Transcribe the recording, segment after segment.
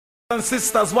And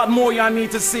sisters, what more you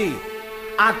need to see?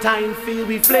 A time feel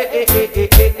we flay,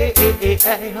 and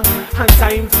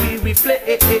time feel we flay,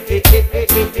 and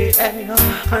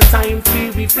time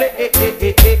feel we flay.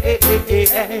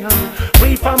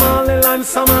 Free from all the lands,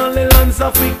 some all the lands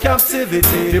of we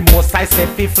captivity. The most I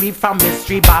said we flee from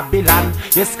mystery Babylon.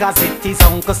 Yes, cause it is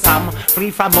Uncle Sam.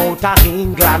 Flee from out of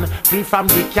England, flee from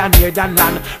the Canadian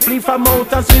land, flee from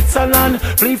out of Switzerland,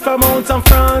 flee from out of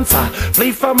France,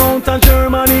 flee from out of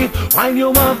Germany. When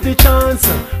you have the chance,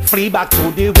 flee back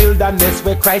to the wilderness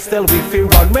where Christ tell we feel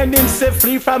run. When him say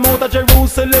flee from out of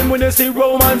Jerusalem, when you see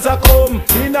Romans a come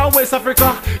in West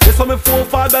Africa. Yes, some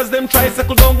forefathers them try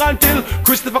settle down until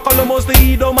Christopher Columbus the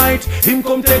Edomite him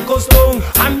come take us down,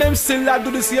 and them still a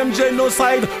do the same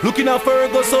genocide looking at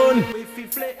Ferguson.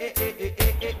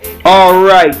 All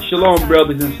right, shalom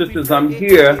brothers and sisters, I'm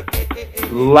here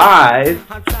live.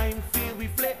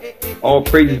 All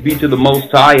praises be to the Most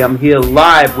High. I'm here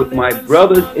live with my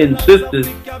brothers and sisters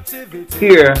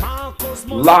here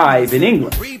live in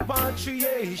England.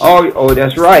 Oh,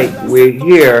 that's right. We're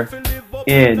here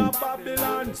in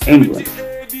England.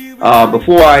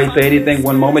 Before I say anything,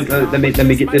 one moment. Let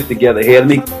me get this together here.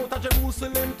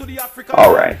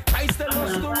 All right.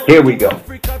 Here we go.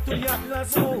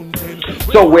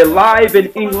 So we're live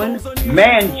in England,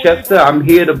 Manchester. I'm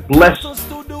here to bless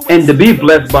and to be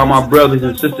blessed by my brothers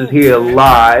and sisters here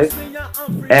live,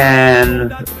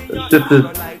 and sisters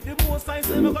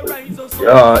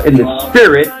in the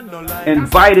spirit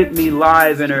invited me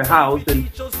live in her house, and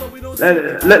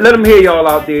let them hear y'all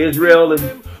out there, Israel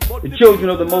and the children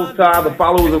of the Most High, the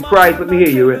followers of Christ. Let me hear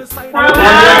you.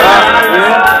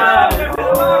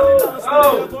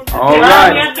 All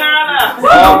right.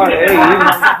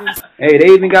 Hey, they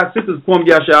even got sisters from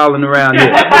Yasha Island around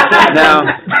here. Now,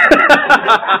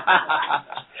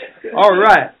 all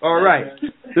right.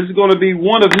 This is going to be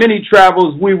one of many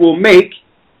travels we will make,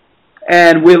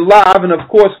 and we're live, and of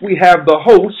course we have the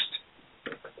host.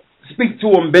 Speak to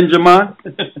him, Benjamin.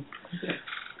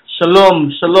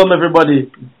 Shalom,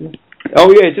 everybody.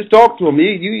 Oh yeah, just talk to him.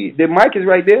 The mic is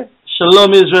right there.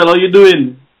 Shalom, Israel. How you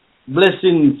doing?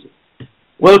 Blessings.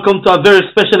 Welcome to a very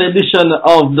special edition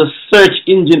of the Search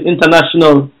Engine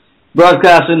International,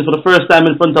 broadcasting for the first time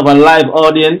in front of a live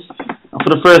audience, and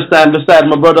for the first time beside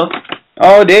my brother.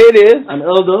 Oh, there it is. And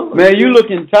Elder. Man, you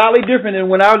look entirely different than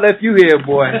when I left you here,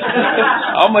 boy.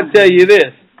 I'm going to tell you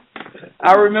this.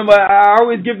 I remember, I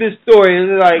always give this story.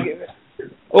 It's like,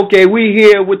 okay, we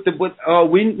here with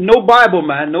no Bible,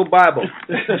 man, no Bible.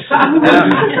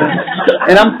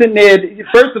 and I'm sitting there.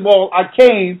 First of all,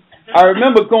 I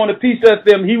remember going to Peace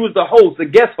FM. He was the host, the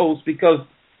guest host, because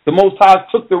the Most High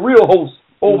took the real host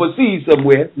overseas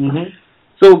somewhere. Mm-hmm.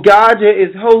 So Gaja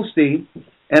is hosting,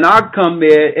 and I come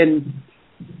there, and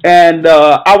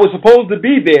I was supposed to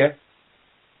be there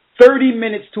 30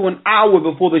 minutes to an hour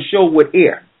before the show would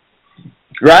air.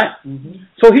 Right? Mm-hmm.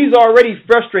 So he's already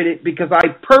frustrated because I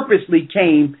purposely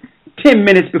came 10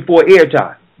 minutes before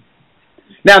airtime.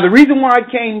 Now, the reason why I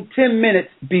came 10 minutes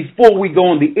before we go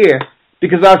on the air,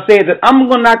 because I said that I'm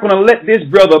not going to let this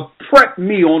brother prep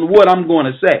me on what I'm going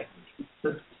to say.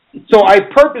 So I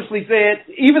purposely said,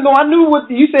 even though I knew what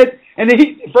you said, and then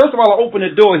first of all, I opened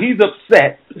the door. He's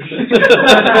upset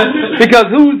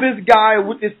because who's this guy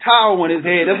with this towel on his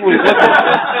head? That's what he's looking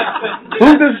at.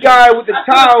 Who's this guy with the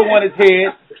towel on his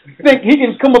head? Think he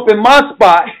can come up in my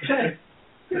spot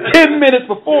 10 minutes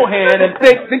beforehand and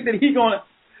think that he's gonna.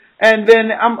 And then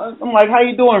I'm like, how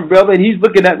you doing, brother? And he's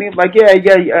looking at me like, yeah,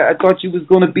 I thought you was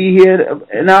gonna be here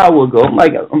an hour ago. I'm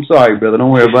like, I'm sorry, brother.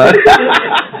 Don't worry about it.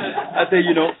 I said,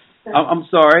 I'm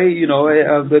sorry,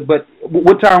 but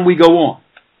what time we go on?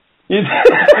 And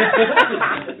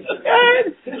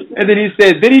then he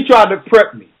said, then he tried to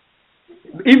prep me.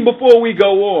 Even before we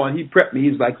go on, he prepped me.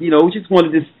 He's like, we just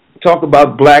wanted to talk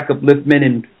about black upliftment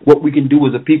and what we can do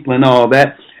as a people and all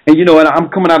that. And, and I'm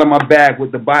coming out of my bag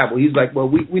with the Bible. He's like, well,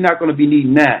 we're not going to be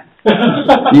needing that.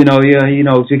 Because,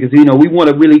 we want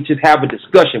to really just have a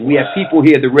discussion. We have people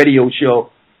here at the radio show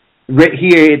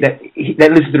here that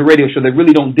listen to the radio show that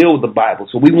really don't deal with the Bible.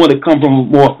 So we want to come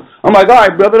from more. I'm like, all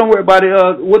right, brother, don't worry about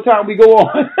it. What time we go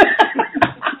on?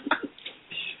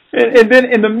 and then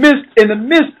in the midst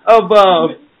of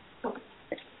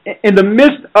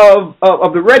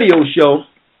the radio show,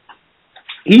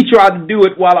 he tried to do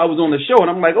it while I was on the show, and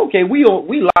I'm like, okay, we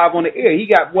live on the air. He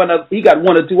got one or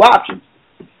two options.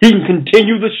 He can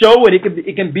continue the show, and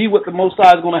it can be what the Most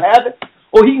High is going to have it,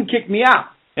 or he can kick me out.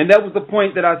 And that was the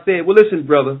point that I said, well, listen,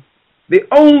 brother, the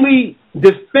only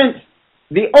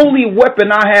weapon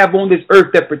I have on this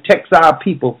earth that protects our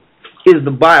people is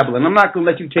the Bible, and I'm not going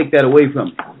to let you take that away from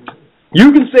me.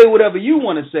 You can say whatever you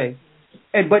want to say,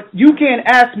 But you can't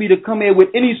ask me to come here with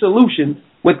any solution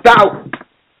without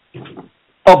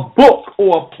a book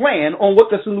or a plan on what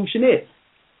the solution is.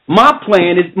 My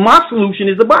solution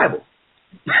is the Bible.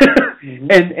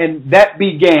 and that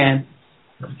began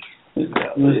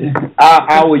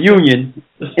our union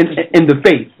in the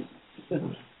faith.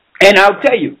 And I'll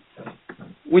tell you,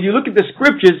 when you look at the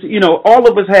scriptures, all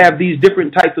of us have these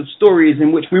different types of stories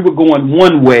in which we were going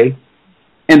one way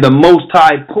and the Most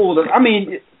High pulled us. I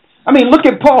mean, look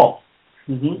at Paul,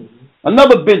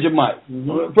 another Benjamite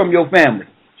from your family.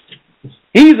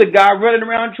 He's a guy running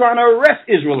around trying to arrest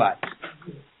Israelites.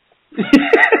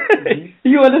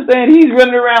 You understand? He's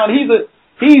running around.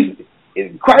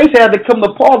 Christ had to come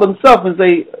to Paul himself and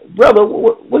say, brother,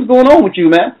 what's going on with you,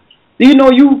 man? Do you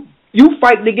know you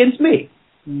fighting against me?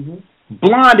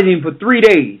 Blinded him for 3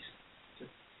 days.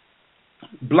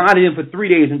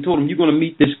 And told him, you're going to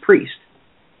meet this priest.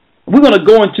 We're going to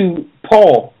go into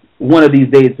Paul one of these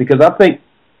days, because I think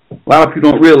a lot of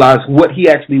people don't realize what he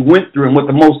actually went through and what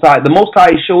the Most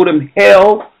High showed him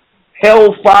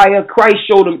hellfire. Christ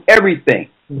showed him everything.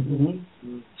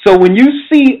 So when you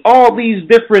see all these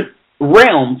different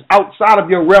realms outside of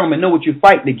your realm and know what you're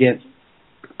fighting against,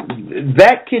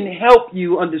 that can help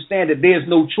you understand that there's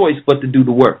no choice but to do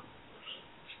the work.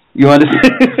 You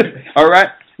understand? All right.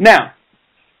 Now,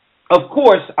 of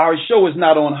course, our show is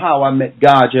not on how I met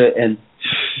Rawchaa, and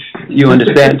you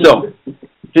understand. So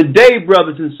today,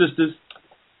 brothers and sisters,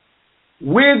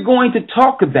 we're going to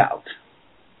talk about,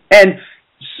 and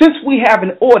since we have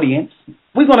an audience,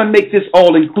 we're going to make this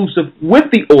all inclusive with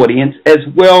the audience as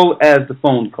well as the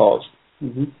phone calls.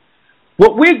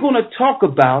 What we're going to talk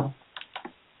about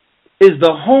is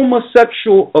the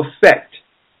homosexual effect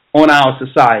on our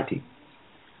society.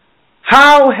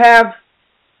 How have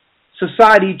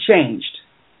society changed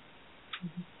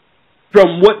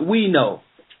from what we know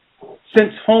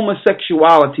since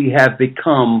homosexuality has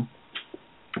become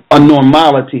a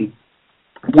normality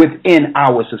within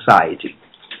our society?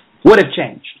 What have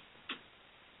changed?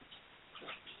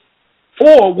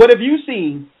 Or what have you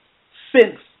seen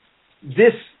since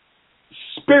this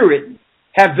spirit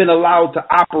have been allowed to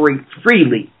operate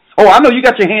freely? Oh, I know you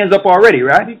got your hands up already,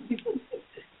 right?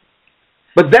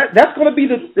 But that's going to be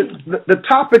the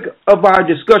topic of our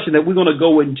discussion that we're going to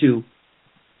go into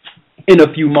in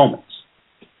a few moments.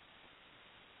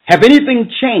 Have anything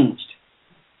changed?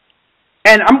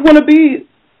 And I'm going to be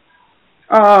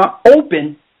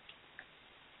open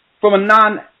from a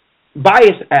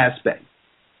non-biased aspect.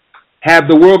 Have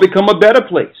the world become a better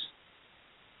place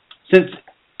since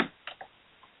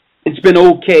it's been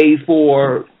okay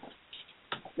for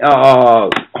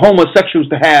homosexuals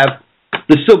to have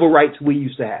the civil rights we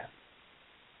used to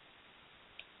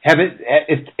have?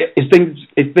 Is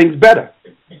things better?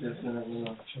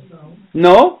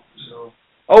 No?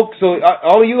 Oh, so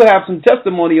all of you have some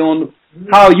testimony on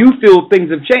how you feel things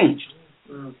have changed.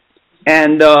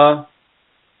 And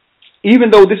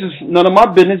even though this is none of my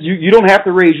business, you don't have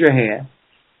to raise your hand.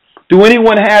 Do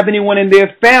anyone have anyone in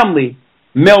their family,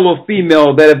 male or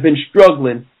female, that have been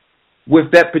struggling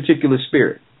with that particular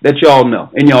spirit that y'all know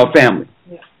in y'all family?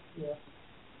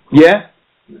 Yeah?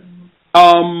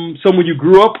 Someone you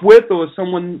grew up with or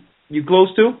someone you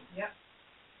close to? Yeah.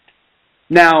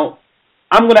 Now,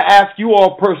 I'm going to ask you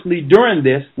all personally during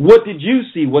this, what did you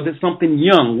see? Was it something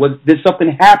young? Did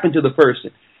something happen to the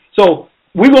person? So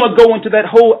we're going to go into that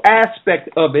whole aspect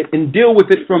of it and deal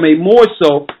with it from a more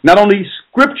so, not only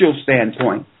scriptural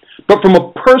standpoint, but from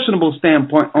a personable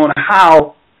standpoint on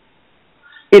how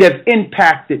it has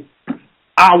impacted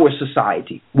our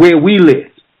society, where we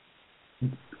live,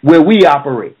 where we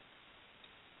operate.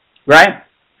 Right?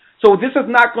 So this is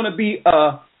not going to be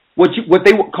what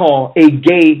they would call a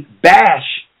gay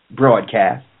bash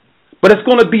broadcast, but it's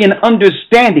going to be an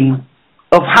understanding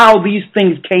of how these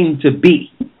things came to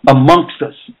be amongst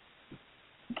us.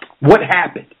 What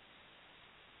happened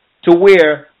to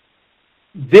where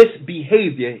this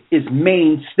behavior is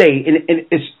mainstay and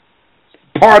it's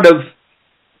part of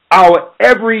our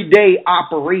everyday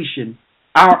operation,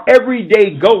 our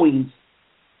everyday goings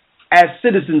as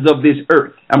citizens of this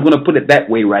earth. I'm going to put it that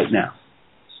way right now.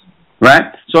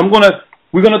 Right? So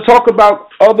we're going to talk about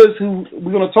others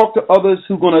we're going to talk to others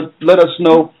who are going to let us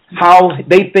know how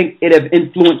they think it has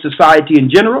influenced society in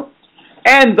general,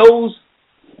 and those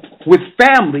with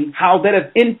family, how that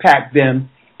has impacted them,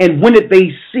 and when did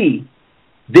they see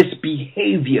this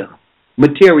behavior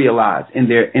materialize in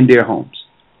their homes.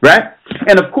 Right?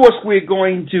 And of course, we're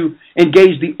going to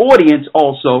engage the audience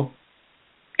also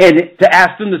and to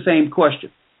ask them the same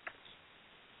question.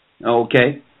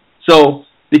 Okay? So,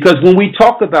 because when we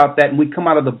talk about that and we come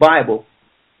out of the Bible,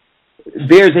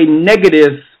 there's a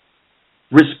negative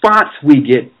response we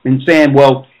get in saying,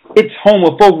 well, it's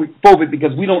homophobic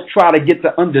because we don't try to get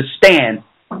to understand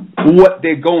what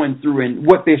they're going through and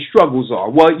what their struggles are.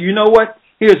 Well, you know what?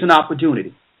 Here's an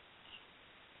opportunity.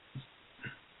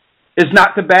 It's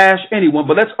not to bash anyone,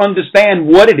 but let's understand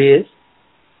what it is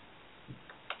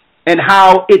and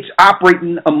how it's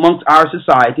operating amongst our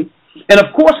society. And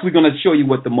of course, we're going to show you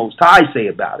what the Most High say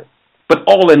about it. But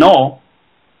all in all,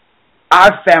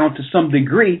 I've found to some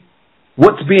degree,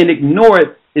 what's being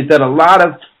ignored is that a lot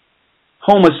of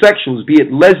homosexuals, be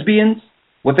it lesbians,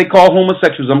 what they call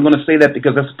homosexuals, I'm going to say that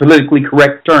because that's a politically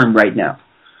correct term right now,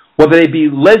 whether they be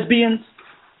lesbians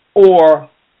or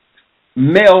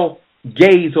male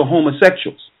gays or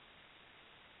homosexuals,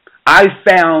 I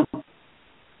found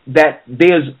that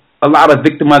there's a lot of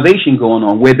victimization going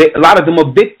on, where a lot of them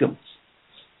are victims.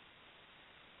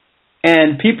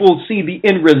 And people see the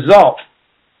end result,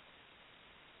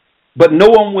 but no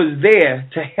one was there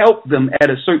to help them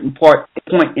at a certain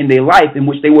point in their life in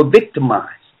which they were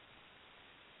victimized.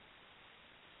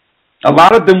 A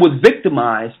lot of them was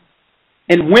victimized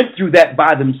and went through that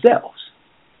by themselves.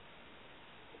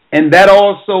 And that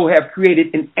also have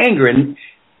created an anger in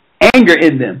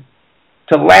them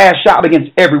to lash out against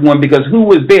everyone, because who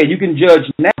was there? You can judge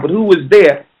now, but who was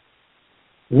there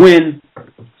when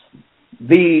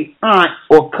the aunt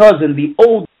or cousin, the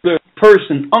older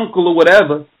person, uncle or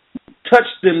whatever,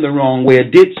 touched them the wrong way or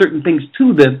did certain things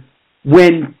to them,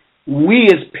 when we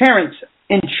as parents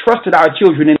entrusted our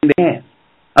children in their hands?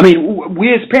 I mean,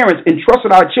 we as parents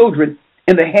entrusted our children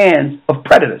in the hands of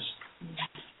predators.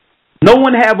 No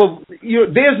one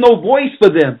there's no voice for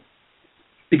them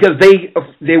because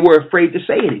they were afraid to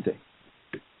say anything.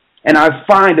 And I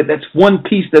find that that's one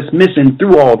piece that's missing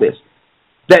through all this.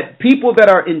 That people that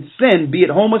are in sin, be it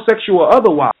homosexual or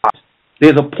otherwise,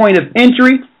 there's a point of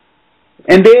entry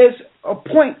and there's a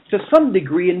point to some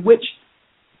degree in which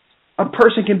a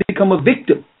person can become a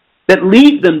victim that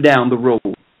leads them down the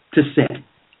road to sin.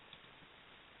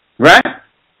 Right?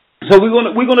 So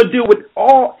we're gonna deal with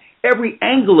every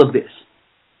angle of this,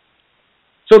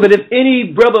 so that if any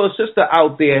brother or sister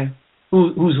out there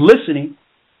who's listening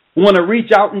want to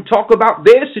reach out and talk about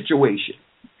their situation,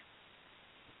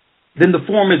 then the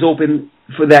forum is open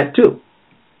for that too.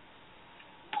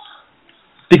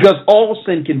 Because all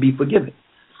sin can be forgiven.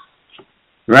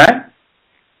 Right?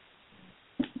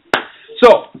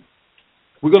 So,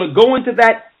 we're going to go into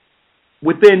that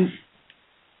within,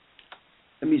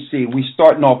 let me see, we're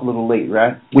starting off a little late,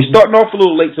 right? We're starting off a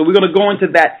little late, so we're going to go into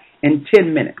that in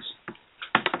 10 minutes.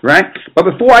 Right? But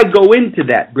before I go into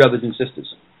that, brothers and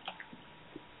sisters,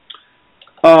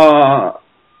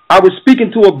 I was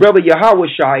speaking to a brother,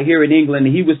 Rawchaa, here in England,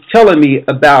 and he was telling me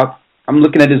about, I'm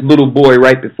looking at his little boy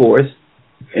right before us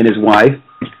and his wife,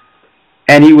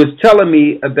 and he was telling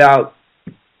me about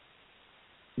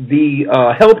the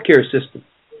healthcare system,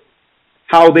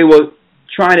 how they were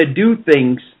trying to do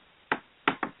things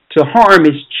to harm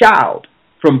his child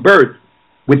from birth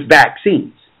with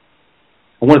vaccines.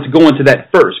 I wanted to go into that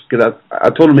first because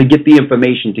I told him to get the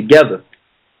information together.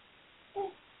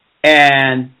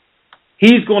 And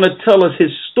he's going to tell us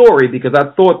his story because I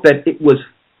thought that it was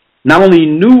not only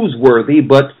newsworthy,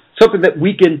 but something that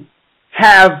we can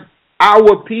have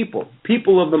our people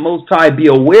of the Most High, be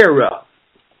aware of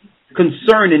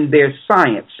concerning their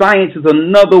science. Science is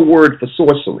another word for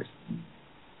sorcery.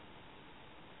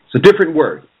 It's a different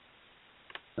word.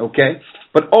 Okay?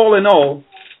 But all in all,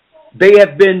 they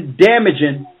have been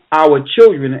damaging our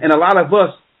children, and a lot of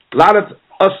us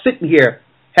sitting here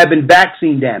have been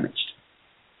vaccine damaged.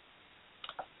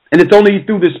 And it's only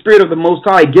through the Spirit of the Most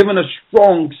High giving us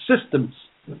strong systems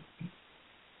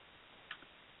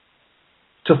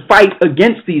to fight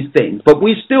against these things. But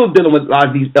we're still dealing with a lot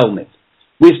of these ailments.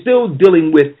 We're still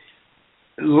dealing with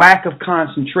lack of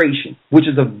concentration, which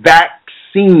is a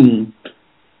vaccine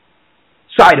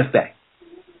side effect.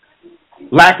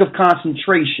 Lack of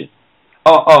concentration.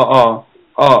 What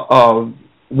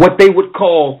they would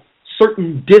call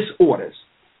certain disorders.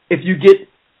 If you get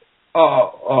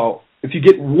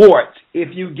warts,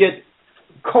 if you get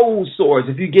cold sores,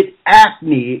 if you get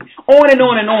acne, on and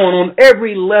on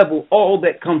every level, all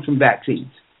that comes from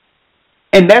vaccines.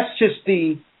 And that's just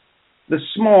the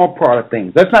small part of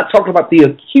things. Let's not talk about the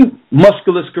acute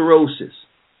muscular sclerosis,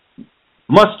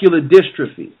 muscular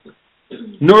dystrophy,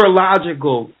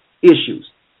 neurological issues.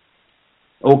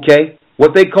 Okay?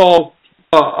 What they call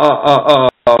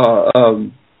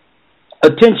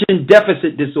attention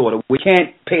deficit disorder. We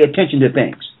can't pay attention to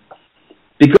things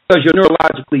because you're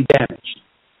neurologically damaged.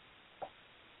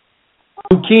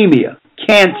 Leukemia,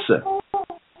 cancer.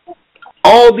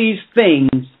 All these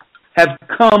things have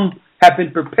have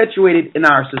been perpetuated in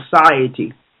our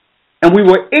society. And we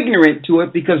were ignorant to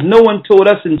it because no one told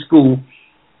us in school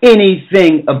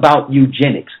anything about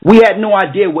eugenics. We had no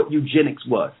idea what eugenics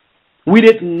was. We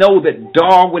didn't know that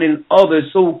Darwin and other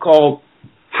so-called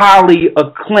highly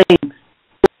acclaimed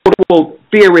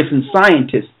theorists and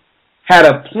scientists had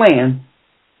a plan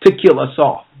to kill us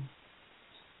off.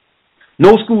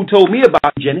 No school told me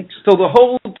about eugenics, so the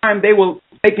whole time they were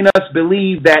making us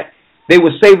believe that they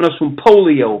were saving us from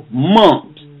polio,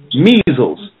 mumps,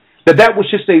 measles, that was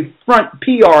just a front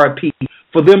PRP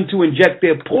for them to inject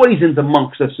their poisons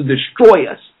amongst us to destroy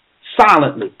us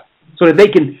silently so that they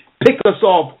can pick us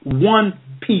off one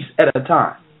piece at a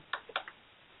time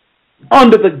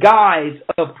under the guise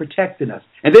of protecting us,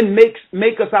 and then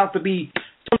make us out to be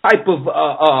some type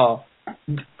of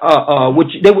which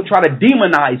they would try to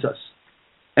demonize us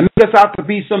and make us out to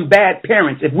be some bad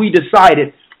parents if we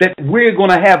decided that we're going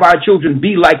to have our children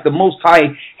be like the Most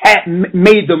High had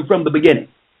made them from the beginning.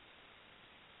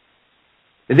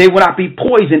 That they would not be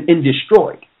poisoned and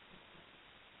destroyed.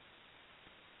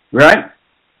 Right?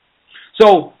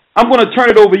 So I'm going to turn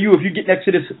it over to you if you get next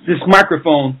to this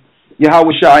microphone,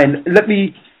 Rawchaa, and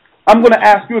I'm going to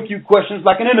ask you a few questions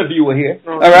like an interviewer here. Okay,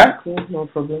 all right? Cool, no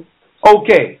problem.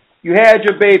 Okay. You had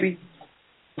your baby.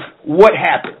 What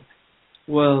happened?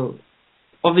 Well,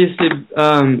 obviously,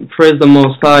 praise the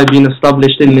Most High, being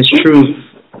established in this truth.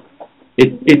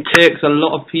 It takes a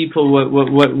lot of people,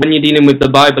 when you're dealing with the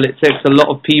Bible, it takes a lot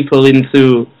of people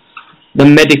into the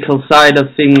medical side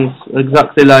of things,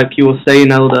 exactly like you were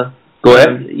saying, Elder. Go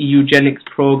ahead. Eugenics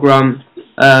program,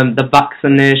 the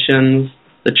vaccinations,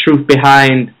 the truth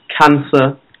behind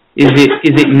cancer. Is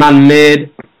it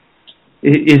man-made?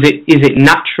 Is it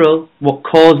natural? What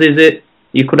causes it?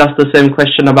 You could ask the same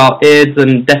question about AIDS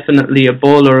and definitely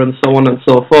Ebola and so on and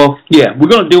so forth. Yeah, we're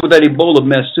going to deal with that Ebola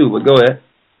mess too, but go ahead.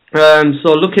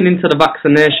 So looking into the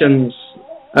vaccinations,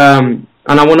 and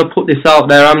I want to put this out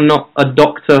there, I'm not a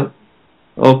doctor,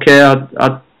 okay?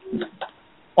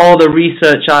 All the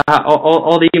research,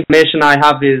 all the information I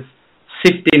have is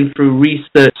sifting through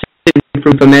research, sifting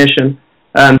through information,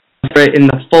 separating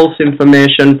the false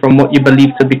information from what you believe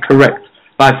to be correct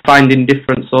by finding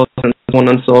different sources and so on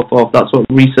and so forth. That's what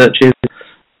research is.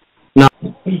 Now,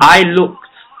 I looked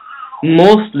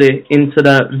mostly into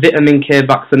the vitamin K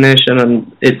vaccination,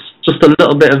 and it's just a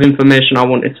little bit of information I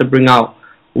wanted to bring out.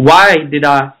 Why did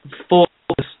I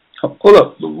focus? Hold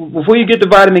up. Before you get to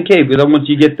vitamin K, because I want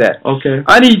you to get that. Okay.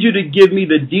 I need you to give me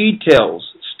the details,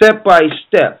 step by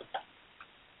step,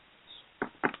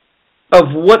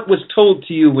 of what was told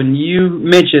to you when you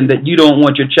mentioned that you don't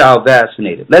want your child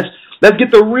vaccinated. Let's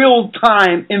get the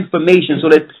real-time information so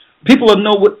that people will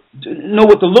know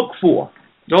what to look for.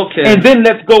 Okay. And then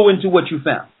let's go into what you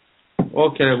found.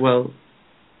 Okay, well,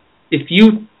 if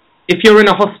you're in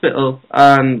a hospital,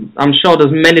 and I'm sure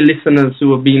there's many listeners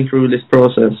who have been through this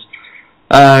process,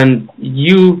 and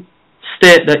you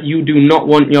state that you do not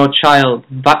want your child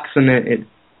vaccinated,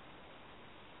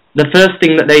 the first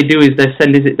thing that they do is they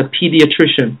send it to the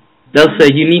pediatrician. They'll say,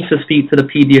 you need to speak to the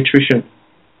pediatrician.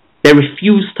 They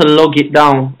refuse to log it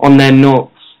down on their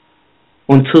notes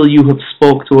until you have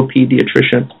spoke to a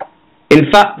pediatrician. In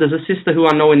fact, there's a sister who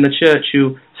I know in the church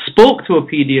who spoke to a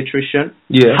pediatrician,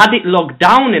 had it logged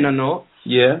down in a note,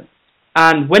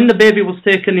 and when the baby was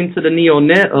taken into the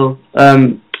neonatal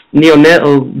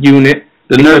unit,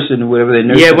 the nursing, whatever they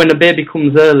nurse. Yeah, when the baby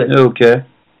comes early. Okay.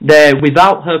 They,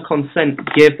 without her consent,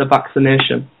 gave the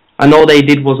vaccination, and all they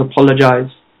did was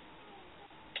apologize.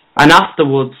 And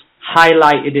afterwards,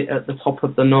 highlighted it at the top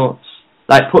of the notes,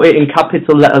 like put it in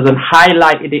capital letters and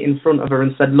highlighted it in front of her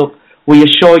and said, look, we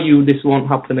assure you this won't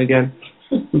happen again.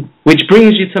 Which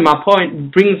brings you to my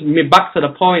point, brings me back to the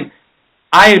point.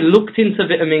 I looked into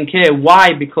vitamin K.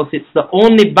 Why? Because it's the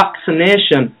only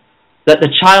vaccination that the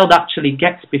child actually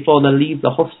gets before they leave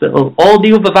the hospital. All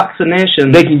the other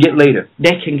vaccinations they can get later.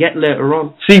 They can get later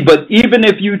on. See, but even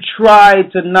if you try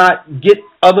to not get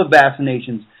other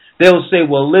vaccinations, they'll say,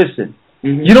 well, listen,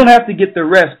 you don't have to get the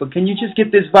rest, but can you just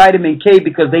get this vitamin K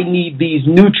because they need these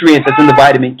nutrients that's in the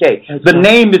vitamin K. The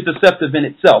name is deceptive in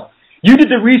itself. You did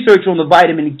the research on the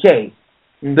vitamin K,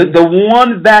 the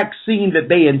one vaccine that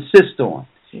they insist on.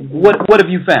 What have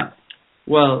you found?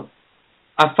 Well,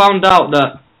 I found out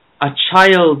that a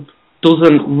child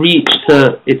doesn't reach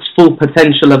to its full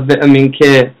potential of vitamin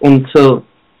K until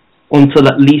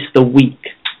at least a week.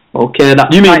 Okay,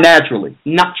 that's you mean naturally?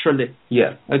 Naturally.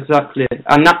 Yeah. Exactly.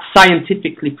 And that's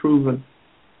scientifically proven.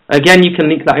 Again, you can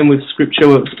link that in with scripture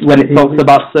when it talks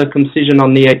about circumcision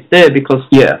on the 8th day, because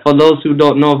for those who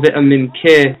don't know, vitamin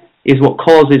K is what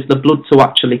causes the blood to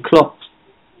actually clot.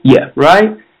 Yeah.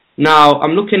 Right? Now,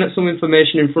 I'm looking at some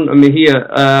information in front of me here,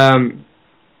 and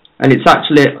it's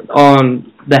actually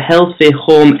on the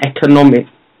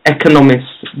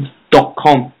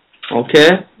healthyhomeeconomist.com. Okay,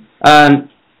 and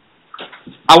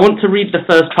I want to read the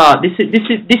first part. This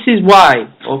is why,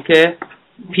 okay,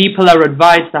 people are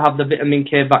advised to have the vitamin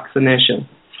K vaccination.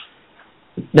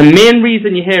 The main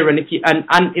reason you hear, and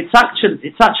it's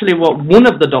actually what one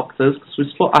of the doctors,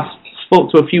 because I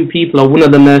spoke to a few people, or one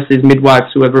of the nurses,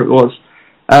 midwives, whoever it was,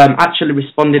 actually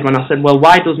responded when I said, well,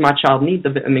 why does my child need the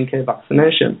vitamin K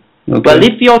vaccination? Okay. Well,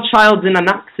 if your child's in an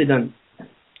accident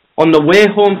on the way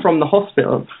home from the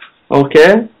hospital,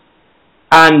 okay,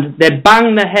 and they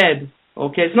bang their head,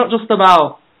 okay, it's not just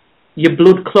about your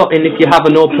blood clotting if you have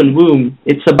an open wound.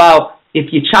 It's about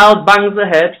if your child bangs their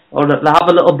head or they have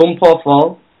a little bump or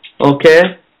fall,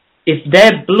 okay, if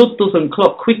their blood doesn't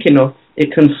clot quick enough,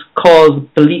 it can cause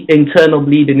internal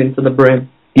bleeding into the brain.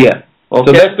 Yeah. Okay?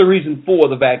 So that's the reason for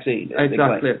the vaccine.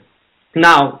 Exactly.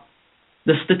 Now,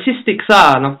 the statistics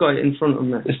are, and I've got it in front of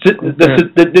me.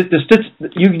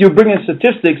 You're bringing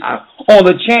statistics on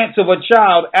the chance of a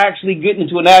child actually getting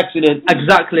into an accident.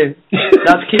 Exactly.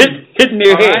 That's hitting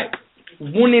their head. Right?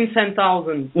 1 in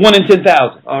 10,000. 1 in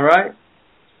 10,000. All right.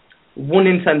 1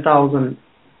 in 10,000.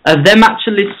 Them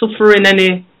actually suffering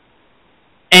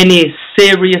any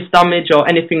serious damage or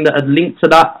anything that had linked to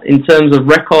that in terms of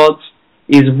records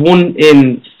is 1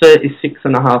 in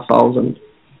 36,500.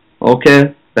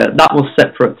 Okay. But that was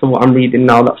separate to what I'm reading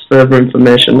now. That's further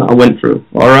information that I went through.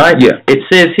 All right? Yeah. It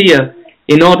says here,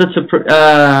 in order to...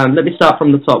 let me start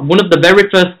from the top. One of the very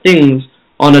first things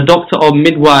on a doctor or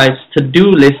midwife's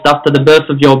to-do list after the birth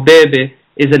of your baby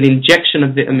is an injection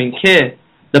of vitamin K.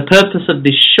 The purpose of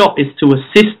this shot is to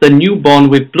assist the newborn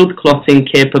with blood clotting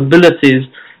capabilities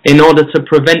in order to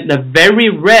prevent the very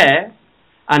rare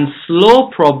and slow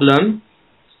problem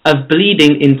of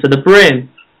bleeding into the brain.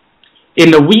 In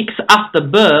the weeks after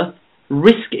birth,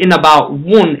 risk in about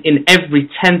 1 in every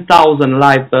 10,000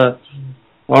 live births.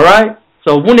 Alright?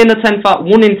 So 1 in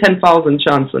 10,000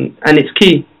 chance, and it's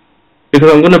key.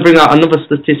 Because I'm going to bring out another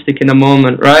statistic in a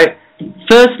moment, right?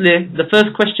 Firstly, the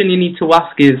first question you need to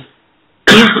ask is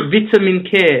vitamin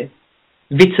K?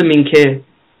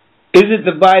 Is it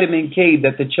the vitamin K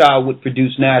that the child would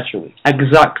produce naturally?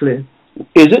 Exactly.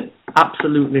 Is it?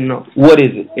 Absolutely not. What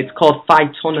is it? It's called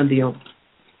phytonadione.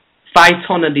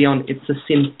 Phytonadione, it's a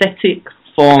synthetic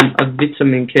form of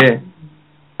vitamin K.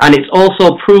 And it's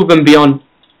also proven beyond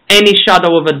any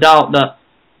shadow of a doubt that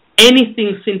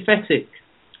anything synthetic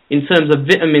in terms of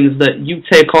vitamins that you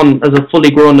take on as a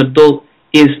fully grown adult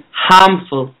is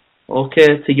harmful,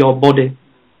 okay, to your body.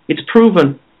 It's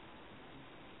proven.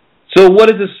 So what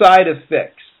is the side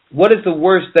effects? What is the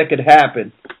worst that could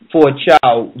happen for a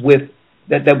child with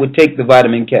that would take the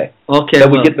vitamin K? Okay, that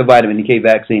would get the vitamin K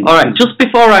vaccine. All right, just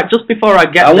before I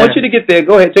get I want you to get there.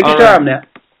 Go ahead, take your time now.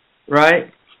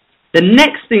 Right. The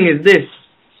next thing is this: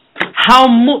 how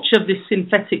much of this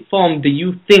synthetic form do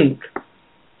you think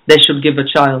they should give a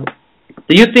child?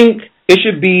 Do you think it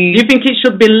should be? Do you think it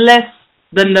should be less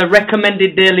than the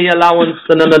recommended daily allowance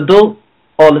than an adult,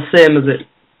 or the same as it?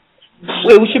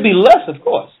 Well, it should be less, of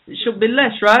course. It should be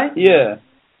less, right? Yeah.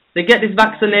 They get this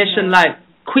vaccination like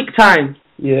quick time.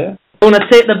 Yeah. They want to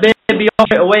take the baby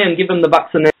off it away and give them the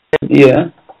vaccination.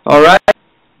 Yeah. All right.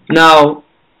 Now,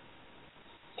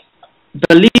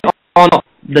 believe it or not,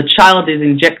 the child is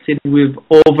injected with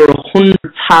over 100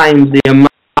 times the amount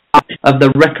of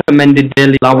the recommended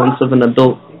daily allowance of an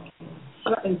adult.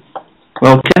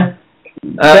 Okay.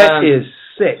 That is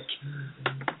sick.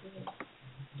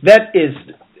 That is,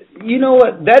 you know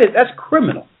what? That's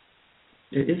criminal.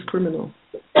 It is criminal.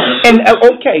 And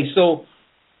okay, so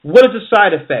what are the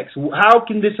side effects? How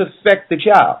can this affect the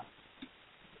child?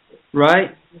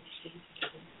 Right.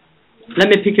 Let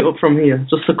me pick it up from here,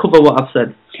 just to cover what I've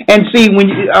said. And see,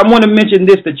 I want to mention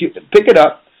this, that you pick it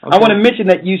up. Okay. I want to mention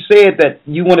that you said that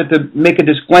you wanted to make a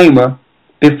disclaimer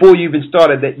before you even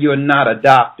started that you're not a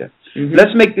doctor. Mm-hmm.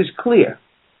 Let's make this clear.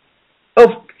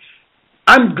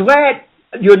 I'm glad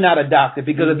you're not a doctor,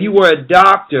 because if you were a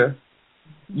doctor,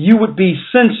 you would be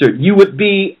censored. You would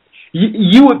be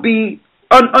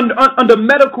under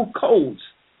medical codes.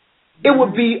 It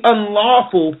would be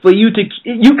unlawful for you to.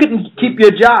 You couldn't keep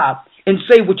your job and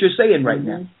say what you're saying right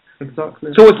now.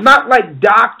 Exactly. So it's not like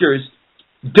doctors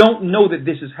don't know that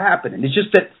this is happening. It's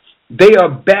just that they are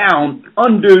bound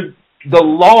under the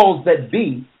laws that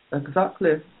be.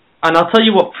 Exactly. And I'll tell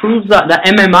you what proves that: the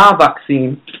MMR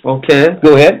vaccine. Okay.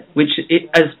 Go ahead. Which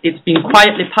it's been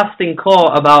quietly passed in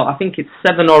court about, I think it's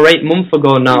 7 or 8 months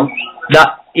ago now,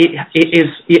 that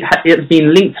it's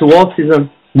been linked to autism.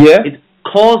 Yeah.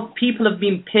 People have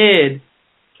been paid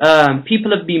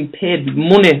people have been paid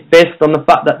money based on the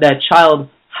fact that their child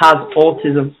has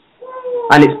autism,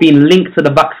 and it's been linked to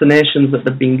the vaccinations that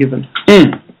they've been given.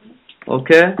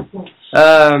 Okay?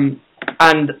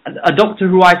 And a doctor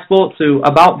who I spoke to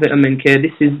about vitamin K,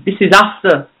 this is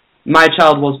after my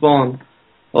child was born.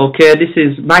 Okay,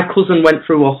 my cousin went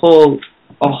through a whole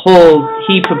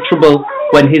heap of trouble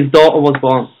when his daughter was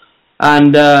born,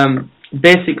 and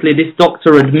basically this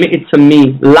doctor admitted to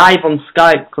me live on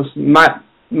Skype, because my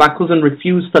cousin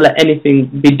refused to let anything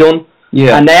be done.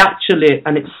 Yeah. And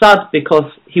it's sad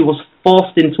because he was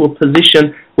forced into a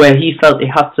position where he felt he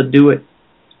had to do it.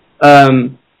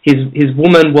 His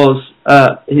woman was,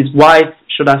 his wife,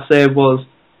 should I say,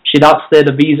 she'd outstayed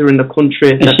a visa in the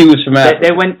country. And she was from Africa.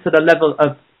 They went to the level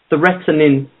of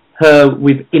threatening her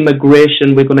with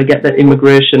immigration. We're going to get the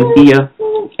immigration here.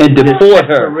 And deport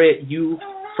her. Separate you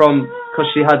from, because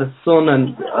she had a son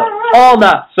and all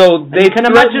that. So they can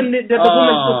imagine the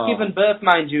woman's just given birth,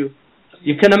 mind you.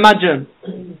 You can imagine.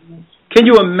 Can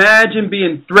you imagine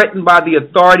being threatened by the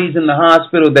authorities in the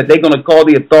hospital that they're going to call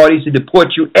the authorities to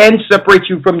deport you and separate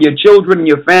you from your children and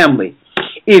your family?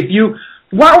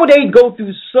 Why would they go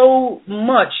through so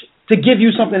much to give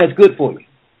you something that's good for you?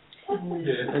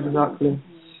 Yeah, exactly.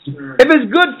 If it's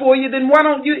good for you, then why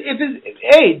don't you?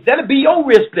 That'll be your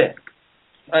risk then.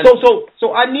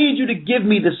 So I need you to give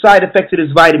me the side effects of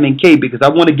this vitamin K, because I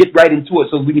want to get right into it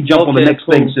so we can jump on the next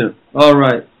thing soon. All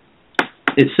right.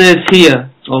 It says here,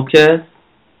 okay.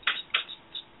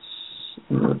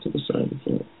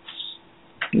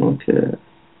 Okay.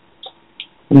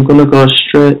 I'm gonna go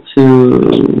straight to.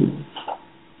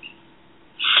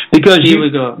 Because here we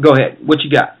go. Go ahead. What you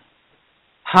got?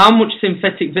 How much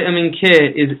synthetic vitamin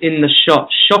K is in the shot?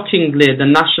 Shockingly, the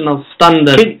national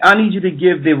standard. I need you to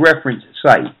give the reference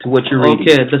site to what you're reading.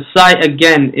 Okay, the site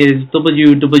again is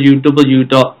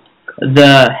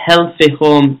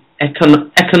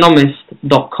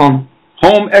www.thehealthyhomeeconomist.com.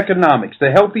 Home Economics,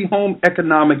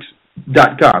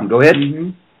 thehealthyhomeeconomics.com. Go ahead.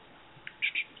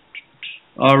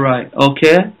 All right,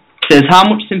 okay. Says how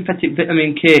much synthetic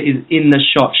vitamin K is in the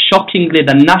shot. Shockingly,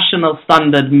 the national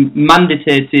standard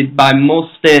mandated by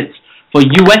most states for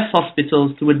US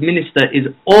hospitals to administer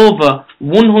is over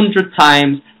 100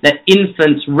 times the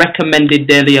infant's recommended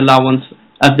daily allowance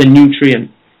of the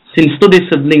nutrient. Since studies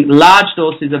have linked large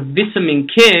doses of vitamin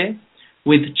K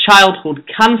with childhood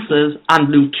cancers and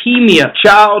leukemia.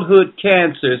 Childhood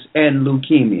cancers and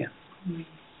leukemia.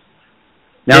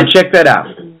 Now check that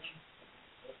out.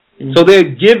 So they're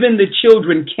giving the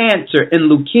children cancer and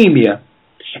leukemia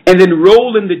and then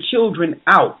rolling the children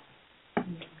out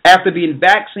after being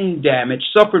vaccine damaged,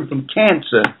 suffering from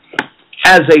cancer,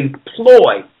 as a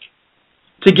ploy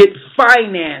to get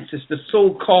finances to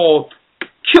so-called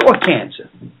cure cancer.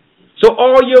 So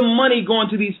all your money going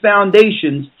to these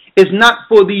foundations is not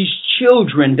for these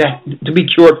children to be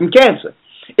cured from cancer.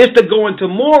 It's to go into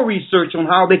more research on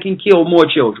how they can kill more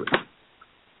children.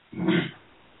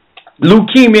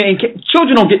 Leukemia and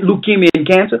children don't get leukemia and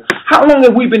cancer. How long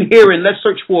have we been hearing, let's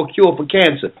search for a cure for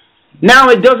cancer? Now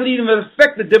it doesn't even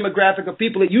affect the demographic of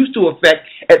people it used to affect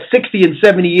at 60 and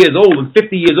 70 years old and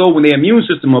 50 years old when their immune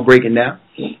system are breaking down.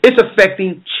 It's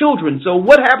affecting children. So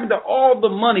what happened to all the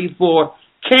money for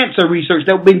cancer research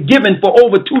that has been given for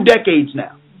over 2 decades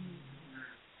now?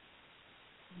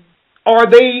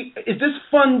 Is this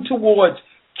fund towards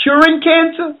curing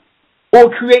cancer or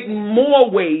creating more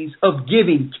ways of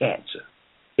giving cancer?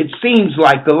 It seems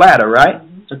like the latter, right?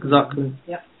 Exactly.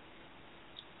 Yeah.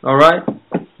 All right.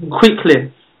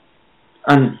 Quickly,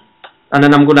 and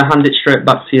then I'm going to hand it straight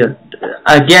back to you.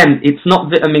 Again, it's not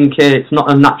vitamin K. It's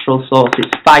not a natural source.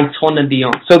 It's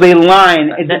phytonadione. So they're lying.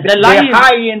 They're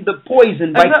hiding the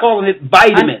poison by calling it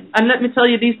vitamin. And let me tell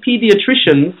you, these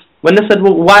pediatricians, when they said,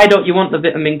 well, why don't you want the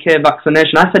vitamin K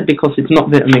vaccination? I said, because it's not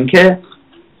vitamin K.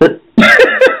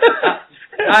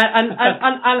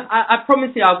 I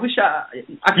promise you, I wish I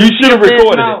could. You should have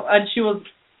recorded it. And she was,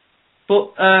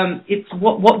 but it's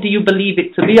what do you believe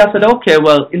it to be? I said, okay,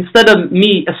 well, instead of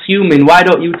me assuming, why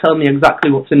don't you tell me exactly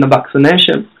what's in the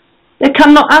vaccination? They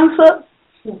cannot answer.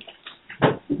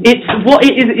 It's what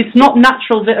it is. It's not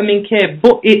natural vitamin K,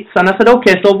 but it's. And I said,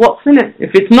 okay, so what's in it?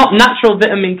 If it's not natural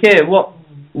vitamin K,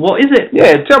 what is it?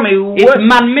 Yeah, tell me. It's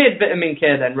man-made vitamin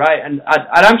K then, right? And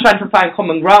I'm trying to find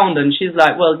common ground, and she's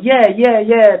like, well, yeah,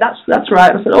 that's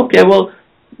right. I said, okay, well,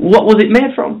 what was it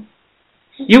made from?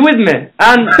 You with me?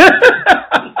 And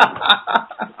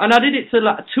and I did it to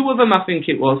like 2 of them, I think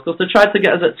it was, because they tried to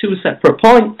get us at 2 separate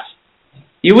points.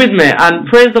 You with me? And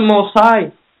praise the Most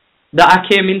High that I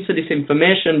came into this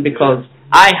information, because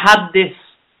I had this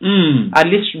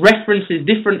And this references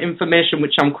different information,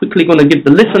 which I'm quickly going to give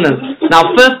the listeners.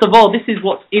 Now, first of all, this is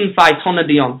what's in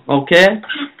phytonadione, okay?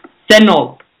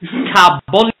 Phenol,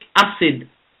 carbolic acid,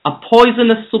 a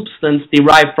poisonous substance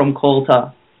derived from coal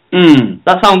tar.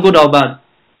 That sound good or bad?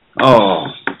 Oh.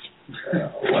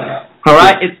 All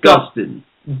right, it's got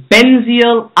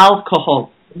benzyl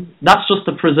alcohol. That's just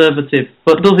a preservative.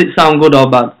 But does it sound good or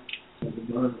bad?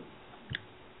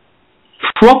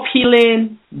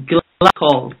 Propylene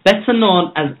glycol, better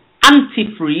known as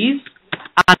antifreeze,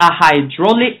 and a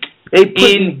hydraulic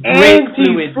in brake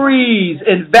fluid. Antifreeze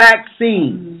in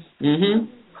vaccines.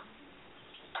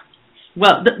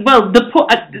 Well,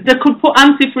 they could put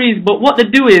antifreeze, but what they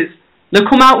do is they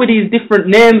come out with these different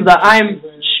names that I'm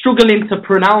struggling to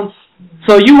pronounce.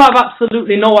 So you have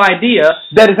absolutely no idea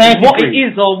that is what it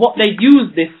is or what they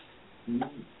use this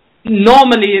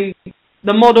normally in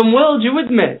the modern world. You with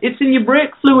me? It's in your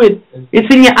brake fluid. It's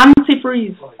in your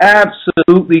antifreeze.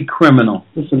 Absolutely criminal.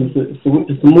 Listen, it's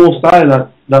the more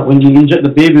style that when you inject the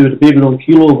baby don't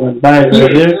keel over and die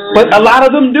right there. But a lot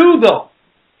of them do though.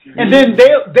 And then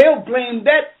they'll blame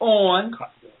that on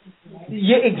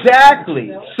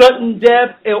exactly sudden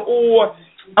death, or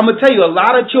I'm gonna tell you, a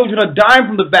lot of children are dying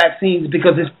from the vaccines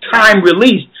because it's time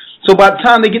released. So by the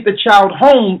time they get the child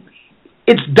home,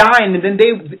 it's dying, and then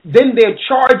they're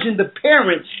charging the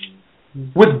parents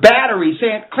with battery,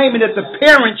 claiming that the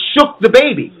parents shook the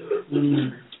baby.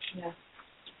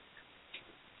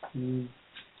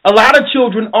 A lot of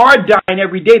children are dying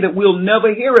every day that we'll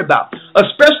never hear about,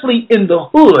 especially in the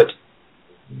hood,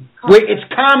 where it's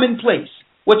commonplace.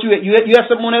 What you have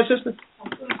something on that, sister? I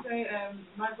was going to say,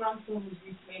 my grandson was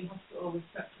recently in hospital with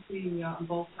septicemia and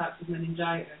both types of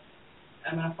meningitis,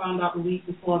 and I found out the week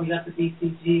before he had the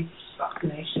BCG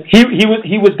vaccination.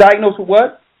 He was diagnosed with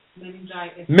what?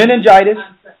 Meningitis. Meningitis.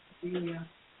 And septicemia.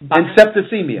 And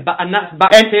septicemia. And that's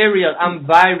bacterial and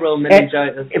viral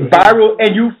meningitis. Viral,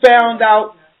 and you found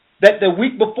out that the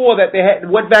week before that they had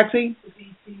what vaccine? The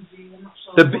BCG. I'm not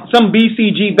sure. Some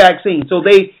BCG vaccine. So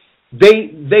they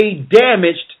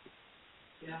damaged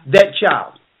that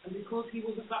child. And because he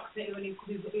wasn't vaccinated when he's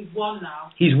one now.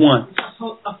 He's one.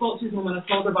 I spoke to his mum and I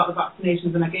told her about the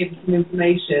vaccinations and I gave her some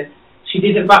information. She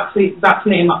didn't vaccinate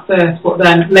him at first, but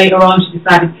then later on she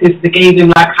decided they gave him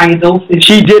like higher doses.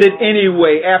 She did it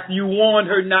anyway after you warned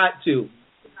her not to.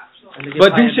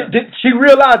 But she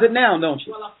realize it now, don't she?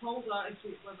 Well, I told her if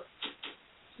she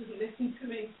doesn't listen to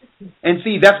me. And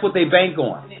see, that's what they bank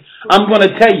on. I'm going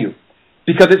to tell you,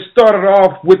 because it started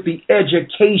off with the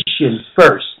education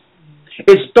first.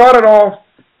 It started off,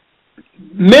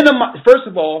 first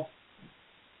of all,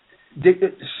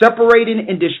 separating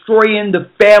and destroying the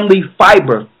family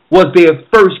fiber was their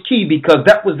first key, because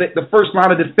that was the first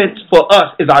line of defense for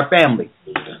us is our family.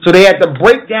 So they had to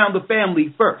break down the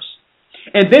family first.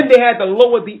 And then they had to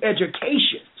lower the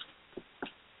education.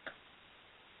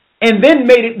 And then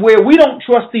made it where we don't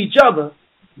trust each other,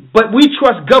 but we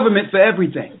trust government for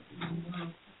everything.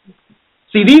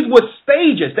 See, these were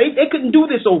stages. They couldn't do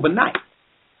this overnight.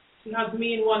 She has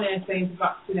me in one ear saying to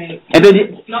vaccinate. And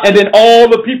then all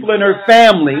the people in her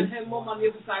family. And her mum on the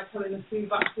other side telling her to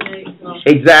vaccinate. So.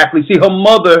 Exactly. See, her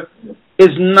mother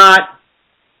is not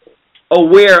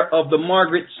aware of the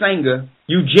Margaret Sanger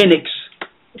eugenics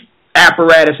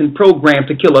apparatus and program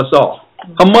to kill us all.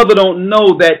 Her mother don't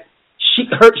know that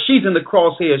she's in the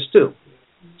crosshairs too.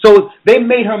 So they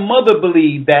made her mother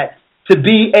believe that to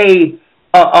be a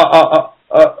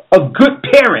good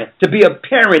parent, to be a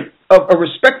parent, a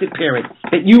respected parent,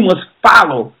 that you must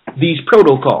follow these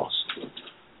protocols.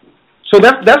 So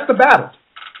that's the battle.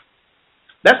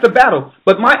 That's the battle.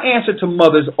 But my answer to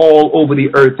mothers all over the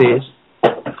earth is,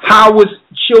 how was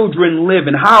children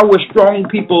living? How were strong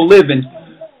people living?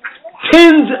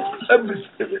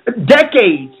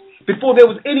 Decades before there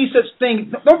was any such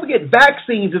thing. Don't forget,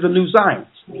 vaccines is a new science.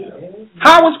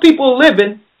 How was people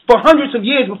living for hundreds of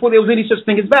years before there was any such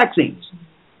thing as vaccines?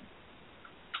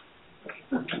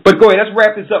 But go ahead, let's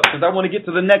wrap this up, because I want to get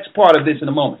to the next part of this in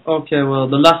a moment. Okay, well,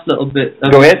 the last little bit of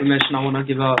go ahead. information I want to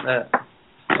give out there.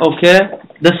 Okay,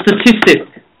 the statistic.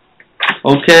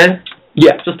 Okay?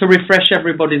 Yeah. Just to refresh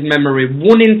everybody's memory, 1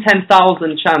 in 10,000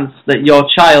 chance that your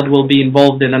child will be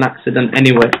involved in an accident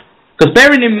anyway. Because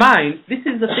bearing in mind, this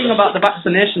is the thing about the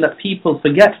vaccination that people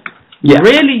forget. Yeah.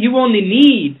 Really, you only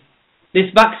need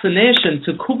this vaccination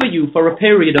to cover you for a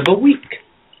period of a week.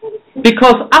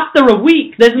 Because after a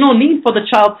week, there's no need for the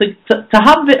child to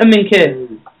have vitamin K.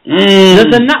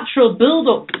 There's a natural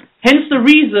build-up. Hence the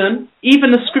reason,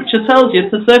 even the scripture tells you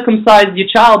to circumcise your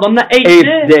child on the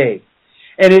 8th day.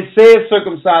 And it says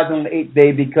circumcised on the 8th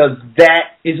day because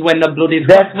that is when the blood is.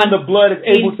 That's when the blood is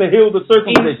able to heal the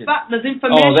circumcision. In fact, there's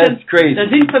information. Oh, that's crazy.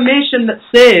 There's information that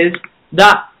says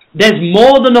that there's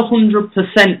more than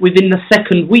 100% within the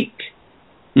 2nd week.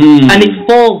 And it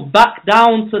falls back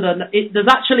down to there's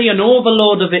actually an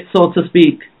overload of it, so to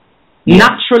speak.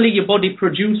 Naturally, your body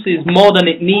produces more than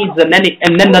it needs, and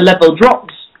then the level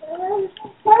drops.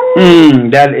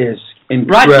 That is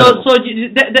incredible. Right, so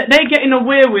they're getting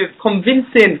away with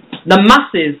convincing the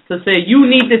masses to say, you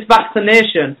need this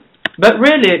vaccination. But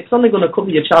really, it's only going to cover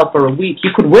your child for a week.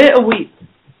 You could wait a week,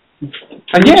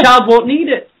 and your child won't need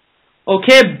it.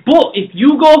 Okay, but if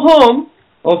you go home,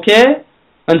 okay,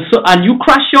 and you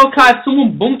crash your car, if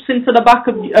someone bumps into the back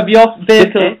of your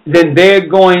vehicle, then they're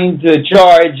going to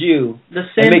charge you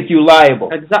and make you liable.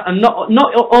 Exactly, and not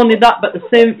only that, but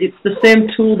it's the same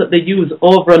tool that they use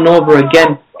over and over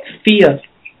again. Fear.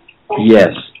 Yes.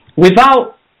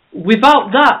 Without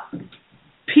that,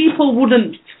 people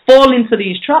wouldn't fall into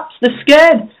these traps. They're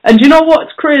scared. And you know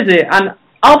what's crazy? And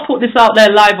I'll put this out there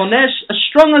live on air. As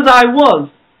strong as I was,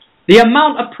 the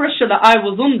amount of pressure that I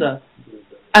was under,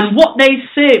 and what they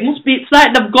say, it's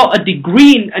like they've got a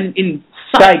degree in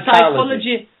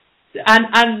psychology.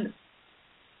 And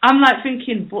I'm like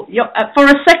thinking, but for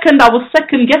a second I was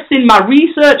second guessing my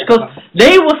research, because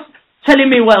they were telling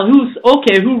me, well, who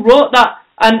wrote that?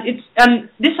 And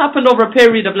this happened over a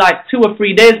period of like 2 or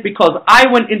 3 days, because I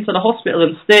went into the hospital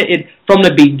and stated from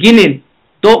the beginning,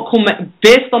 don't come,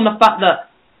 based on the fact that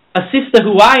a sister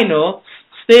who I know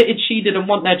stated she didn't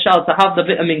want their child to have the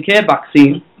vitamin K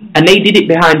vaccine, and they did it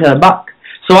behind her back.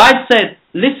 So I said,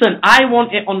 listen, I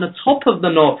want it on the top of the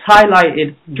notes,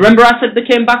 highlighted. Do you remember I said they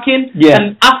came back in? Yeah.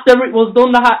 And after it was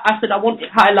done, I said I want it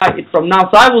highlighted from now.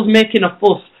 So I was making a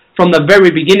fuss from the very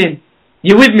beginning.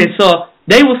 You with me? So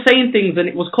they were saying things, and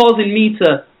it was causing me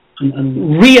to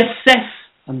reassess.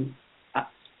 And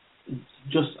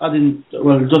just adding,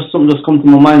 something just come to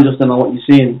my mind just then on what you're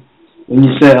saying. When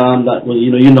you say that, well,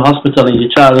 you're in the hospital and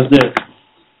your child is there,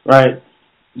 right?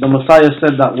 The Messiah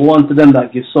said that woe unto them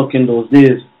that give suck in those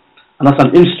days, and that's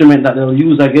an instrument that they'll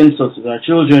use against us, our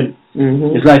children.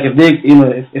 It's like if they,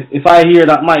 if I hear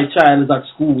that my child is at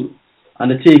school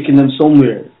and they're taking them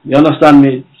somewhere, you understand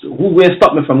me? Who will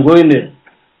stop me from going there?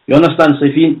 You understand? So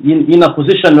if you're in a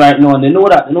position right now and they know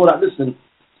that, listen,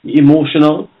 you're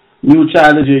emotional, new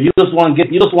child is here, you just want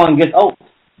to get out.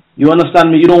 You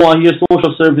understand me? You don't want to hear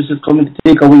social services coming to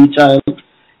take away your child.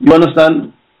 You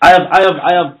understand? I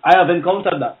have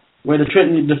encountered that, where the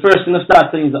first thing to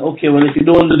start saying is that, okay, well, if you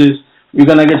don't do this, you're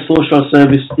gonna get social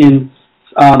service in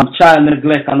child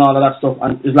neglect and all of that stuff.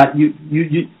 And it's like you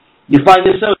find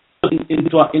yourself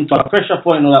into a pressure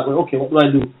point or that way. Okay, what do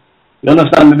I do? You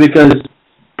understand me? Because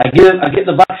I get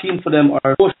the vaccine for them, or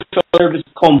social service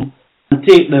come and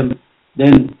take them,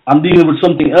 then I'm dealing with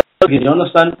something else again. You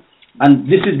understand? And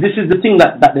this is the thing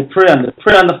that they pray on. They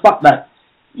pray on the fact that,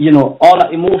 all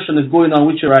that emotion is going on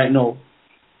with you right now,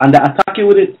 and they attack you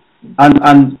with it.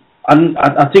 And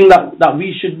I think that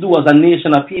we should do as a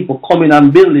nation of people coming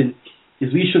and building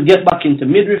is we should get back into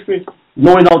midwifery,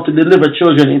 knowing how to deliver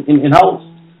children in house.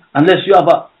 Unless you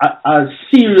have a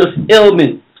serious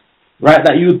ailment, right,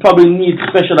 that you probably need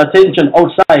special attention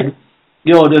outside.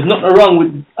 There's nothing wrong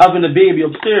with having a baby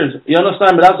upstairs. You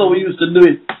understand? But that's how we used to do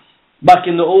it back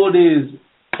in the old days.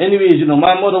 Anyways,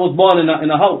 my mother was born in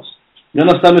a house. You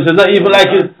understand me? So it's not even like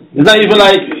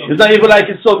it's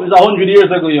 100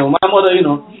 years ago. My mother, is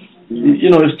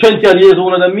 20 odd years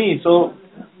older than me. So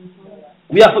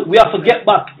we have to get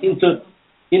back into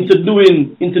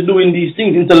doing these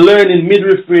things, into learning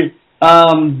midwifery,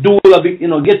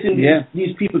 getting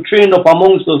these people trained up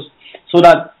amongst us, so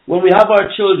that when we have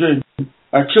our children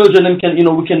can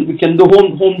we can do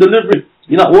home delivery.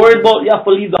 You're not worried about you have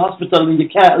to leave the hospital and you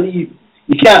can't leave.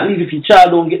 You can't leave if your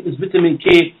child don't get this vitamin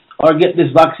K or get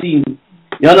this vaccine.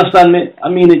 You understand me? I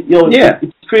mean,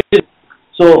 it's crazy.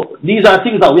 So these are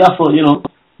things that we have to,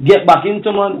 get back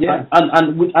into, man. Yeah.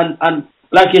 And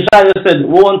like Yeshaya said,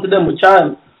 woe unto them with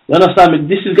child. You understand me?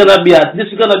 This is gonna be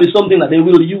something that they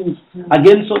will use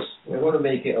against us. They want to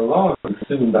make it a law and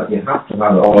assume that you have to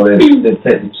have it, or they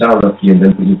take the child off you and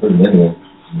then put you in prison anyway.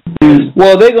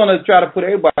 Well, they're going to try to put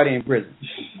everybody in prison.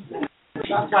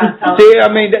 See,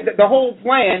 I mean, the whole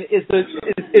plan is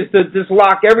to just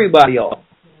lock everybody off.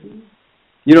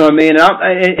 You know what I mean?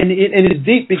 And it's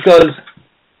deep, because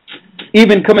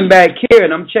even coming back here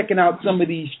and I'm checking out some of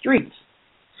these streets,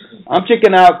 I'm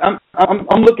looking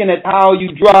at how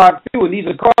you drive through, and these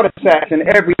are cul-de-sacs in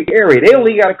every area. They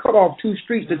only got to cut off 2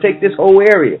 streets to take this whole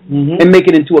area and make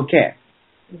it into a camp.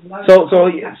 So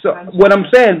what I'm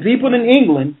saying, people in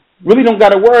England really don't got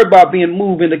to worry about being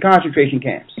moved into concentration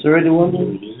camps.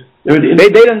 They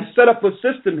done set up a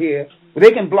system here where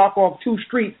they can block off 2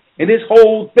 streets and this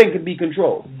whole thing can be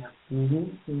controlled.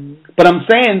 But I'm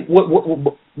saying,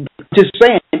 just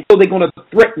saying, so they're going to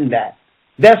threaten that.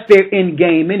 That's their end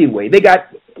game anyway. They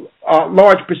got a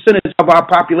large percentage of our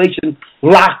population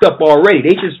locked up already.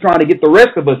 They just trying to get the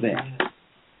rest of us in.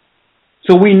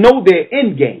 So we know their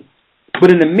end game. But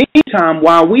in the meantime,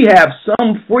 while we have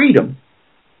some freedom,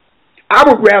 I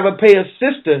would rather pay a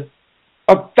sister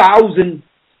 £1,000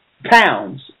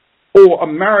 or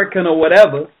American or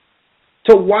whatever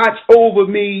to watch over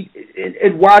me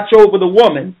and watch over the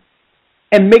woman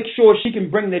and make sure she can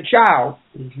bring the child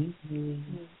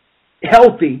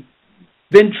healthy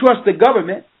than trust the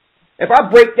government. If I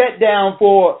break that down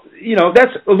for,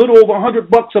 that's a little over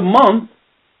 $100 a month,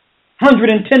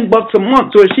 $110 a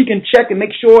month, so if she can check and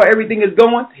make sure everything is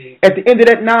going. At the end of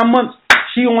that 9 months,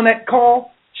 she on that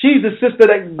call. She's the sister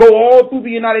that go all through the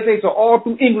United States or all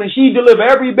through England. She deliver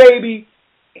every baby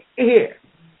here.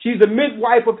 She's the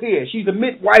midwife of here. She's the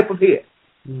midwife of here.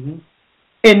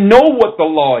 And know what the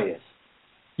law is.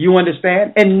 You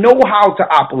understand? And know how to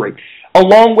operate.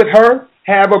 Along with her,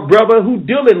 have a brother who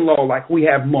deal in law like we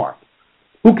have Mark,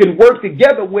 who can work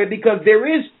together with, because there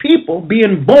is people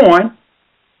being born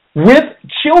with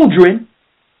children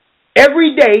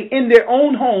every day in their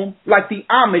own home, like the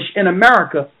Amish in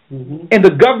America, and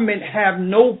the government have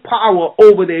no power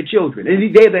over their children.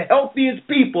 And they're the healthiest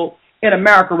people in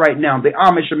America right now, the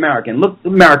Amish Americans. Look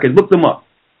them up.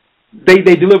 They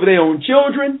deliver their own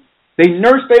children. They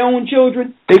nurse their own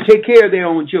children. They take care of their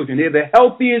own children. They're the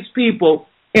healthiest people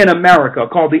in America,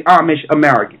 called the Amish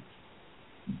Americans.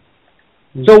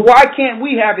 So why can't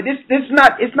we have it?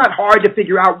 It's not hard to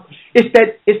figure out. It's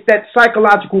that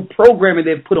psychological programming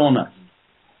they've put on us.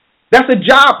 That's a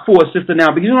job for a sister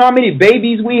now, because you know how many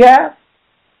babies we have?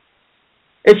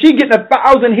 If she getting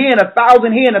 1,000 here and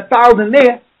 1,000 here and 1,000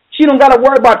 there, she don't got to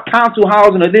worry about council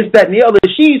housing or this, that, and the other.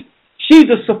 She's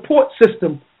a support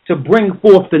system to bring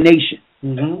forth the nation.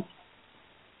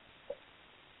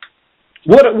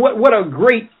 What a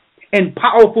great and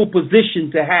powerful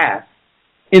position to have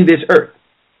in this earth.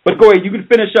 But go ahead, you can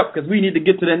finish up, because we need to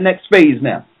get to the next phase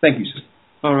now. Thank you, sister.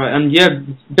 All right, and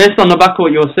based on the back of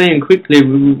what you're saying quickly,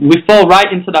 we fall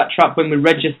right into that trap when we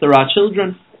register our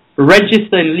children.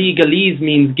 Register in legalese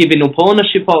means giving up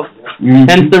ownership of.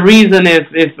 Hence the reason if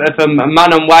a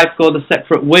man and wife go the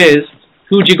separate ways,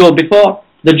 who do you go before?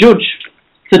 The judge,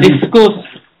 to discuss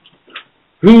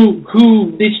who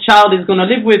this child is going to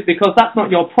live with, because that's not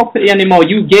your property anymore.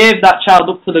 You gave that child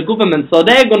up to the government, so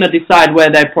they're going to decide where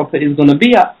their property is going to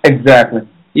be at. Exactly.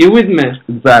 You with me?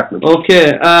 Exactly.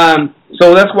 Okay.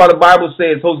 So that's why the Bible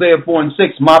says, Hosea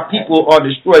 4:6, my people are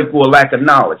destroyed for a lack of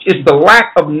knowledge. It's the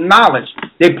lack of knowledge.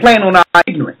 They plan on our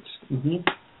ignorance.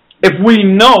 If we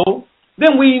know,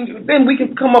 then we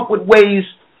can come up with ways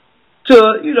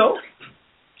to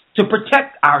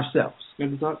protect ourselves.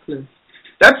 Exactly.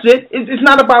 That's it. It's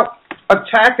not about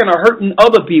attacking or hurting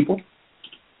other people.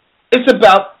 It's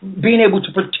about being able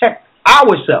to protect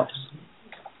ourselves.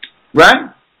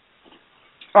 Right?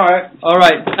 All right.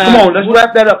 Come on, let's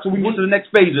wrap that up so we can get to the next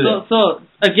phase of it. So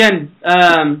again,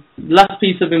 last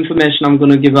piece of information I'm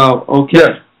going to give out. Okay.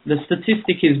 Yes. The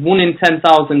statistic is 1 in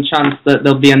 10,000 chance that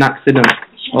there'll be an accident.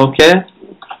 Okay.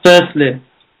 Firstly,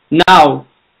 now,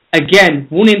 again,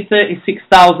 1 in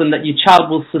 36,000 that your child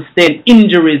will sustain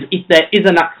injuries if there is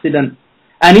an accident.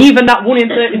 And even that 1 in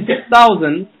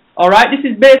 36,000, all right, this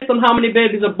is based on how many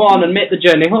babies are born and make the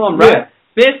journey home, right? Yeah.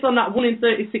 Based on that 1 in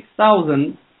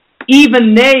 36,000,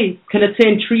 even they can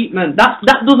attain treatment. That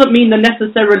doesn't mean they've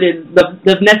necessarily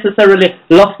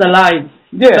lost their lives.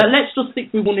 Yeah. But let's just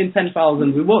stick with 1 in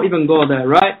 10,000. We won't even go there,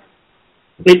 right?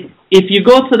 If you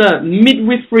go to the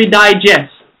Midwifery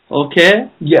Digest, okay?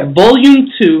 Yeah.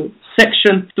 Volume 2,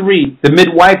 Section 3. The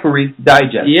Midwifery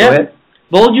Digest. Yeah.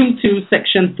 Volume 2,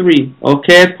 Section 3.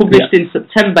 Okay? Published in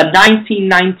September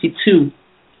 1992.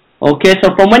 Okay?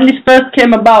 So from when this first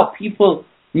came about, people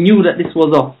knew that this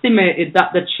was estimated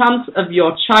that the chance of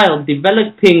your child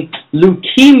developing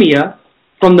leukemia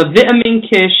from the vitamin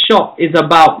K shock is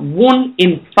about 1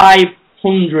 in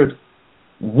 500.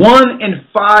 1 in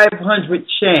 500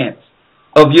 chance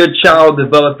of your child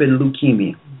developing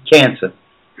leukemia, cancer.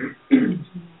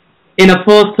 In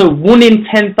opposed to 1 in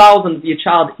 10,000 of your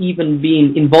child even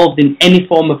being involved in any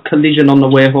form of collision on the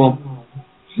way home.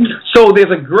 So there's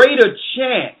a greater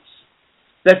chance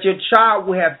that your child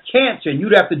will have cancer and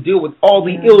you'd have to deal with all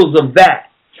the ills of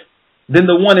that than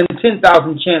the 1 in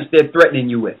 10,000 chance they're threatening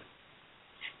you with.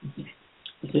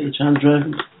 Okay,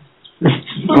 Chandra.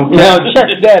 Now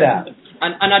check that out.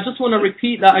 And I just want to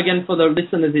repeat that again for the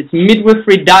listeners. It's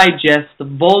Midwifery Digest,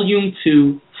 Volume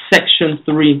 2, Section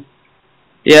 3.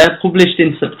 Yeah, published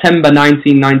in September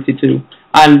 1992.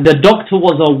 And the doctor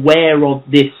was aware of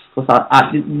this. Because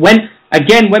when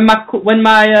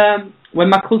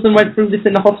my cousin went through this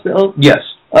in the hospital, yes,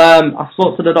 I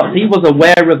spoke to the doctor. He was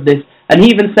aware of this, and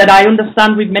he even said, "I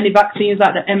understand with many vaccines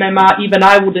like the MMR, even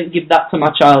I wouldn't give that to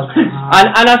my child."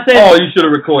 And I said, "Oh, you should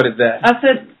have recorded that." I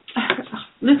said,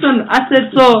 "Listen," I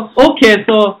said, "So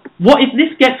what if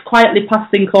this gets quietly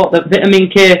passed in court that vitamin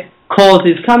K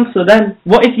causes cancer? Then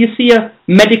what if you see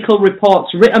medical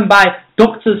reports written by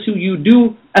doctors who you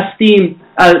do esteem,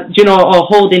 or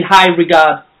hold in high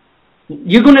regard?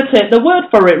 You're going to take the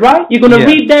word for it, right? You're going to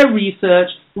read their research,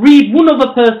 read one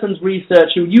other person's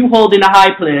research who you hold in a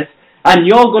high place, and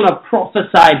you're going to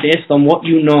prophesy based on what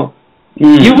you know."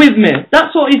 You with me?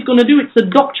 That's what he's going to do. It's a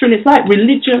doctrine. It's like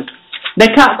religion. They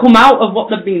can't come out of what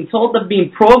they've been told. They've been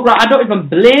programmed. I don't even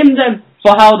blame them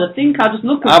for how they think. I just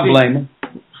look at I blame them.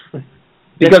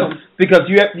 Because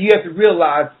you have to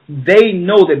realize they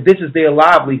know that this is their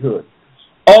livelihood.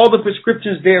 All the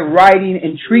prescriptions they're writing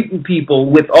and treating people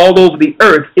with all over the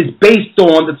earth is based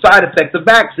on the side effects of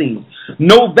vaccines.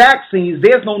 No vaccines,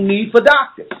 there's no need for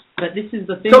doctors. But this is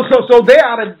the thing. So they're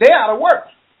out of work.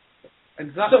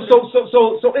 Exactly.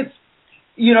 So it's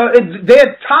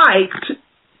they're tied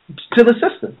to the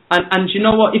system. And you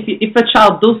know what? If a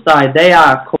child does die,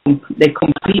 they're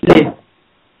completely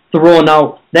thrown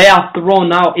out. They are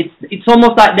thrown out. It's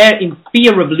almost like they're in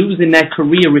fear of losing their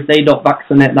career if they don't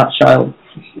vaccinate that child.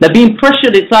 They're being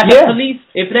pressured. It's like the police.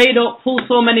 If they don't pull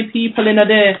so many people in a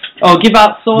day or give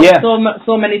out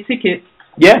so many tickets,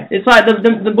 it's like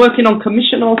they're working on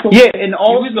commission also. Yeah, and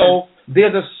also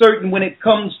there's a certain, when it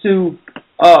comes to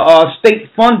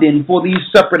state funding for these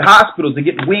separate hospitals to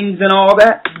get wings and all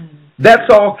that,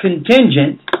 that's all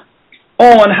contingent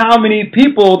on how many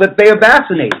people that they are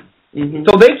vaccinating.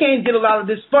 So they can't get a lot of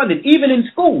this funded, even in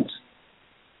schools.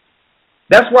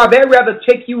 That's why they'd rather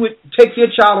take your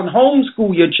child and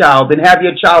homeschool your child than have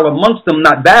your child amongst them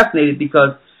not vaccinated,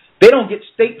 because they don't get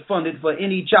state funded for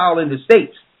any child in the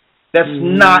states that's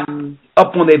not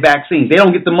up on their vaccine. They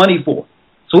don't get the money for it.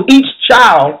 So each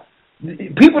child,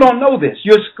 people don't know this.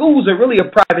 Your schools are really a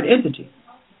private entity.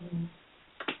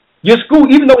 Your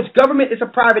school, even though it's government, it's a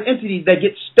private entity that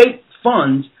gets state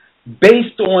funds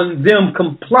based on them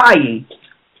complying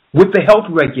with the health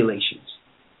regulations.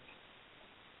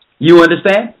 You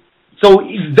understand? So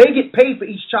they get paid for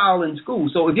each child in school.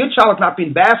 So if your child is not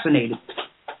being vaccinated,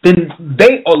 then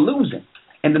they are losing.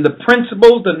 And then the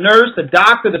principals, the nurse, the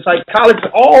doctor, the psychologist,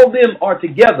 all of them are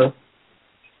together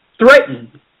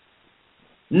threatened.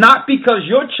 Not because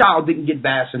your child didn't get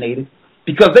vaccinated,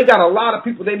 because they got a lot of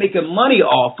people they're making money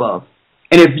off of.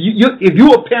 And if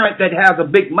you're a parent that has a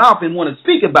big mouth and want to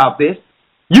speak about this,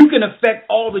 you can affect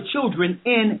all the children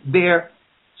in their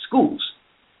schools.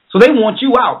 So they want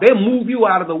you out. They'll move you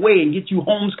out of the way and get you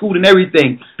homeschooled and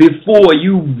everything before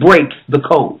you break the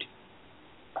code.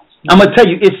 I'm going to tell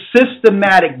you, it's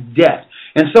systematic death.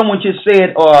 And someone just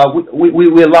said,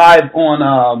 we're live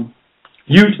on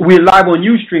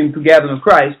Ustream through Gathering of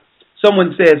Christ.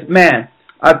 Someone says, "Man,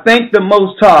 I thank the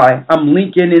Most High I'm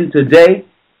linking in today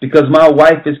because my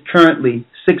wife is currently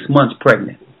 6 months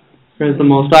pregnant." Praise the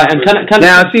Most High. And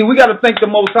now, see, we got to thank the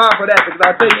Most High for that, because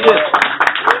I tell you this.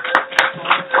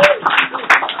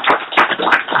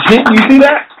 You see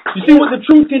that? You see what the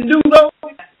truth can do, though?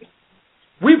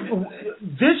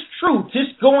 This truth,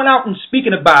 just going out and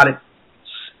speaking about it,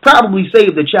 probably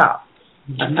saved the child.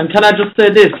 And can I just say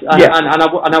this? And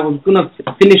I was going to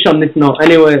finish on this note.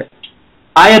 Anyway,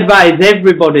 I advise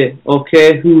everybody,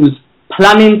 who's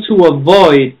planning to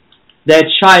avoid their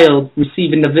child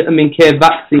receiving the vitamin K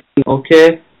vaccine,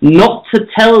 not to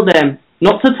tell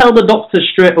the doctor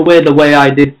straight away the way I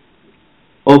did,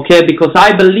 because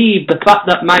I believe the fact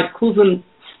that my cousin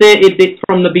stated it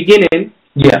from the beginning,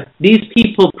 these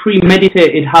people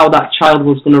premeditated how that child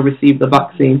was going to receive the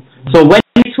vaccine. So when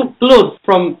he took blood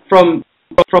from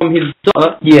his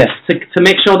daughter, to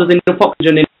make sure there's enough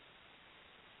oxygen in,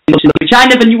 which I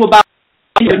never knew about.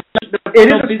 It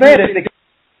is fair,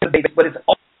 but it's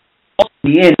all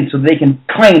the end, so they can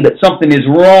claim that something is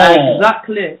wrong.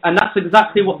 Exactly, and that's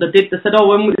exactly what they did. They said,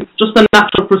 it's just a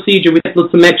natural procedure. We get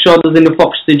blood to make sure there's enough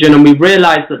oxygen, and we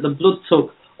realised that the blood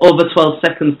took over 12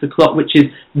 seconds to clot, which is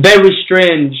very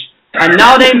strange. And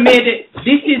now they made it.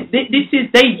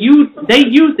 They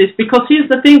use this because here's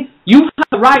the thing: you have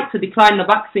the right to decline the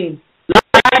vaccine, like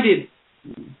I did.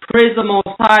 Praise the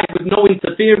Most High with no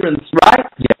interference, right?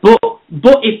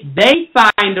 But if they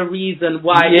find a reason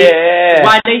why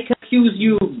they can accuse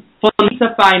you for them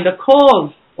to find a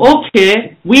cause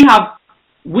okay, we have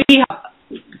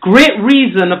great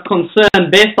reason of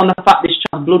concern based on the fact this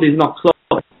child's blood is not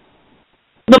clotted.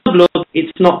 The blood,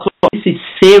 it's not clotted. This is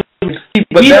serious.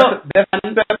 But that's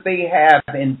what they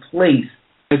have in place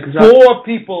for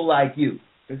people like you.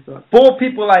 For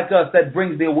people like us that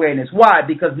brings the awareness. Why?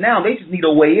 Because now they just need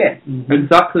a way in.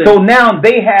 Exactly. So now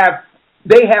they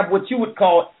have what you would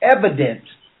call evidence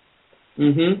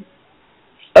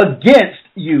against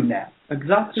you now.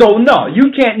 Exactly. So no,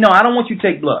 you can't. No, I don't want you to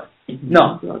take blood.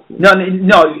 No,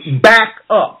 no, back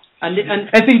up. And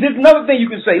see, there's another thing you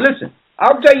can say. Listen,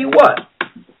 I'll tell you what.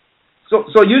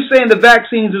 So you're saying the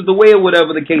vaccines is the way or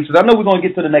whatever the case is. I know we're going to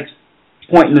get to the next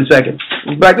point in a second.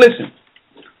 But listen.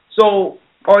 So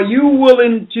are you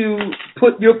willing to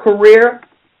put your career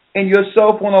and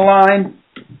yourself on the line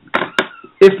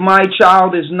if my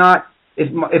child is not,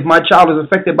 if my child is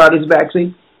affected by this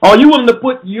vaccine? Are you willing to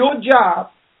put your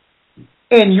job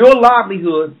and your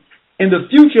livelihood and the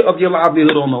future of your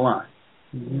livelihood on the line?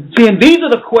 See, and these are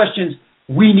the questions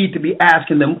we need to be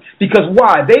asking them, because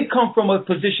why? They come from a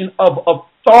position of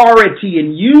authority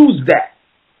and use that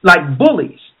like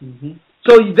bullies.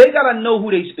 So they got to know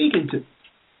who they're speaking to.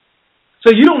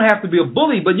 So you don't have to be a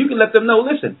bully, but you can let them know,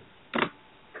 listen,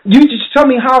 you just tell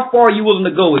me how far you're willing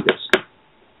to go with this.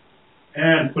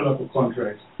 And put up a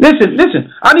contract. Listen.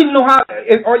 I need to know how.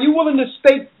 Are you willing to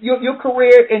stake your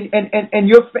career and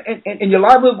your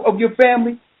livelihood of your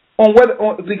family on whether?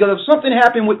 Because if something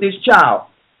happened with this child,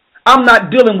 I'm not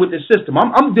dealing with the system.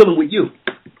 I'm dealing with you.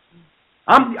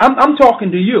 I'm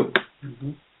talking to you.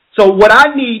 So what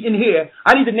I need in here,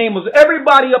 I need the names of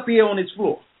everybody up here on this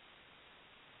floor,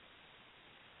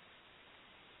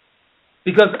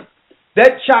 because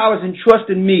that child is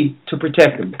entrusting me to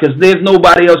protect him, because there's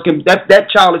nobody else can. That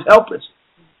child is helpless.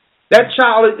 That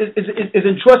child is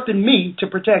entrusting me to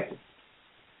protect him.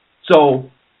 So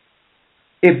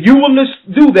if you want to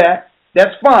do that,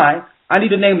 that's fine. I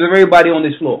need the names of everybody on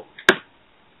this floor,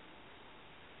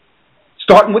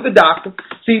 starting with the doctor.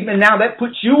 See, and now that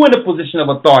puts you in a position of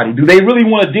authority. Do they really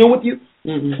want to deal with you?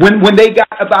 When they got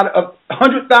about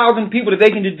 100,000 people that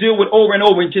they can just deal with over and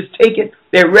over and just take it,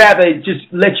 they'd rather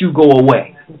just let you go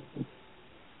away.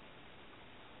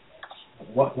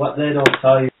 What they don't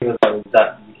tell you is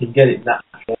that you can get it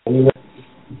natural anyway.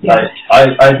 Like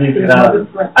I did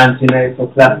antenatal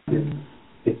classes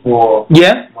before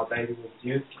my baby was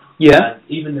due. And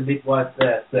even the midwife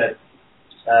there said,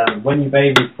 when your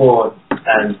baby's born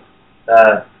and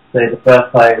say the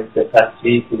first time they pass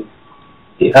feces,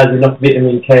 it has enough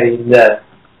vitamin K in there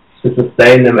to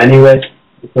sustain them anyway,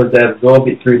 because they absorb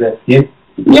it through their skin.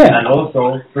 And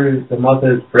also through the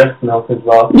mother's breast milk as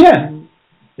well.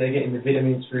 They're getting the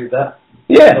vitamins through that.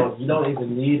 So you don't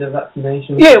even need a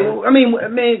vaccination. Well, I mean,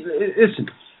 listen,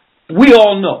 we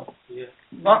all know.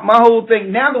 My whole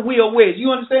thing, now that we are aware,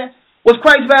 you understand? Was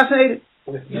Christ vaccinated?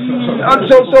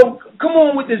 So come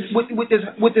on with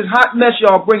this hot mess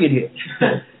y'all bringing here.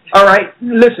 All right,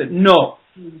 listen, no.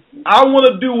 I want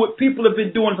to do what people have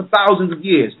been doing for thousands of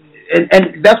years,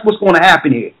 and that's what's going to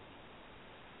happen here.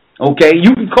 Okay,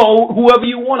 you can call whoever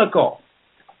you want to call.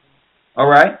 All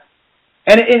right,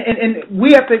 and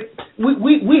we have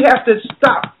to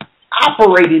stop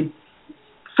operating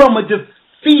from a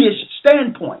defeatist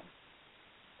standpoint.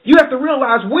 You have to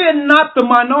realize we're not the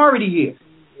minority here.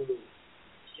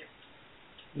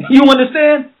 You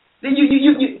understand? We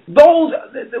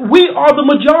are the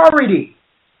majority.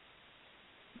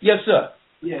 Yes, sir.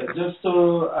 Yeah, just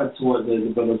to add to what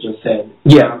the brother just said.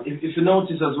 If you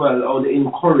notice as well, or they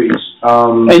encourage.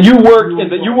 And you work in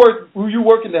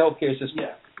the healthcare system.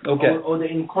 Okay. Or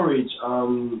they encourage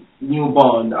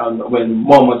newborn when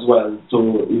mom as well.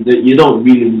 So you don't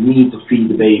really need to feed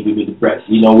the baby with the breast.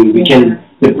 You know, we can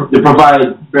they provide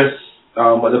breast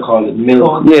what they call it,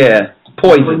 milk.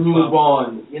 Poison for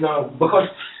newborn. You know, because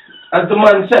as the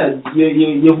man said,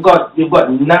 you've got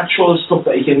natural stuff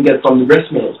that you can get from the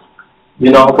breast milk.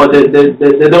 You know, but they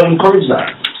don't encourage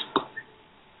that.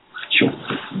 Sure.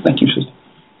 Thank you, sister.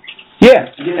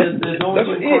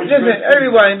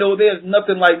 Everybody knows there's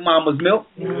nothing like mama's milk.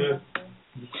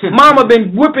 Mama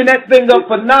been whipping that thing up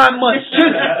for 9 months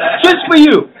just for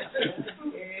you.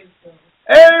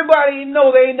 Everybody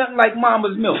know there ain't nothing like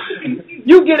mama's milk.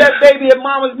 You get that baby at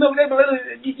mama's milk,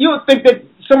 you would think that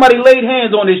somebody laid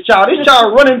hands on this child. This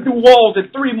child running through walls in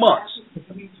 3 months.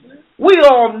 We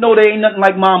all know there ain't nothing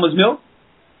like mama's milk.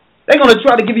 They're going to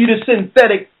try to give you this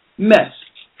synthetic mess.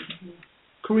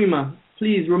 Karima,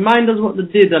 please remind us what they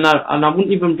did, and I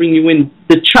wouldn't even bring you in.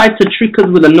 They tried to trick us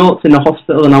with the notes in the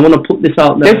hospital, and I want to put this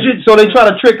out there. So they try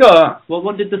to trick her? Well,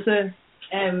 what did they say?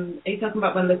 Are you talking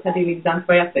about when they said he was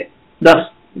antibiotic? That's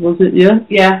Was it? Yeah.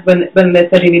 Yeah, when they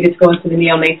said he needed to go into the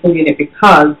neonatal unit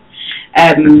because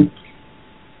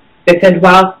they said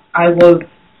whilst I was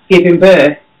giving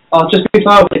birth, or just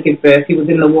before I was to give birth, he was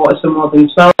in the water for more than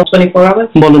 24 hours.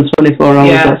 More than 24 hours,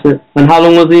 yeah. That's it. And how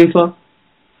long was he in for?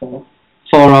 4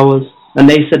 hours. And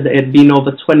they said that it had been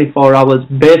over 24 hours.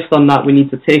 Based on that, we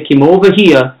need to take him over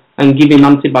here and give him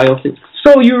antibiotics.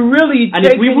 So you really and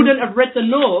if we wouldn't have read the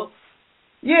note,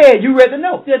 yeah, you read the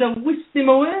note. They'd have whisked him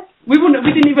away. We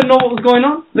didn't even know what was going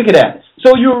on. Look at that.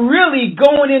 So you're really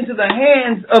going into the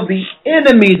hands of the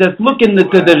enemy that's looking to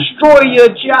destroy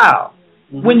your child.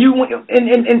 When you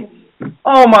and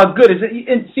oh my goodness,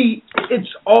 and see, it's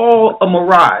all a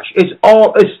mirage. It's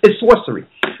sorcery.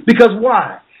 Because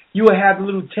why? You will have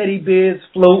little teddy bears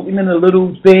floating and the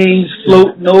little things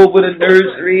floating over the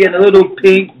nursery and the little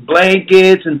pink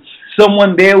blankets and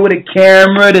someone there with a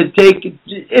camera to take it.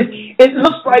 It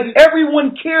looks like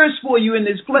everyone cares for you in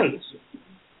this place.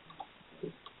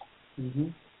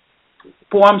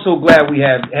 Boy, I'm so glad we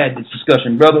had this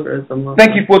discussion, brother.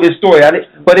 Thank you for this story.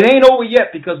 But it ain't over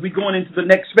yet because we're going into the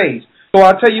next phase. So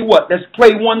I'll tell you what, let's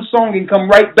play one song and come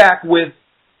right back with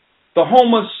the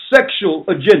homosexual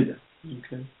agenda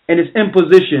and its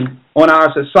imposition on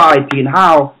our society and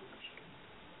how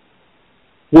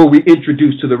were we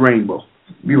introduced to the rainbow.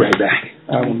 Be right back.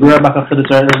 We'll be right back after this.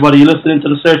 Everybody, you're listening to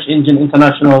the Search Engine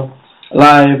International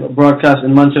live broadcast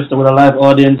in Manchester with a live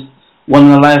audience. One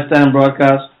in a lifetime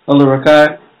broadcast. Elder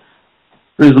Rawchaa.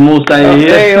 Praise the Most High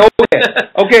here.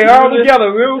 Okay, all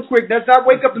together, real quick. Let's not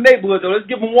wake up the neighborhood, though. Let's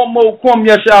give them one more Kwam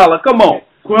Yashala. Come on.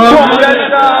 Kwam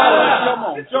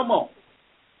Yashala. Come on.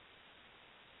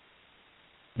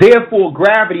 Therefore,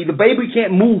 gravity, the baby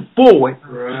can't move forward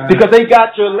because they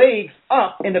got your legs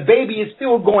up and the baby is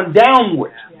still going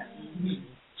downward.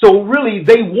 So really,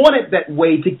 they want it that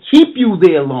way to keep you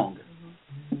there longer.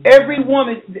 Every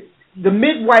woman, the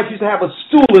midwife used to have a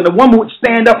stool and the woman would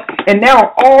stand up, and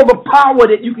now all the power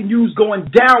that you can use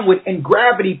going downward and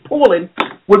gravity pulling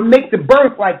would make the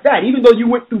birth like that. Even though you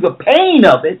went through the pain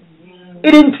of it,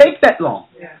 it didn't take that long.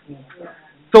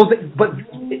 So,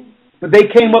 but they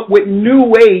came up with new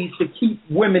ways to keep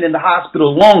women in the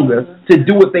hospital longer to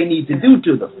do what they need to do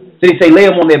to them. So they say, lay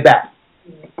them on their back.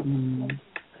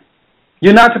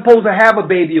 You're not supposed to have a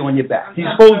baby on your back.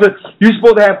 You're supposed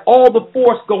to have all the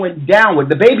force going downward.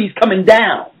 The baby's coming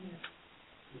down.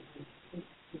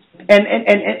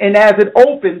 And as it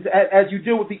opens, as you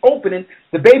deal with the opening,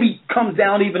 the baby comes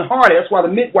down even harder. That's why the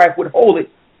midwife would hold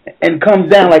it and comes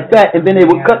down like that, and then they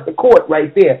would cut the cord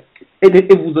right there.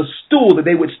 It was a stool that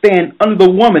they would stand under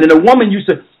the woman, and the woman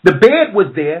the bed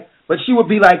was there, but she would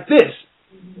be like this,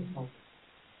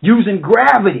 using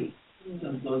gravity. A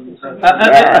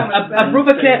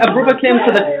brother came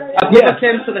to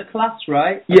the class,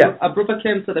 right? Yeah. A brother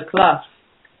came to the class,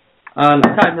 and I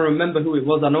can't even remember who it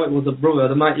was. I know it was a brother.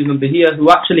 They might even be here,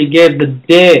 who actually gave the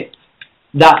date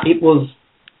that it was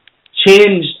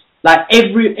changed. Like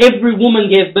every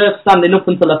woman gave birth standing up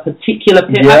until a particular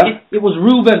period. Yeah. It was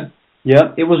Reuben.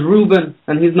 Yep. It was Reuben,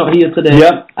 and he's not here today.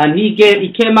 Yep. And he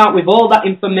came out with all that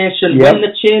information Yep. when they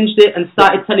changed it and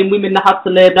started telling women they had to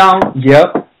lay down.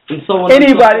 Yep. And so on.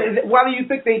 Anybody, why do you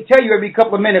think they tell you every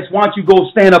couple of minutes, why don't you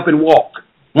go stand up and walk?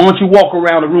 Why don't you walk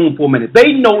around the room for a minute?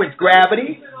 They know it's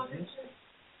gravity.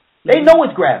 They know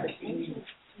it's gravity.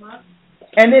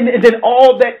 And then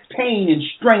all that pain and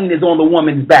strain is on the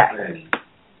woman's back.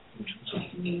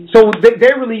 So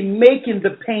they're really making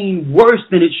the pain worse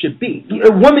than it should be.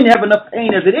 Women have enough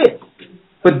pain as it is.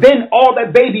 But then all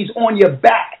that baby's on your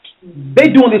back.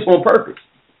 They're doing this on purpose.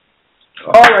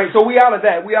 All right, so we out of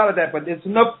that. But there's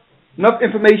enough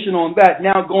information on that.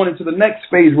 Now going into the next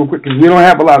phase real quick because we don't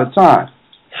have a lot of time.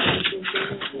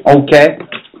 Okay.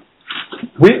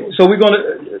 So we're going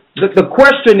to... The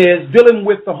question is dealing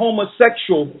with the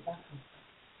homosexual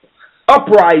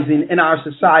uprising in our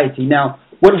society. Now,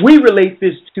 what we relate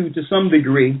this to some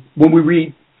degree when we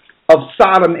read of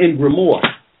Sodom and Gomorrah,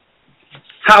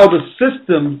 how the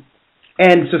system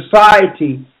and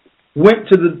society went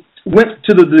to the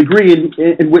degree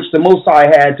in which the Most High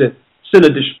had to send a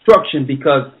destruction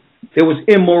because there was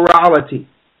immorality,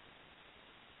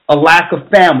 a lack of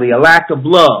family, a lack of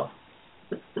love.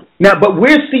 Now, but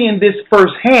we're seeing this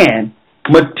firsthand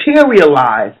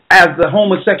materialize as the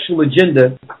homosexual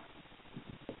agenda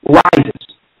rises.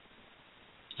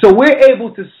 So we're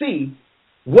able to see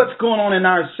what's going on in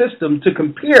our system to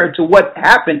compare to what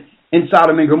happened in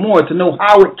Sodom and Gomorrah to know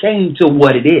how it came to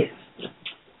what it is.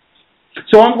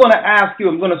 So I'm going to ask you,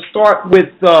 I'm going to start with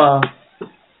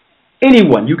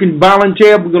anyone. You can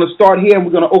volunteer. We're going to start here and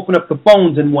we're going to open up the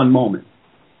phones in one moment.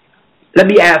 Let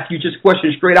me ask you just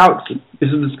questions straight out. This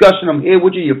is a discussion. I'm here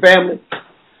with you, your family.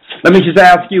 Let me just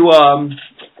ask you,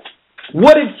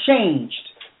 what has changed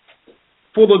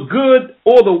for the good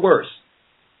or the worse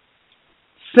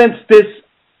since this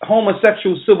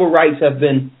homosexual civil rights have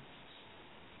been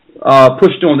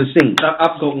pushed on the scene?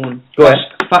 I've got one. Go ahead.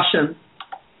 Fashion.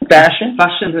 Fashion?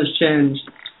 Fashion has changed.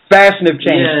 Fashion have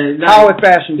changed. Yeah, how has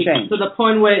fashion changed? To the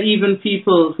point where even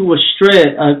people who are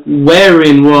straight are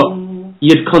wearing what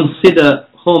you'd consider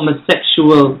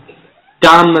homosexual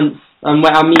garments. And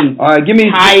what I mean, give me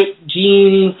tight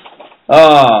jeans.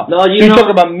 No, you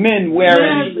talk about men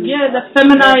wearing. The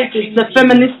feminized, the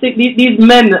feministic. These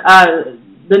men are,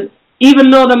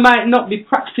 even though they might not be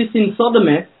practicing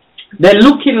sodomy, they're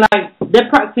looking like they're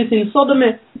practicing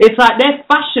sodomy. It's like their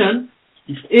fashion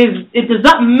is. There's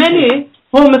that many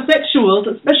homosexuals,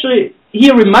 especially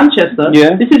here in Manchester.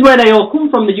 Yeah. This is where they all come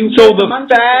from. The UK. So the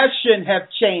fashion have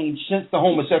changed since the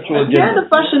homosexual agenda. Yeah, the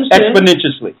fashion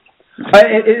exponentially.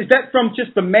 Is that from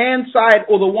just the man side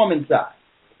or the woman side?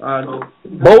 Both?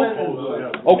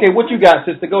 Okay, what you got,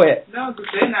 sister? Go ahead. No, because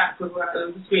they're not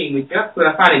between with us, but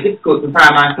I find it difficult to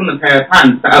find my son a pair of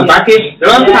pants that are baggy.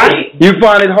 They're all tight. You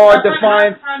find it hard to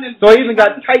find? So I even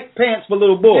got tight pants for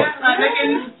little boys.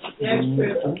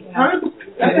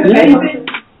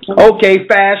 Okay,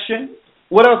 fashion.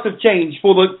 What else have changed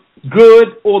for the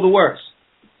good or the worse?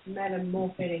 Men are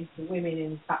morphing into women in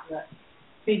the fact that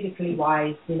physically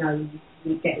wise, you know,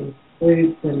 you get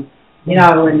boobs and, you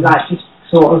know, and like just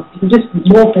sort of just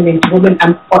morphing into women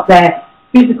and what their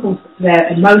physical, their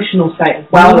emotional state as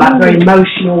well, like very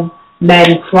emotional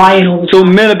men crying all the time. So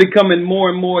men are becoming more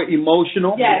and more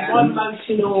emotional? Yeah, more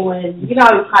emotional and, you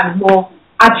know, kind of more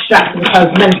abstract as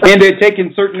opposed to men. And they're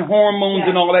taking certain hormones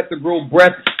and all that to grow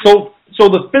breasts. So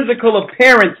the physical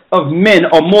appearance of men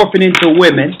are morphing into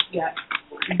women. Yeah.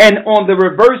 And on the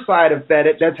reverse side of that,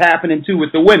 that's happening too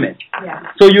with the women.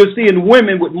 Yeah. So you're seeing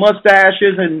women with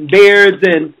mustaches and beards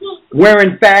and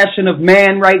wearing fashion of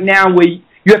man right now, where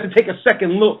you have to take a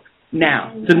second look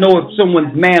now to know if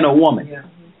someone's man or woman. Yeah.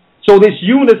 So this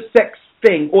unisex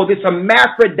thing or this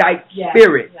hermaphrodite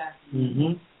spirit,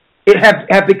 it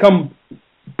have become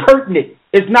pertinent.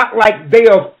 It's not like they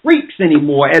are freaks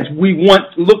anymore as we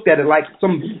once looked at it, like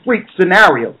some freak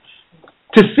scenario.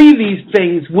 To see these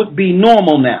things would be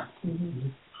normal now. Because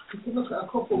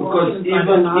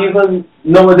even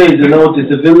nowadays, you notice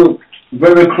if you look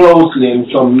very closely in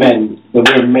some men, they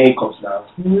wear makeups now.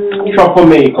 Proper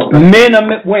makeup. Men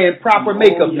are wearing proper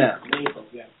makeup now.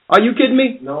 Are you kidding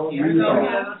me? No. So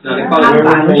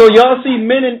y'all see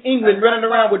men in England running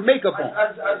around with makeup on.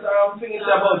 I'm thinking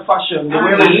about fashion. They're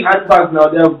wearing handbags now.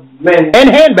 They're men.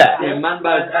 And handbags. Yeah, man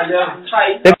bags. And they're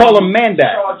tight. They call them man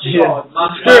bags.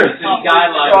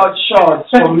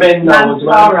 Shorts for men now as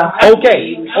well.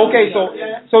 Okay.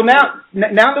 So now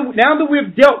that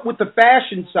we've dealt with the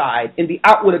fashion side and the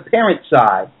outward appearance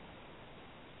side,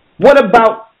 what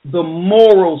about the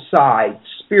moral side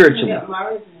spiritually?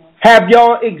 Have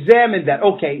y'all examined that?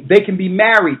 Okay, they can be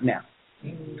married now.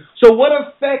 So what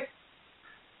effect,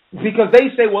 because they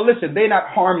say, well, listen, they're not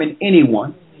harming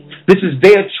anyone. This is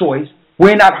their choice.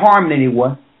 We're not harming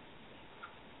anyone.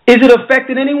 Is it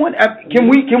affecting anyone? Can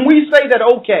we say that,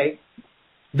 okay,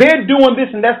 they're doing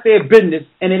this and that's their business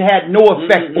and it had no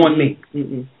effect on me?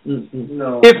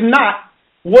 No. If not,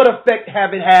 what effect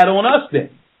have it had on us then?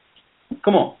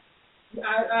 Come on.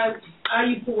 I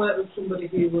used to work with somebody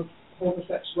who was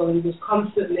homosexual and was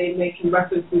constantly making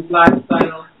references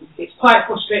lifestyle. It's quite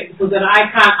frustrating because then I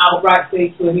can't outright say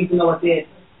to him, even though I did,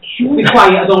 be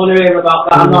quiet, I don't want to hear about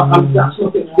that, that's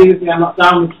nothing to do with me, I'm not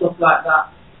down with stuff like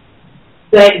that.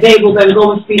 They will then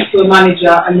go and speak to a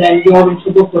manager and then you're in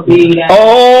trouble for being there.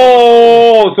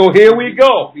 Oh, so here we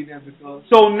go.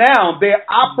 So now they're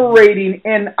operating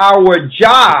in our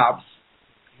jobs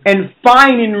and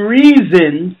finding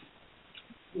reasons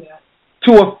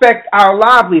to affect our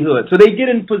livelihood. So they get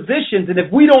in positions, and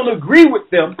if we don't agree with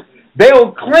them,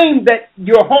 they'll claim that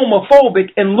you're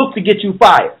homophobic and look to get you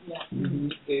fired.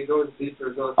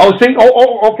 Oh, see?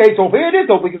 Okay, so here it is,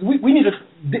 though, because we need to...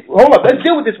 Hold up, let's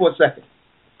deal with this for a second.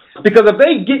 Because if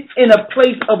they get in a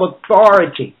place of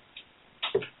authority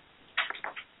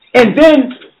and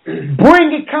then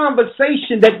bring a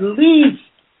conversation that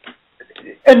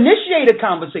initiate a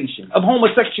conversation of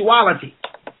homosexuality,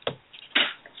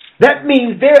 that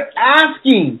means they're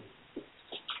asking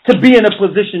to be in a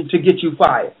position to get you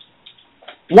fired.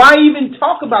 Why even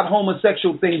talk about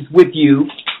homosexual things with you?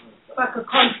 It's like a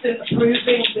constant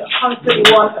approving,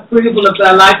 constantly want approval of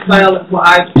their lifestyle. That's what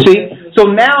I see. So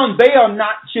now they are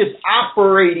not just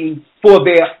operating for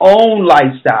their own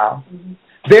lifestyle.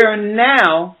 Their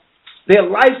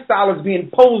lifestyle is being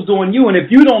imposed on you, and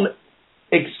if you don't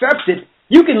accept it,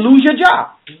 you can lose your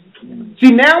job.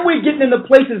 See, now we're getting into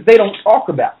places they don't talk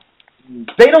about.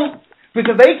 They don't,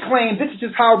 because they claim this is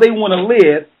just how they want to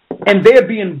live, and they're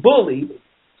being bullied,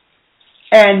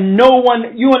 and no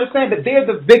one, you understand that they're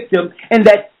the victim, and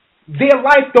that their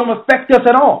life don't affect us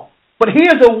at all. But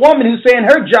here's a woman who's saying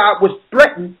her job was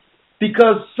threatened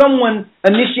because someone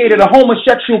initiated a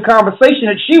homosexual conversation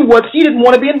that she didn't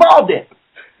want to be involved in.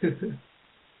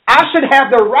 I should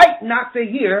have the right not to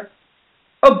hear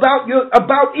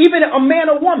about even a man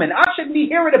or woman. I shouldn't be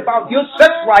hearing about your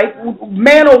sex life,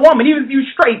 man or woman, even if you're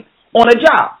straight, on a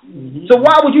job. So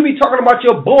why would you be talking about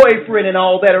your boyfriend and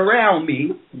all that around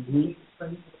me?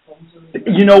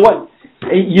 You know what?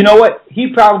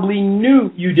 He probably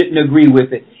knew you didn't agree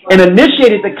with it and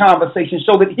initiated the conversation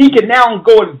so that he can now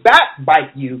go and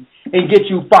backbite you and get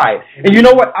you fired. And you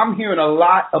know what? I'm hearing a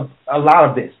lot of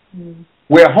this,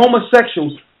 where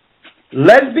homosexuals,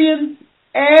 lesbians,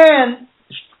 and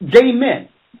gay men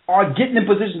are getting in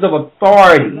positions of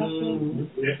authority.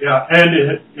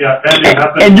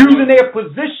 And using their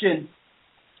position,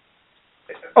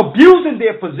 abusing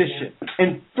their position,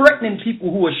 and threatening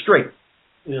people who are straight.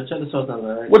 Yeah, check this out,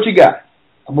 right? What you got?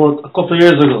 About a couple of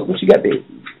years ago. What you got, babe?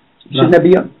 Shouldn't that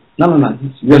be up? No.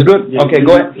 That's good? Yeah, okay,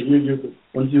 go ahead. You're good.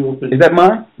 Once you open. Is that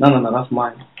mine? No, that's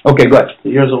mine. Okay, go ahead.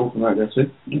 Yours are open, right? That's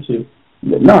it. Let's see.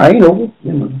 No, I ain't open.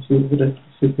 Yeah, man. See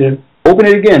there. Open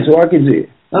it again so I can see it.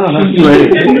 No, that's you right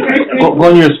here. Go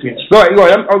on your screen. Go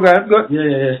ahead. Okay, good.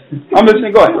 Yeah. I'm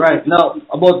listening. Go ahead. Right. Now,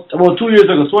 about 2 years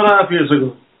ago, 2.5 years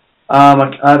ago,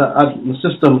 my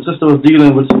sister was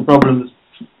dealing with some problems.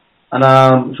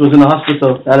 And she was in the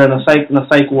hospital, in a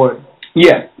psych ward.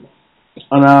 Yeah.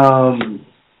 And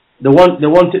they wanted to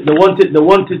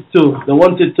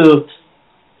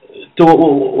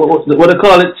what they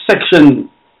call it, section.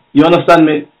 You understand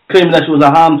me? Claiming that she was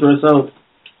a harm to herself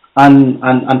and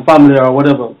family or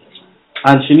whatever.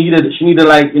 And she needed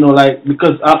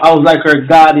because I was like her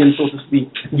guardian, so to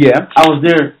speak. Yeah. I was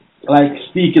there like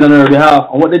speaking on her behalf.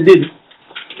 And what they did,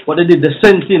 they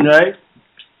sent in, right?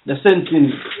 They sent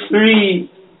in 3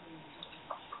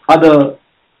 other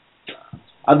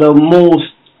most,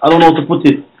 I don't know how to put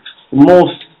it,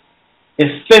 most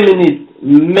effeminate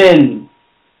men.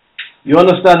 You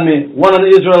understand me? One an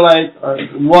Israelite,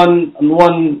 one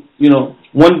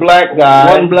black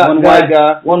guy,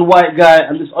 one white guy,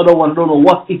 and this other one, I don't know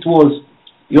what it was.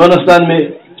 You understand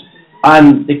me?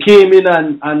 And they came in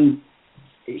and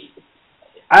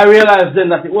I realized then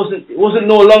that it wasn't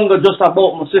no longer just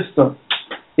about my sister.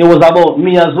 It was about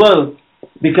me as well,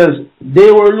 because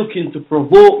they were looking to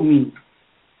provoke me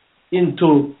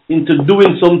into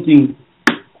doing something,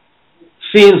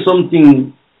 saying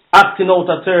something, acting out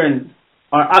of turn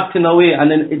or acting away,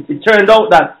 and then it turned out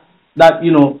that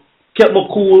kept me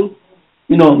cool,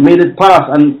 made it pass.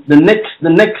 And the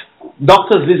next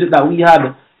doctor's visit that we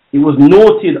had, it was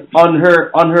noted on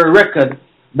her record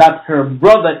that her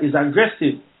brother is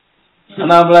aggressive,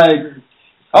 and I'm like,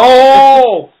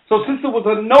 oh. So since it was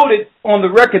noted on the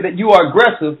record that you are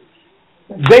aggressive,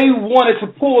 they wanted to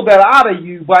pull that out of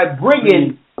you by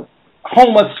bringing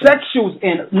homosexuals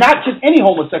in, not just any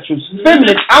homosexuals,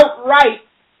 feminine, outright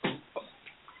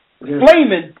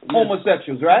flaming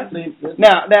homosexuals, right?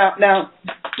 Now,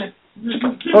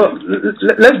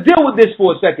 let's deal with this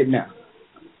for a second now.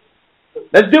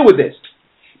 Let's deal with this.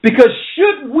 Because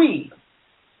should we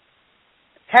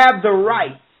have the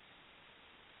right,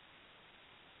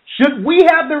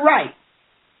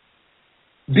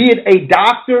 be it a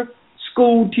doctor,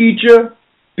 school teacher,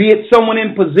 be it someone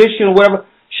in position or whatever,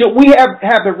 should we have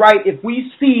the right, if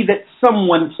we see that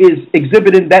someone is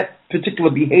exhibiting that particular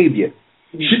behavior,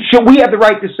 should we have the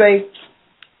right to say,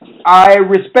 I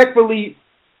respectfully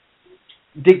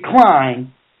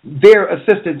decline their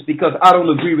assistance because I don't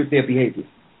agree with their behavior?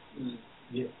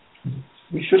 Yeah.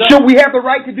 Should we have the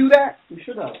right to do that? We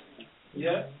should have.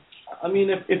 Yeah. I mean,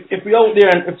 if we're out there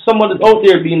and if someone is out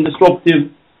there being disruptive,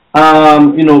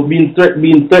 being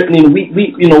threatening,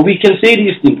 we can say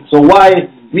these things. So why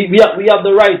we have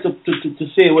the right to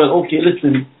say, well, okay,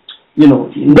 listen,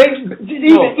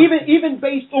 even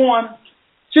based on,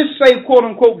 just say, quote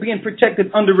unquote, being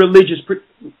protected under religious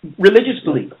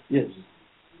belief. Yes.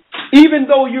 Even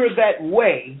though you're that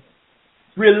way,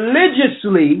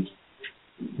 religiously,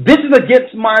 this is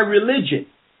against my religion.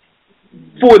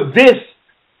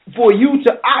 For you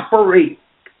to operate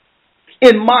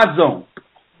in my zone.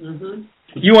 Mm-hmm.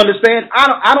 You understand?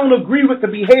 I don't agree with the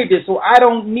behavior, so I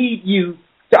don't need you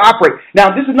to operate. Now,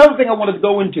 this is another thing I wanted to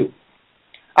go into.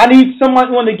 I need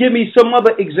someone to give me some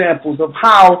other examples of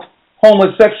how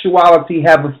homosexuality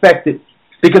have affected,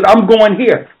 because I'm going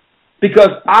here.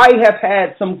 Because I have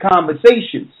had some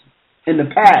conversations in the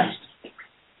past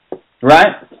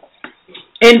right?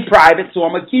 In private, so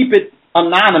I'm going to keep it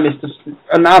anonymous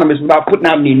without putting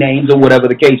out any names or whatever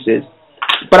the case is.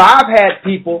 But I've had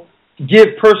people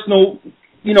give personal,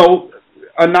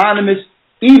 anonymous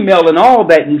email and all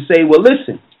that and say, well,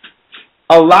 listen,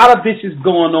 a lot of this is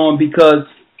going on because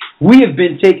we have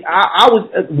been taken.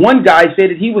 One guy said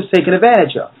that he was taken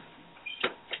advantage of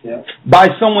by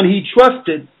someone he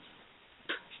trusted,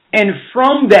 and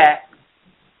from that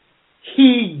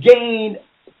he gained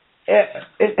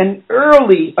an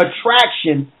early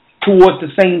attraction towards the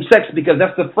same sex because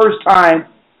that's the first time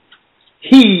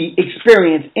he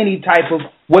experienced any type of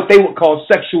what they would call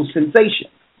sexual sensation.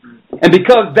 And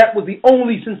because that was the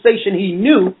only sensation he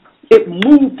knew, it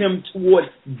moved him towards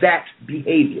that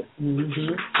behavior.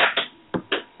 Mm-hmm.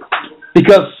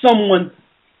 Because someone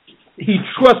he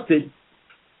trusted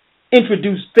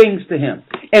introduced things to him.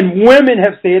 And women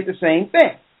have said the same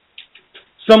thing.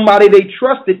 Somebody they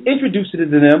trusted introduced it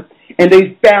to them, and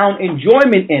they found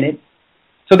enjoyment in it,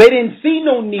 so they didn't see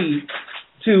no need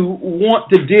to want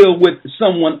to deal with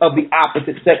someone of the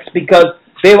opposite sex because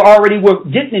they already were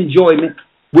getting enjoyment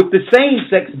with the same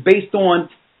sex based on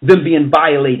them being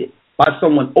violated by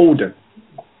someone older.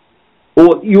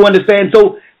 Or you understand?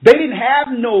 So they didn't have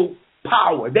no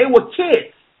power. They were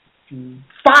kids,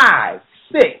 5,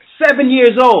 6, 7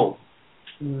 years old.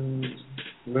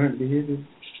 Learned behavior.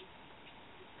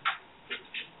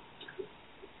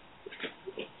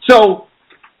 So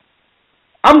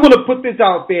I'm going to put this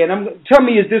out there, and tell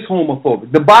me, is this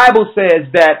homophobic? The Bible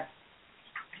says that.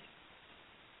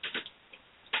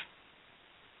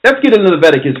 Let's get into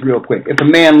Leviticus real quick. If a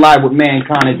man lie with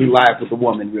mankind, he lied with a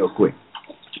woman real quick.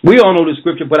 We all know the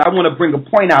scripture, but I want to bring a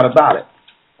point out about it.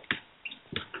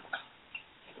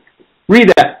 Read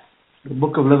that. The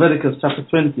book of Leviticus, chapter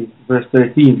 20, verse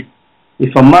 13.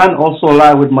 If a man also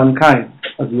lie with mankind,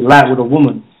 as he lied with a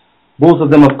woman, both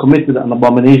of them have committed an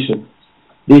abomination.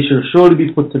 They shall surely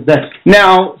be put to death.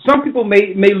 Now, some people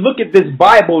may look at this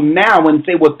Bible now and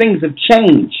say, well, things have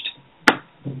changed.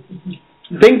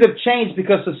 Things have changed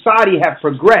because society has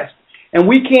progressed. And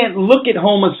we can't look at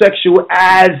homosexual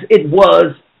as it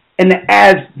was and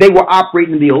as they were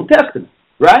operating in the Old Testament,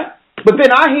 right? But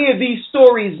then I hear these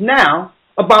stories now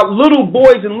about little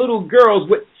boys and little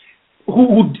girls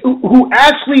who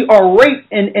actually are raped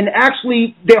and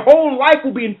actually their whole life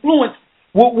will be influenced,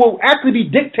 will actually be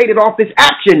dictated off this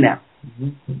action now.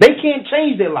 Mm-hmm. They can't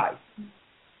change their life.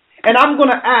 And I'm going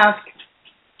to ask,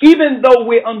 even though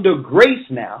we're under grace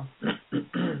now,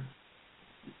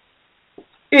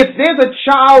 if there's a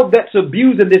child that's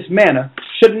abused in this manner,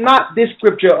 should not this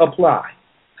scripture apply?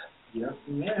 Yes.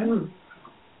 Yeah.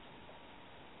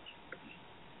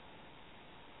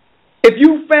 If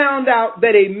you found out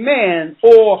that a man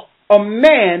or a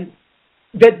man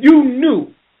that you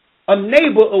knew, a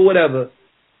neighbor or whatever,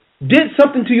 did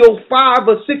something to your 5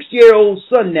 or 6 year old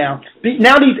son now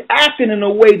he's acting in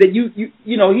a way that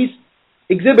he's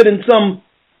exhibiting some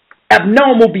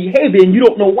abnormal behavior and you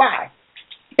don't know why.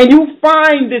 And you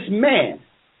find this man.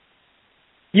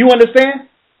 You understand?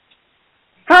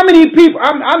 How many people,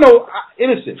 I know,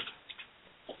 innocent.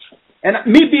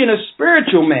 And me being a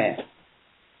spiritual man,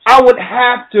 I would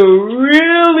have to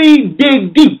really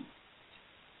dig deep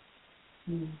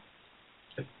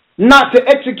not to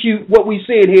execute what we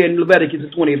said here in Leviticus, the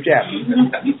 20th chapter.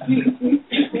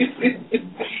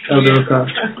 Elder Rawchaa.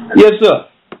 Yes, sir.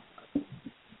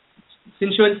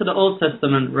 Since you went to the Old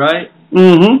Testament, right?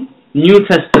 Mm-hmm. New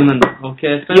Testament,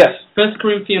 okay? Yes. 1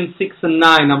 Corinthians 6 and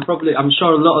 9, I'm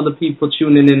sure a lot of the people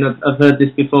tuning in have heard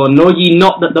this before. Know ye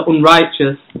not that the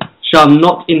unrighteous shall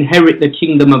not inherit the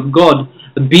kingdom of God?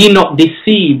 Be not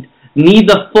deceived,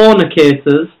 neither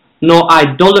fornicators, nor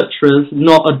idolaters,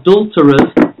 nor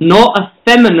adulterers, nor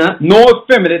effeminate.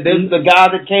 There's the guy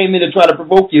that came in to try to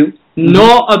provoke you.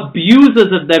 Nor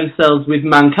abusers of themselves with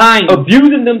mankind.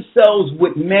 Abusing themselves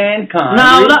with mankind.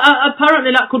 Now,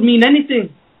 apparently that could mean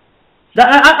anything.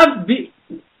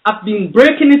 I've been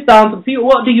breaking this down to people.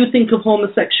 What do you think of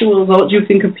homosexuals? Or what do you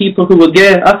think of people who are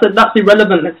gay? I said, that's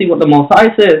irrelevant. Let's see what the Most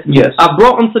High says. Yes. I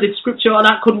brought onto the scripture,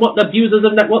 what abusers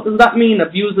of that, what does that mean?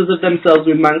 Abusers of themselves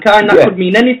with mankind. That could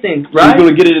mean anything, right? You're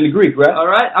going to get it in the Greek, right? All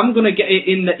right. I'm going to get it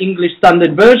in the English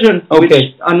Standard Version, okay,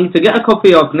 which I need to get a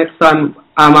copy of next time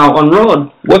I'm out on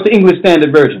road. What's the English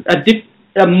Standard Version? A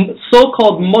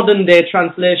so-called modern day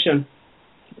translation.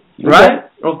 Right?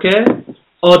 Okay.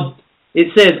 Or it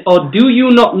says, or do you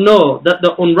not know that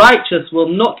the unrighteous will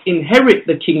not inherit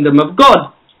the kingdom of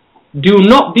God? Do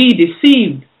not be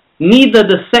deceived, neither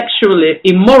the sexually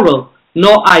immoral,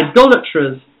 nor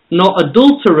idolaters, nor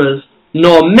adulterers,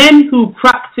 nor men who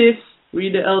practice,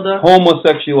 read it, Elder,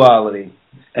 homosexuality.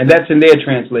 And that's in their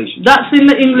translation. That's in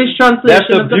the English translation. That's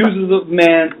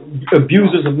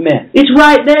abusers of men. It's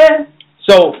right there.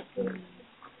 So,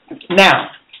 now,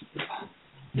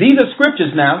 these are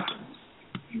scriptures now.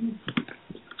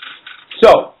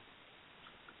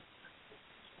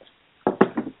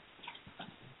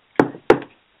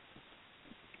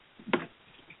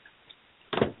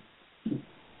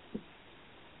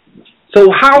 So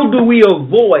how do we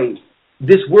avoid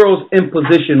this world's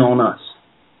imposition on us?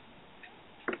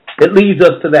 It leads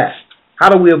us to that. How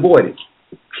do we avoid it?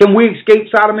 Can we escape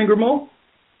Sodom and Gomorrah?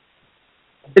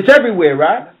 It's everywhere,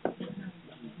 right?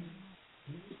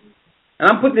 And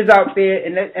I'm putting this out there,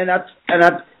 and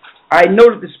I know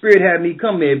that the Spirit had me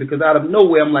come here because out of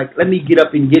nowhere I'm like, let me get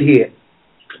up and get here.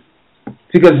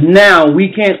 Because now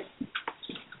we can't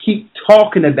keep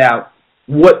talking about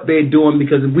what they're doing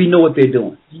because we know what they're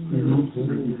doing.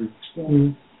 Mm-hmm.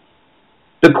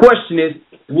 The question is,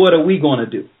 what are we going to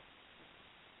do?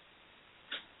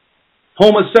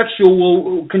 Homosexual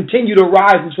will continue to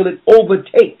rise until it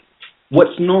overtakes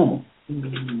what's normal.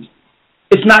 Mm-hmm.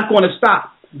 It's not going to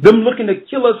stop. Them looking to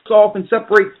kill us off and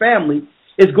separate family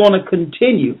is going to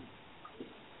continue.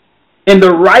 And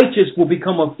the righteous will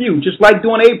become a few, just like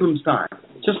during Abram's time,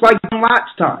 just like during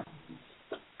Lot's time.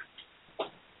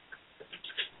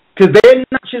 Because they're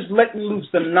not just letting loose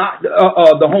the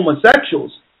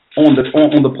homosexuals on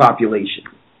the population.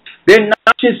 They're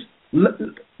not just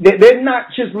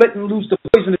letting loose the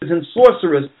poisoners and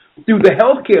sorcerers through the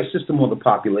healthcare system on the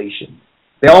population.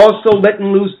 They're also letting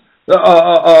loose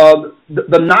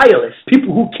the nihilists,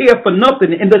 people who care for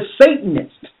nothing, and the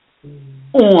Satanists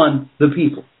on the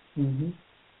people. Mm-hmm.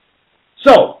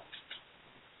 So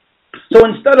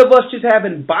instead of us just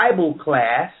having Bible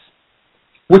class,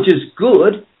 which is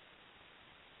good,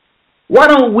 why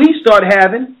don't we start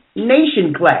having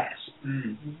nation class?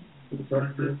 Mm-hmm.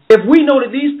 If we know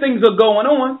that these things are going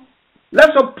on,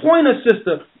 let's appoint a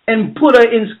sister and put her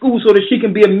in school so that she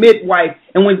can be a midwife.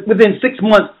 And within 6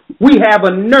 months, we have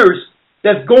a nurse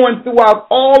that's going throughout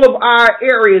all of our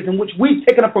areas in which we've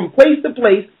taken her from place to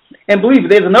place. And believe it,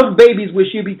 there's enough babies where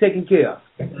she'll be taken care of.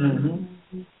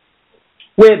 Mm-hmm.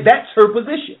 Where that's her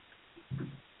position.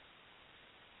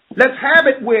 Let's have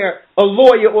it where a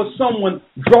lawyer or someone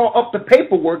draw up the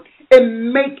paperwork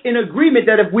and make an agreement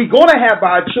that if we're going to have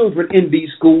our children in these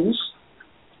schools,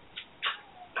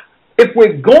 if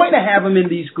we're going to have them in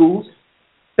these schools,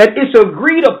 that it's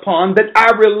agreed upon that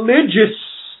our religious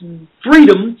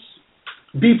freedoms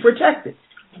be protected.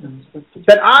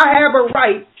 That I have a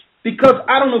right, because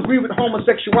I don't agree with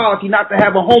homosexuality, not to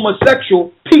have a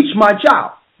homosexual teach my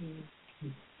child.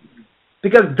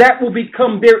 Because that will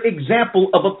become their example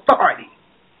of authority.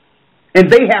 And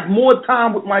they have more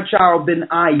time with my child than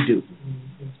I do.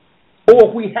 Or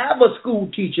if we have a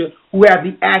school teacher who has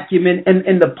the acumen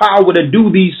and the power to do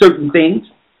these certain things,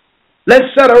 let's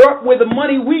set her up where the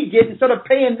money we get, instead of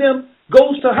paying them,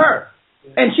 goes to her.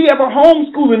 And she have a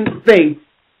homeschooling thing.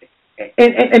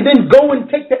 And then go and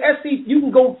take the SC. You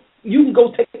can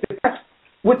go take the test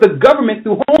with the government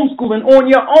through homeschooling on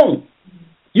your own.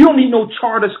 You don't need no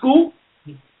charter school.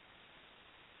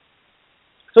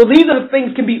 So these are the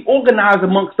things can be organized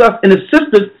amongst us, and the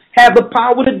sisters have the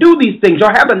power to do these things.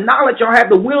 Y'all have the knowledge, y'all have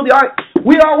the will.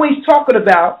 We're always talking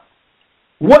about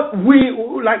what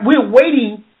we're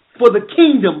waiting for the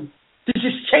kingdom to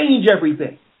just change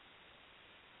everything.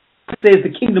 It says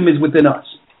the kingdom is within us.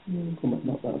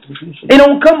 It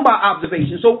don't come by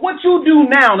observation. So what you do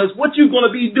now is what you're going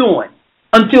to be doing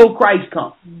until Christ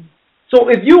comes. So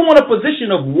if you want a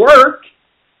position of work,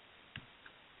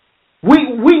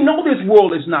 we know this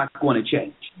world is not going to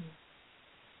change.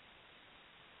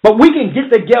 But we can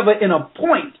get together in a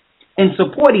point and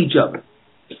support each other.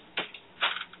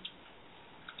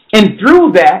 And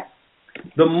through that,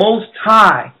 the Most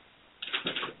High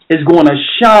is going to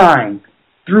shine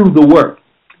through the work.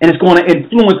 And it's going to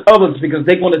influence others because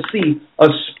they're going to see a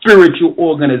spiritual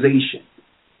organization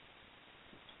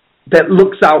that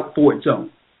looks out for its own.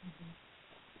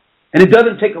 And it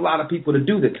doesn't take a lot of people to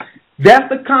do this. That's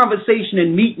the conversation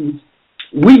and meetings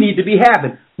we need to be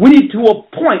having. We need to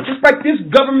appoint, just like this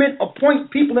government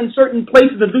appoint people in certain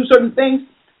places to do certain things,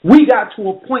 we got to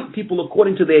appoint people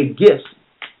according to their gifts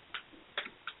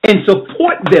and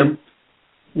support them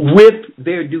with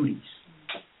their duties.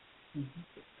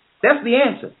 That's the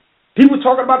answer. People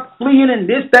talking about fleeing and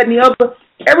this, that, and the other.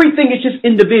 Everything is just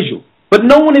individual. But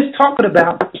no one is talking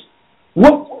about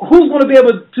who's going to be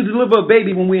able to deliver a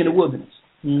baby when we're in the wilderness.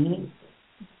 Mm-hmm.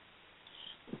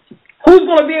 Who's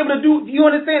going to be able to do, you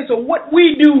understand? So what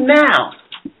we do now,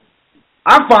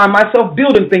 I find myself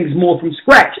building things more from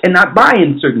scratch and not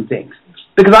buying certain things.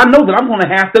 Because I know that I'm going to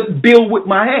have to build with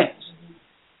my hands.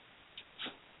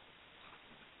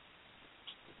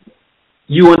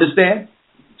 You understand?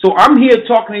 So I'm here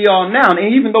talking to y'all now,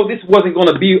 and even though this wasn't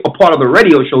going to be a part of the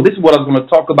radio show, this is what I was going to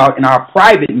talk about in our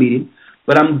private meeting,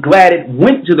 but I'm glad it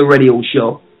went to the radio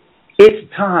show. It's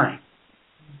time.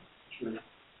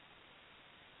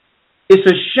 It's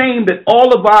a shame that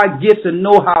all of our gifts and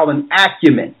know-how and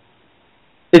acumen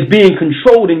is being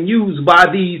controlled and used by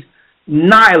these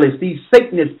nihilists, these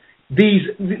Satanists,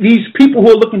 these people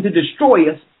who are looking to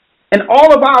destroy us, and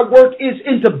all of our work is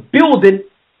into building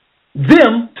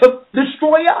them to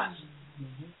destroy us.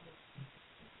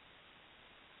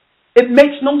 It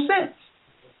makes no sense.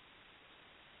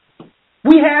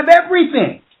 We have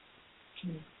everything,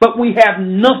 but we have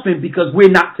nothing because we're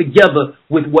not together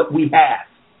with what we have.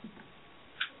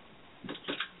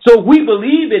 So if we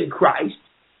believe in Christ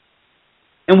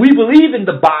and we believe in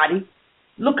the body,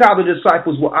 look how the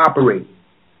disciples were operating.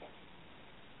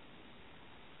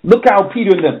 Look how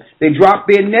Peter and them, they dropped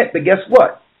their net, but guess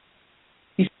what?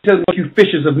 He said, you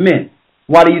fishers of men.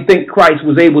 Why do you think Christ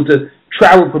was able to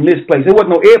travel from this place? There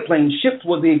wasn't no airplanes. Ships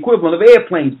was the equivalent of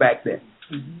airplanes back then.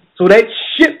 So that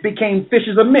ship became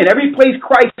fishers of men. Every place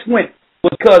Christ went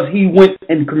was because he went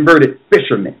and converted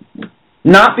fishermen.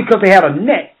 Not because they had a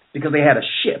net, because they had a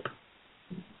ship.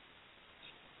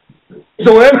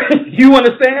 So you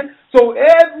understand? So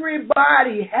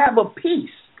everybody have a piece,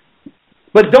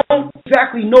 but don't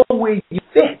exactly know where you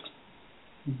fit.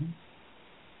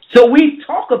 So we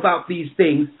talk about these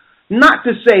things not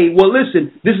to say, well,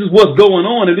 listen, this is what's going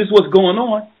on and this is what's going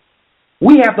on.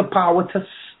 We have the power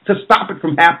to stop it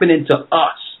from happening to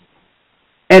us.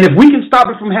 And if we can stop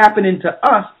it from happening to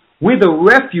us, we're the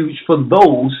refuge for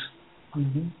those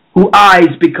whose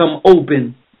eyes become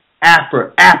open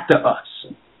after us.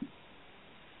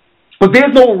 But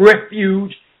there's no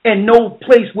refuge and no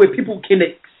place where people can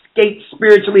escape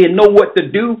spiritually and know what to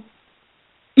do.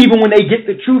 Even when they get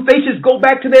the truth, they just go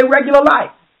back to their regular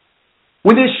life.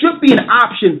 When there should be an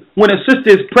option when a sister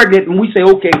is pregnant and we say,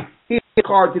 okay, here's a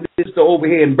card to the sister over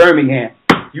here in Birmingham.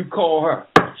 You call her.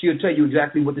 She'll tell you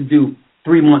exactly what to do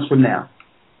 3 months from now.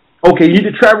 Okay, you need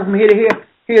to travel from here to here.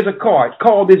 Here's a card.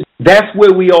 Call this. That's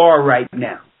where we are right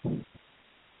now.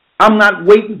 I'm not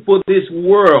waiting for this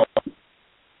world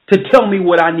to tell me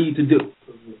what I need to do.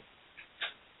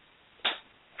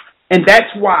 And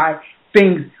that's why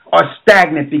things are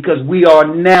stagnant, because we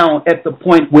are now at the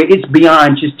point where it's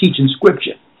beyond just teaching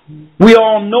scripture. We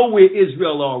all know we're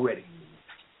Israel already.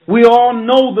 We all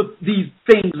know these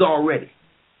things already.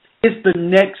 It's the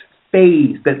next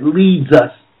phase that leads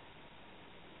us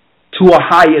to a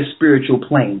higher spiritual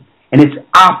plane. And it's an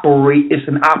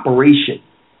operation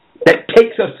that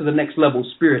takes us to the next level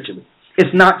spiritually.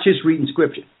 It's not just reading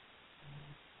scripture.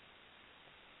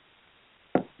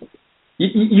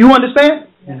 You understand?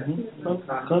 And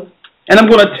I'm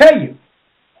going to tell you,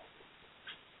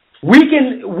 we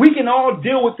can all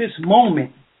deal with this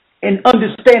moment and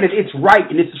understand that it's right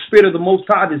and it's the Spirit of the Most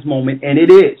High this moment, and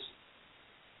it is.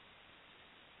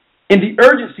 In the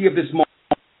urgency of this moment,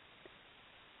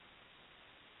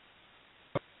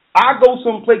 I go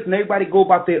someplace and everybody go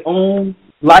about their own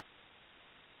life.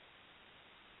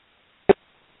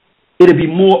 It'll be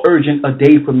more urgent a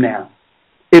day from now.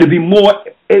 It'll be more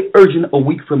urgent a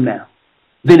week from now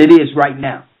than it is right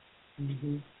now.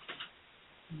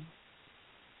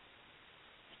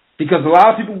 Because a lot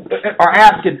of people are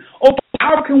asking, oh,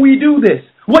 how can we do this?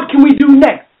 What can we do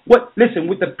next? Listen,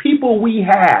 with the people we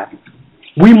have,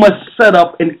 we must set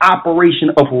up an operation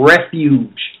of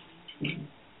refuge.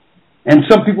 And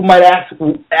some people might ask,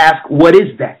 what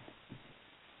is that?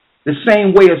 The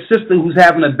same way a sister who's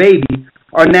having a baby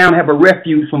or now have a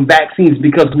refuge from vaccines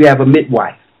because we have a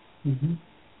midwife.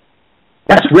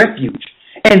 That's refuge.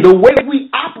 And the way we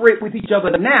operate with each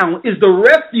other now is the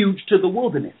refuge to the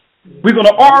wilderness. We're going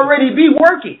to already be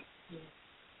working.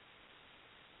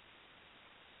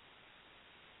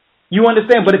 You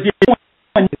understand? But if you're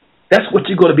doing, that's what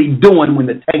you're going to be doing when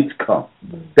the tanks come.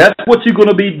 That's what you're going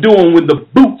to be doing when the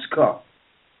boots come.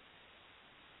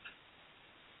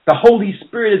 The Holy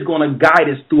Spirit is going to guide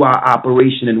us through our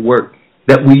operation and work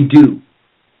that we do.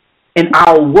 And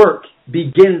our work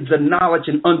begins the knowledge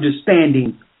and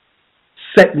understanding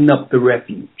setting up the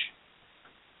refuge.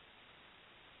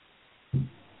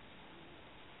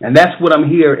 And that's what I'm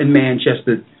here in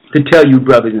Manchester to tell you,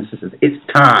 brothers and sisters. It's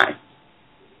time.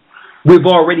 We've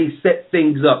already set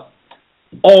things up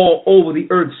all over the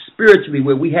earth spiritually,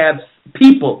 where we have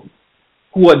people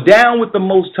who are down with the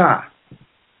Most High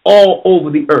all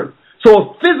over the earth. So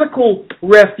a physical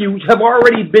refuge have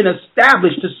already been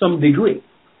established to some degree.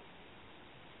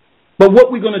 But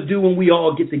what we're going to do when we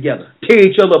all get together? Tear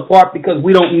each other apart because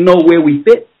we don't know where we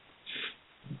fit?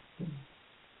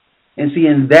 And see,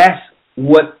 and that's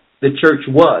what the church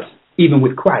was, even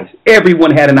with Christ.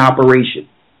 Everyone had an operation.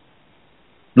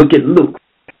 Look at Luke.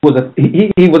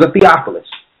 He was a Theophilus.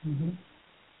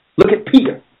 Look at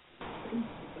Peter.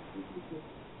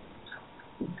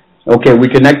 Okay, we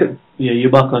connected? Yeah,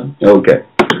 you're back on. Okay.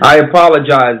 I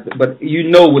apologize, but you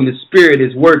know when the Spirit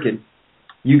is working,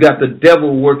 you got the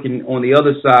devil working on the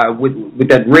other side with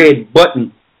that red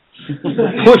button,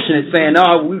 pushing it, saying,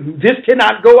 "Oh, this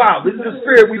cannot go out. This is the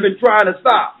Spirit we've been trying to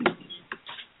stop."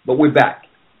 But we're back.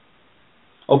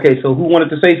 Okay, so who wanted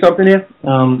to say something here?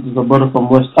 There's a brother from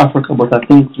West Africa, but I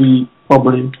think we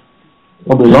probably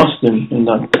lost him in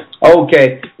that.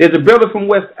 Okay, there's a brother from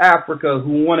West Africa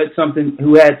who had something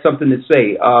to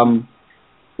say.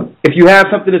 If you have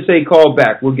something to say, call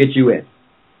back. We'll get you in.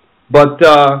 But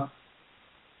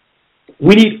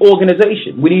we need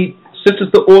organization. We need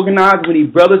sisters to organize. We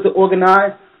need brothers to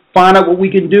organize. Find out what we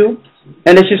can do.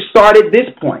 And let's just start at this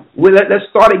point. Let's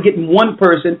start at getting one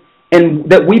person and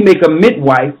that we make a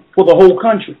midwife for the whole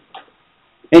country.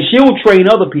 And she'll train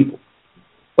other people.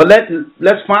 But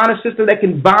let's find a sister that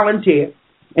can volunteer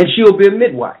and she'll be a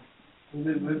midwife.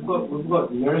 We've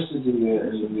got nurses in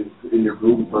your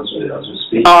group as we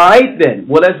speak. All right then.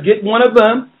 Well, let's get one of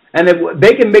them, and if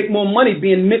they can make more money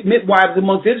being midwives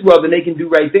amongst Israel than they can do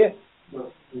right there.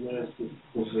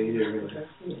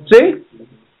 See,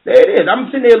 there it is.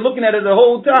 I'm sitting there looking at it the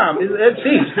whole time.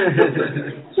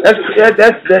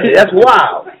 That's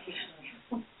wild.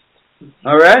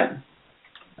 All right.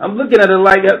 I'm looking at it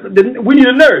like we need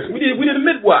a nurse. We need a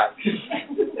midwife.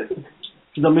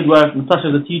 She's a midwife.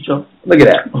 Natasha's a teacher. Look at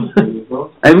that.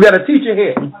 And we got a teacher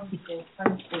here.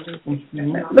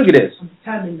 Look at this.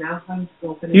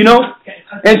 You know,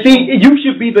 and see, you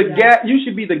should be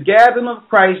the gathering of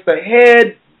Christ, the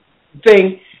head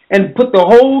thing, and put the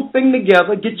whole thing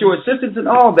together. Get your assistants and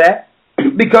all that,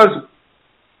 because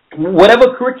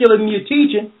whatever curriculum you're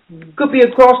teaching could be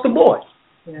across the board.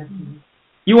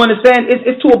 You understand?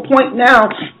 It's to a point now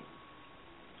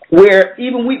where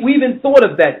even we even thought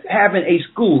of that, having a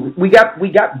school. We got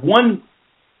the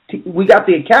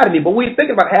academy, but we're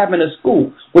thinking about having a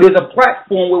school where there's a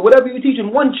platform where whatever you're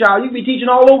teaching one child, you can be teaching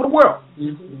all over the world.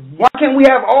 Why can't we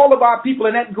have all of our people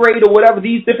in that grade or whatever,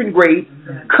 these different grades,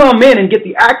 come in and get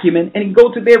the acumen and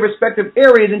go to their respective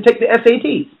areas and take the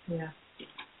SATs?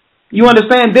 You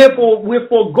understand? Therefore, we're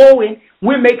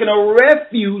making a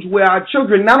refuge where our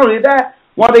children, not only that,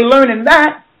 while they're learning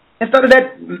that, instead of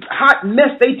that hot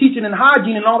mess they teaching in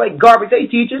hygiene and all that garbage they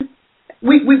teaching,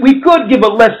 we could give a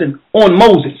lesson on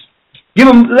Moses, give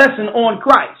them a lesson on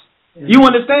Christ. You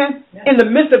understand? In the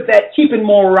midst of that, keeping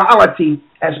morality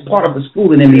as part of the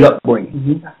schooling and the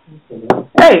upbringing.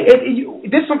 Hey,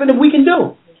 this is something that we can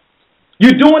do.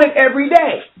 You're doing it every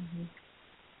day.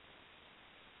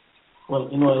 Well,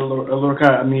 you know, Elder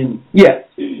Rawchaa, I mean, yeah,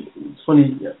 it's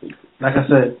funny. Like I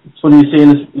said, it's funny you're saying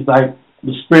this. It's like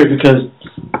the Spirit, because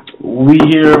we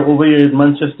over here in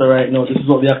Manchester right now, this is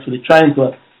what we're actually trying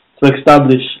to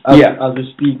establish as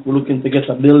we speak. We're looking to get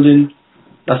a building.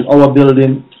 That's our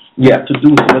building. To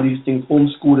do some of these things,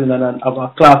 homeschooling, and then have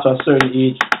a class at a certain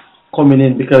age coming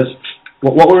in, because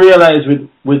what we realize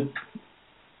with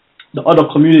the other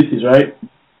communities, right?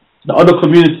 The other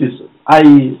communities,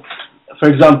 i.e., for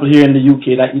example, here in the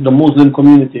UK, like the Muslim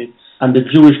community and the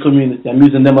Jewish community, I'm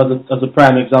using them as a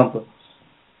prime example.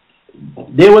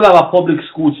 They will have a public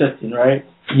school setting, right?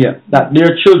 That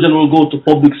their children will go to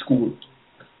public school.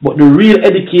 But the real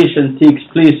education takes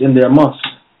place in their mosque.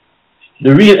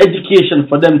 The real education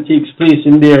for them takes place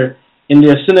in their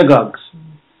synagogues.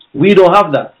 We don't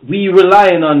have that. We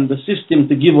relying on the system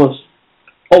to give us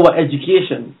our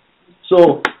education.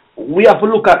 So we have to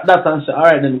look at that and say, all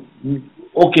right, then,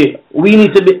 okay, we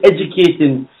need to be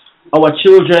educating our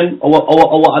children,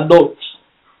 our adults,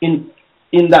 in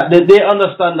that they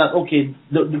understand that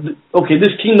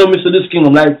this kingdom is to this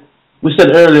kingdom. Like we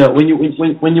said earlier, when you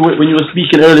were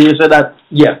speaking earlier, you said that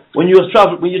when you're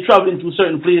traveling to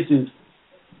certain places,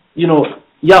 you know,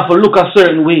 you have to look a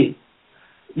certain way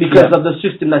because of the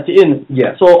system that you're in.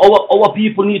 So our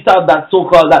people need to have that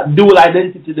so-called that dual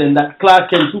identity, then that Clark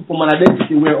Kent Superman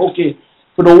identity, where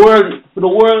for the world,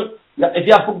 if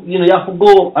you have to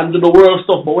go and do the world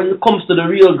stuff, but when it comes to the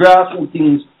real grassroots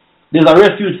things, there's a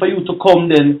refuge for you to come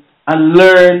then and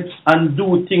learn and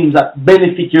do things that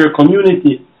benefit your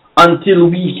community,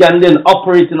 until we can then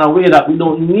operate in a way that we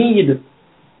don't need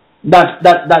that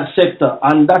sector.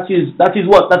 And that is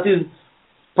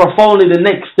profoundly the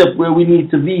next step where we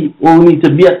need to be,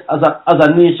 as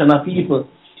a nation of people.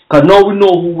 Because now we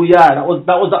know who we are.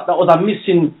 That was a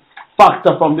missing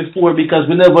factor from before, because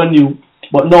we never knew,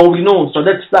 but now we know. So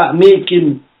let's start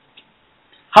making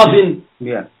having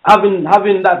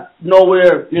that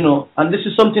nowhere, and this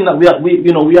is something that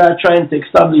we are trying to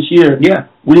establish here. Yeah.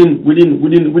 Within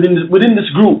this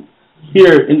group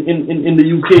here in the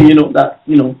UK,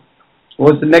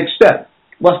 what's the next step?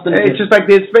 It's just like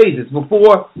there's phases.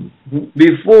 Before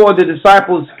the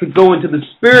disciples could go into the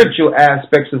spiritual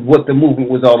aspects of what the movement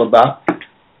was all about,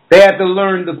 they had to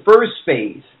learn the first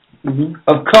phase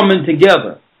of coming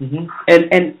together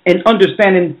and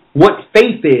understanding what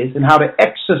faith is and how to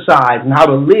exercise and how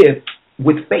to live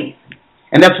with faith.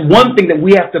 And that's one thing that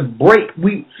we have to break.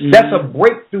 That's a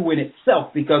breakthrough in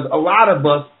itself, because a lot of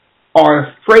us are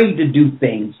afraid to do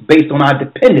things based on our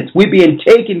dependence. We're being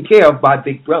taken care of by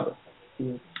Big Brother.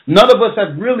 None of us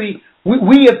have really,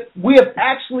 we have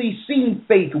actually seen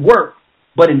faith work,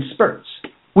 but in spurts.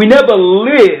 We never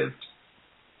lived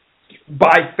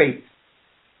by faith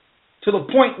to the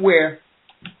point where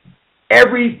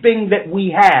everything that we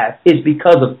have is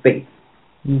because of faith.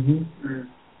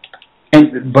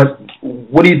 But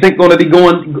what do you think going to be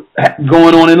going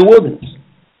on in the wilderness?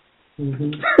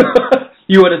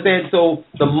 You understand? So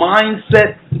the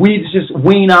mindset, we just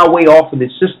wean our way off of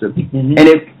this system, and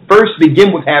it first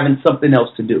begin with having something else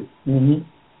to do.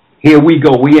 Here we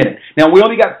go, we in it. Now we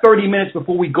only got 30 minutes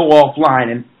before we go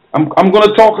offline, and I'm going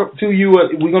to talk to you.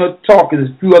 We're going to talk. There's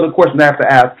a few other questions I have to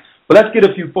ask, but let's get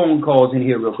a few phone calls in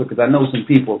here real quick, because I know some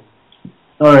people.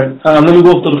 All right, let me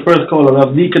go to the first caller. I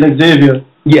have Deacon Xavier.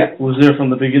 Yeah, who was there from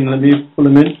the beginning. Let me pull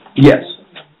him in. Yes.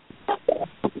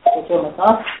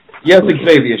 Yes,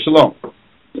 Xavier. Shalom.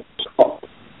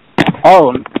 I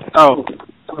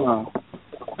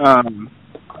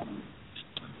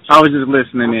was just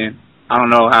listening in. I don't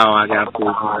know how I got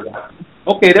through.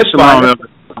 Okay, that's fine.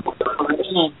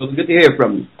 Good to hear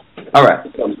from you. All right.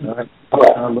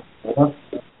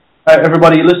 All right,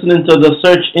 everybody, listening to the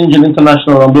Search Engine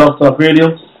International on Blog Talk Radio.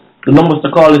 The numbers to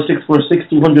call is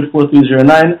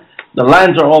 646-200-4309. The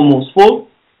lines are almost full.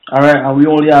 All right, and we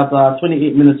only have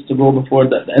 28 minutes to go before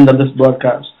the end of this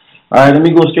broadcast. All right, let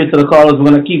me go straight to the callers. We're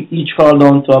going to keep each call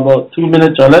down to about 2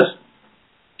 minutes or less.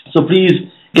 So please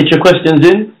get your questions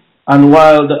in, and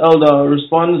while the elder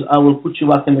responds, I will put you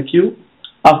back in the queue.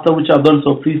 After which I've done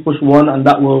so, please push 1, and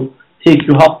that will take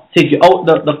you out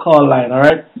the call line. All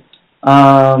right.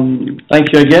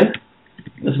 Thank you again.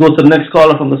 Let's go to the next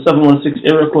caller from the 716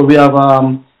 area code. We have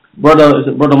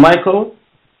Brother Michael?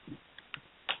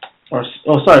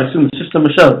 Sister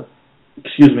Michelle.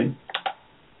 Excuse me.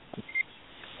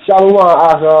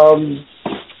 Shalom,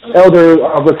 Elder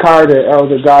Rawchaa,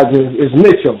 Elder God is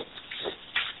Mitchell.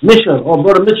 Mitchell,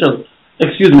 Brother Mitchell.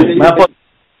 Excuse me.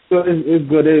 It's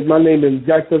good. My name is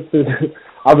Jacob.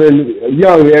 I've been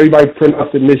young. Everybody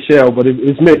pronounced it Michelle, but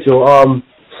it's Mitchell.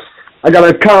 I got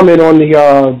a comment on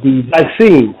the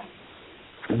vaccine.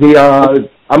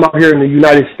 I'm out here in the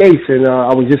United States, and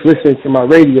I was just listening to my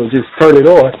radio, just turn it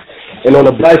on, and on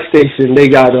the black station they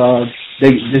got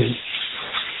this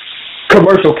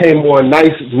commercial came on,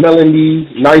 nice melody,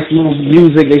 nice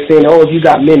music. They saying, oh, if you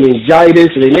got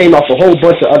meningitis, and they name off a whole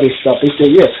bunch of other stuff. They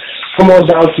say, yeah, come on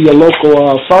down to your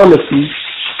local pharmacy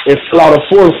and fill out a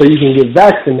form so you can get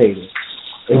vaccinated.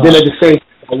 And then at the same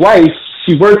time, my wife,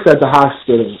 she works at the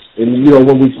hospital, and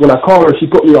when I call her, she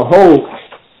put me on hold.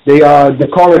 The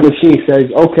calling machine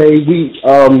says, okay,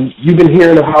 you've been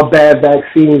hearing of how bad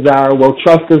vaccines are. Well,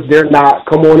 trust us, they're not.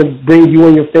 Come on and bring you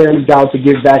and your family down to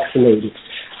get vaccinated.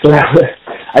 So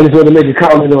I just want to make a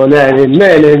comment on that. And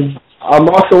I'm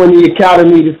also in the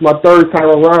academy. This is my 3rd time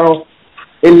around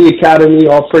in the academy.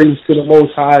 All praise to the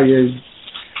Most High. And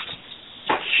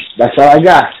that's all I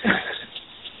got.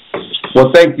 Well,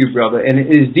 thank you, brother. And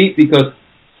it is deep, because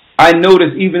I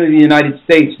notice even in the United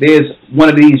States, there's one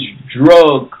of these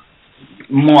drug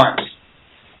marts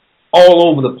all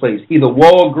over the place. Either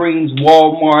Walgreens,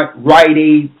 Walmart, Rite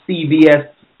Aid, CVS.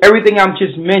 Everything I'm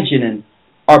just mentioning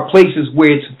are places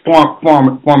where it's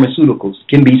pharmaceuticals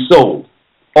can be sold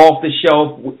off the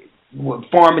shelf.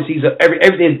 Pharmacies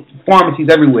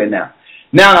everywhere now.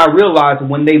 Now I realize that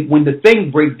when the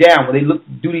thing breaks down, when they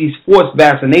do these forced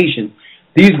vaccinations,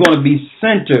 these are going to be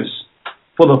centers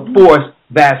for the forced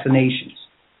vaccinations.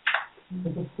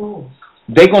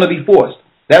 They're going to be forced.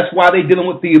 That's why they're dealing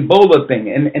with the Ebola thing,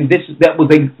 and that was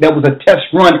a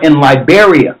test run in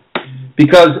Liberia,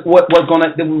 because what they're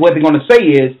going to say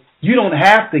is, you don't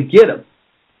have to get them,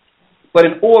 but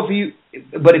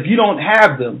if you don't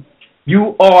have them,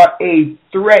 you are a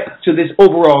threat to this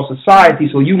overall society.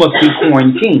 So you must be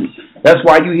quarantined. That's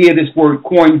why you hear this word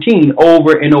quarantine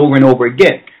over and over and over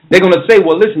again. They're going to say,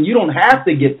 well, listen, you don't have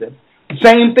to get them.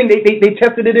 Same thing. They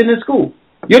tested it in the school.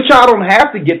 Your child don't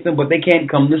have to get them, but they can't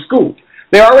come to school.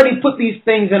 They already put these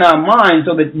things in our minds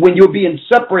so that when you're being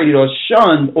separated or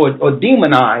shunned or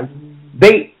demonized,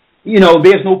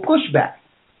 there's no pushback.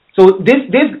 So this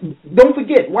don't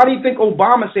forget, why do you think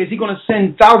Obama says he's going to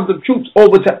send thousands of troops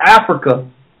over to Africa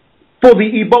for the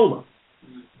Ebola?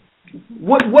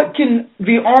 What can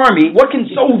the army, what can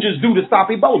soldiers do to stop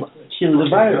Ebola? Kill the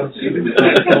virus.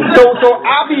 So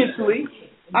obviously,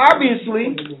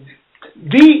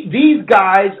 these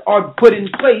guys are put in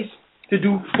place to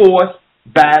do forced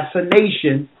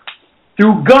vaccination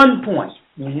through gunpoint.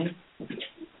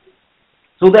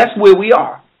 So that's where we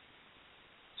are.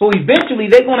 So eventually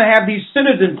they're going to have these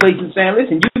centers in place and saying,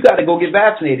 listen, you got to go get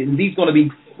vaccinated. And these are going to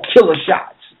be killer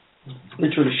shots.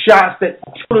 Literally shots that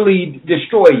totally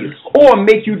destroy you. Or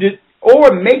make you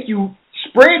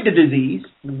spread the disease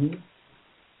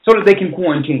so that they can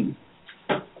quarantine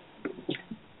you.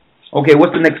 Okay,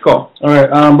 what's the next call? All right,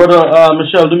 brother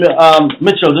Mitchell, do me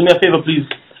a favor, please,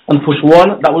 and push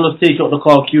 1. That will just take out the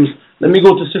call queue. Let me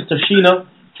go to Sister Sheena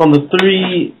from the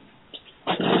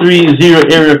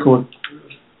 330 area code.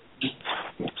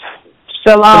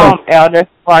 Shalom, Elder.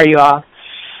 How are you all?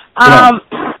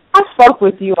 I spoke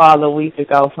with you all a week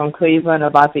ago from Cleveland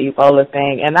about the Ebola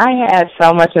thing, and I had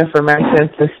so much information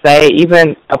to say,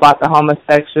 even about the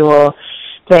homosexual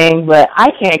thing, but I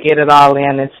can't get it all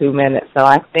in 2 minutes, so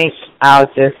I think I'll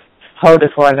just hold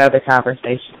it for another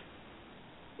conversation.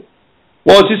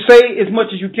 Well, just say as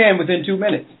much as you can within 2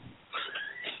 minutes.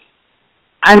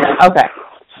 Okay.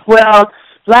 Well,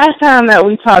 last time that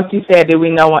we talked, you said, do we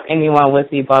know anyone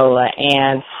with Ebola?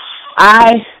 And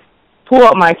I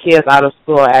pulled my kids out of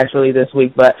school actually this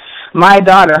week, but my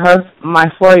daughter, my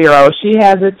 4-year-old, she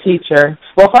has a teacher.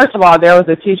 Well, first of all, there was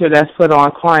a teacher that's put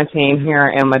on quarantine here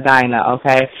in Medina,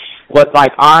 okay, with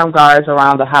like armed guards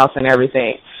around the house and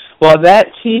everything. Well,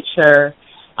 that teacher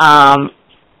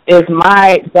is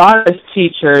my daughter's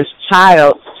teacher's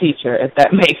child's teacher, if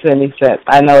that makes any sense.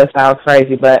 I know it sounds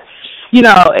crazy, but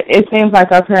it seems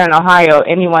like up here in Ohio,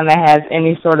 anyone that has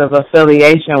any sort of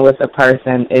affiliation with a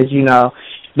person is,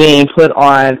 being put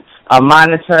on a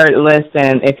monitored list.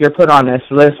 And if you're put on this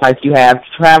list, like you have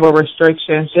travel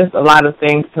restrictions, just a lot of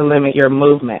things to limit your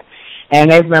movement.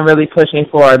 And they've been really pushing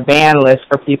for a ban list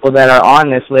for people that are on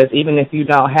this list, even if you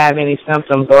don't have any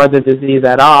symptoms or the disease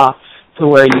at all, to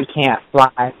where you can't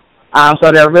fly.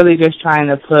 So they're really just trying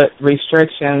to put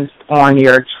restrictions on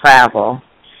your travel.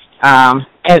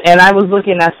 And I was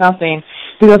looking at something,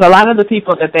 because a lot of the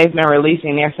people that they've been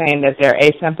releasing, they're saying that they're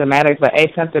asymptomatic, but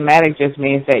asymptomatic just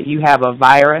means that you have a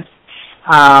virus,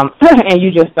 and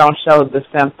you just don't show the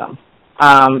symptoms.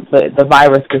 But the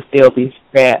virus could still be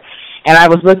spread. And I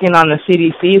was looking on the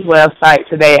CDC's website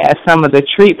today at some of the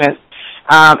treatments,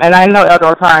 and I know,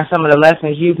 Elder Rawchaa, in some of the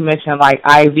lessons you've mentioned, like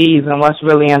IVs and what's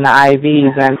really in the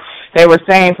IVs, and they were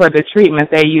saying for the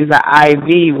treatment they use an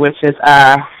IV, which is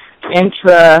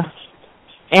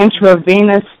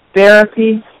intravenous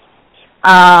therapy.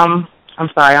 I'm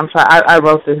sorry. I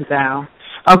wrote this down.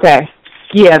 Okay.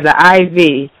 Yeah, the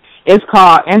IV. It's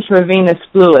called intravenous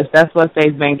fluids. That's what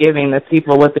they've been giving the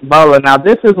people with Ebola. Now,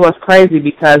 this is what's crazy,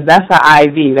 because that's an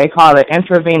IV. They call it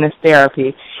intravenous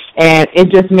therapy. And it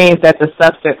just means that the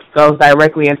substance goes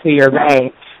directly into your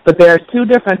vein. But there are 2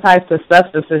 different types of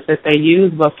substances that they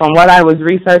use. But from what I was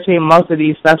researching, most of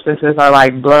these substances are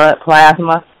like blood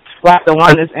plasma. Like the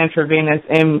one is intravenous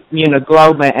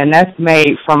immunoglobulin, and that's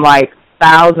made from like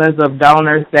thousands of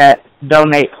donors that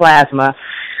donate plasma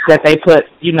that they put,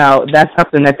 that's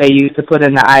something that they use to put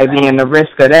in the IV, and the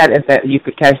risk of that is that you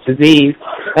could catch disease.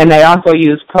 And they also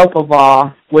use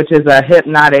propofol, which is a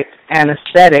hypnotic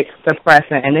anesthetic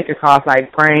suppressant, and it could cause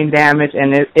like brain damage,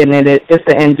 and it's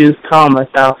an induced coma.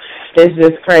 So it's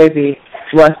just crazy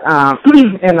what's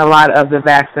in a lot of the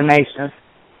vaccinations.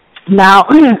 Now,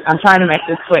 I'm trying to make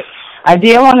this quick. I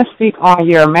did want to speak on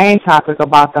your main topic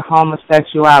about the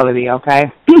homosexuality,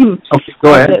 okay? Okay,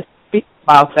 go ahead. I want to speak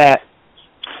about that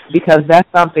because that's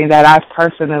something that I've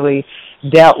personally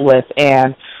dealt with.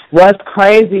 And what's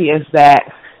crazy is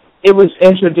that it was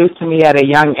introduced to me at a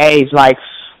young age, like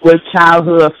with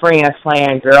childhood friends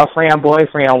playing girlfriend,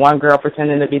 boyfriend, one girl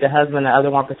pretending to be the husband, the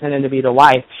other one pretending to be the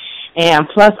wife, and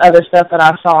plus other stuff that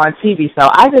I saw on TV. So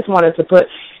I just wanted to put,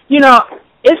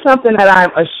 it's something that I'm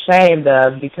ashamed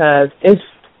of because it's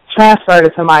transferred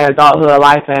into my adulthood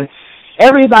life, and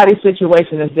everybody's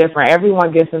situation is different.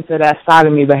 Everyone gets into that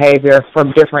sodomy behavior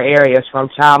from different areas, from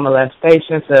child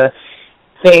molestation to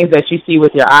things that you see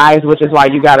with your eyes, which is why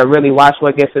you got to really watch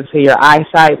what gets into your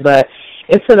eyesight. But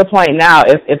it's to the point now,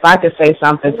 if I could say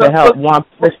something to help one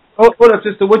person. Hold up,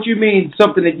 sister. What do you mean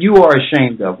something that you are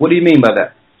ashamed of? What do you mean by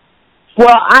that?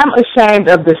 Well, I'm ashamed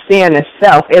of the sin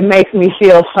itself. It makes me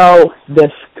feel so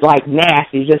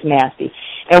nasty, just nasty.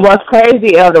 And what's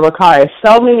crazy, Elder Rawchaa, is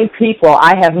so many people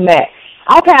I have met.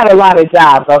 I've had a lot of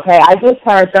jobs, okay? I just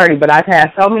turned 30, but I've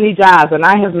had so many jobs, and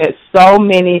I have met so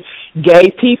many gay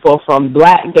people, from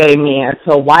black gay men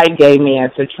to white gay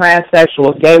men to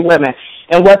transsexuals, gay women.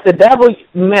 And what the devil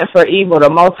meant for evil, the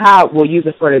Most High will use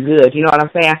it for the good. You know what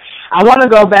I'm saying? I want to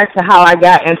go back to how I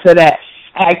got into that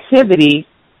activity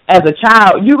as a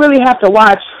child. You really have to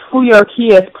watch who your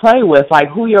kids play with, like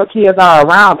who your kids are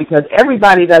around, because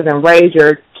everybody doesn't raise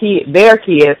their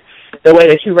kids the way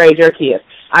that you raise your kids.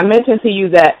 I mentioned to you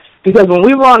that because when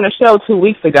we were on the show 2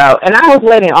 weeks ago, and I was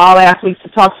waiting all last week to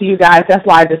talk to you guys, that's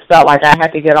why I just felt like I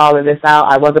had to get all of this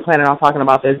out. I wasn't planning on talking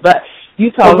about this, but you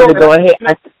told me to go ahead.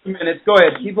 2 minutes. Go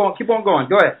ahead. Keep on going.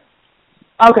 Go ahead.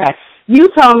 Okay. You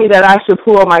told me that I should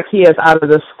pull my kids out of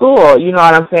the school, you know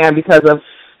what I'm saying, because of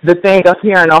the thing up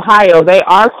here in Ohio. They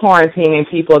are quarantining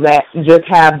people that just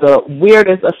have the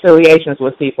weirdest affiliations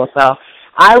with people. So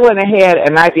I went ahead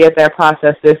and I did that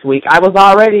process this week. I was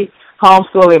already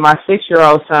homeschooling my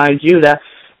 6-year-old son, Judah,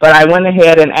 but I went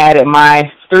ahead and added my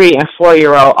 3- and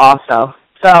 4-year-old also.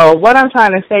 So what I'm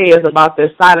trying to say is about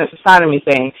this sodomy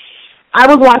thing. I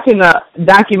was watching a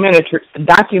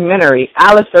documentary,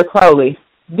 Aleister Crowley.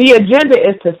 The agenda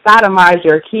is to sodomize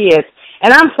your kids.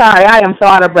 And I'm sorry, I am so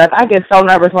out of breath. I get so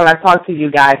nervous when I talk to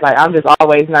you guys. Like, I'm just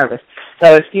always nervous.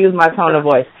 So excuse my tone of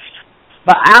voice.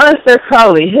 But Aleister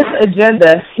Crowley, his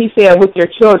agenda, he said, with your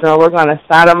children, we're going to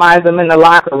sodomize them in the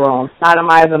locker room,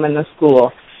 sodomize them in the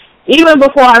school. Even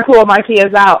before I pull my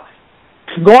kids out,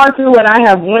 going through what I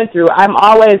have went through, I'm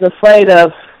always afraid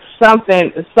of some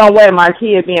way my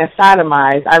kid being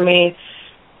sodomized. I mean,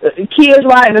 kids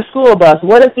riding the school bus.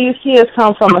 What if these kids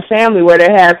come from a family where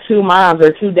they have 2 moms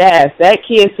or 2 dads? That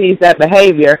kid sees that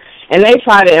behavior, and they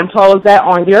try to impose that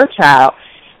on your child.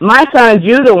 My son,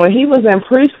 Judah, when he was in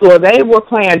preschool, they were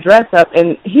playing dress-up,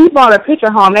 and he brought a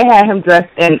picture home. They had him dressed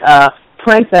in a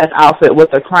princess outfit with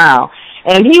a crown.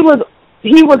 And he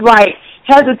was like,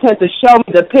 hesitant to show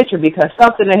me the picture because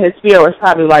something in his spirit was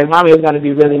probably like, Mommy was going to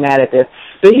be really mad at this.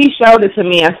 But he showed it to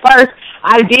me. And first,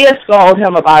 I did scold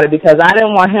him about it because I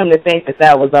didn't want him to think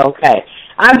that was okay.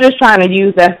 I'm just trying to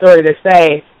use that story to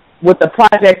say, with the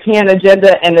Project 10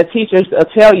 agenda, and the teachers will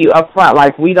tell you up front,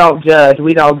 like, we don't judge.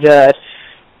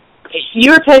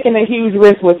 You're taking a huge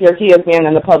risk with your kids being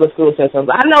in the public school systems.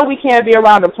 I know we can't be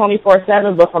around them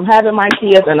 24/7, but from having my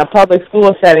kids in a public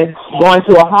school setting, going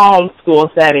to a home school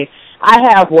setting, I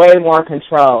have way more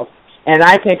control. And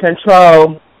I can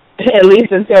control, at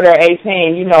least until they're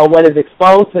 18, what is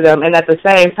exposed to them, and at the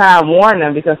same time warn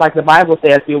them, because like the Bible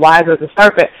says, be wise as a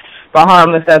serpent, but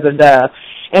harmless as a dove.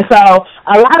 And so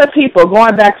a lot of people,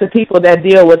 going back to people that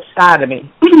deal with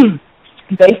sodomy,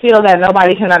 they feel that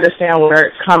nobody can understand where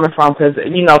it's coming from because,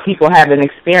 people haven't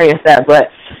experienced that. But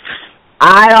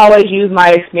I always use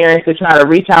my experience to try to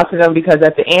reach out to them because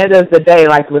at the end of the day,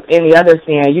 like with any other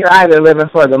sin, you're either living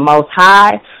for the Most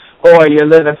High or you're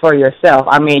living for yourself.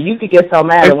 I mean, you could get so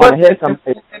mad and want to hit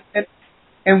something.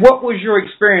 And what was your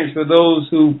experience for those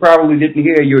who probably didn't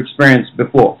hear your experience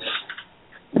before?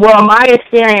 Well, my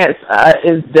experience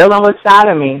is dealing with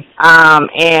sodomy,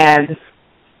 and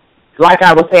like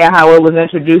I was saying, how it was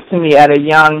introduced to me at a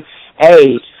young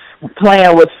age,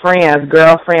 playing with friends,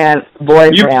 girlfriend,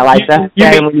 boyfriend,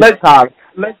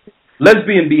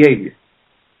 lesbian behavior.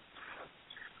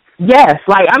 Yes,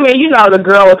 the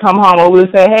girl would come home and we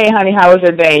would say, hey, honey, how was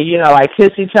your day?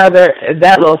 Kiss each other,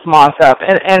 that little small stuff.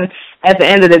 And at the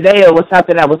end of the day, it was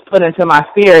something that was put into my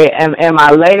spirit and in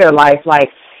my later life, like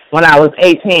when I was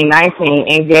 18, 19,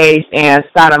 engaged in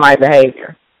sodomite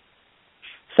behavior.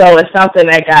 So it's something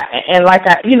that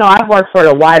I've worked for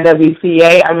the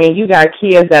YWCA. I mean, you got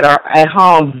kids that are at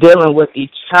home dealing with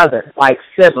each other, like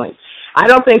siblings. I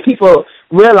don't think people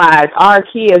realize our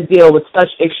kids deal with such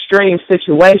extreme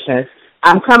situations.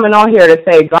 I'm coming on here to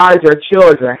say guard your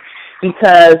children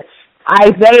because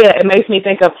Isaiah, it makes me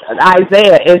think of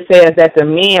Isaiah. It says that the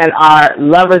men are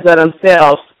lovers of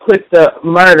themselves, quick to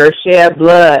murder, shed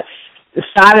blood.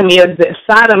 Sodomy is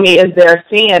their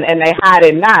sin, and they hide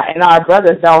it not. And our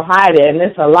brothers don't hide it, and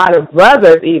there's a lot of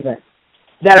brothers even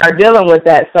that are dealing with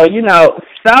that. So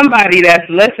somebody that's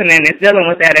listening is dealing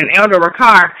with that. And Elder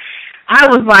Rawchaa, I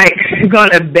was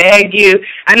going to beg you.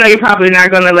 I know you're probably not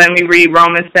going to let me read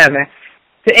Romans 7.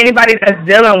 To anybody that's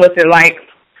dealing with it, like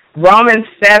Romans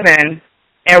 7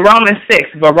 and Romans 6,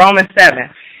 but Romans 7,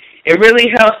 it really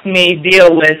helps me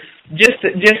deal with just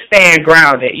staying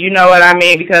grounded. You know what I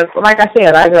mean? Because, like I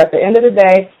said, either at the end of the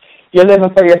day, you're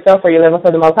living for yourself or you're living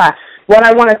for the Most High. What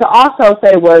I wanted to also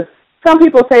say was some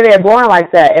people say they're born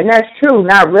like that, and that's true,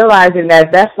 not realizing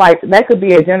that that could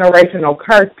be a generational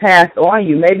curse passed on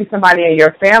you. Maybe somebody in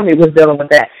your family was dealing with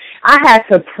that. I had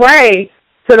to pray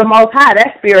to the Most High.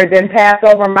 That spirit didn't pass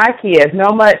over my kids.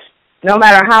 No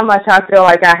matter how much I feel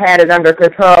like I had it under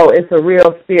control, it's a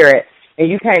real spirit, and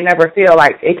you can't never feel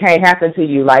like it can't happen to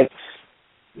you. Like,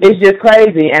 it's just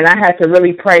crazy, and I had to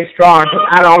really pray strong because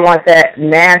I don't want that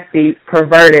nasty,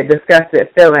 perverted, disgusted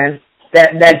feeling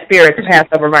that spirit to pass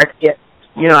over my kids.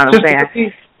 You know what I'm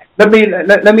saying?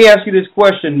 Let me ask you this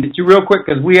question, real quick,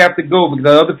 because we have to go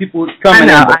because other people coming.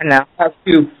 I know. Ask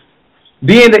you,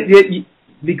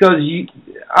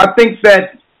 I think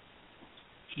that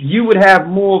you would have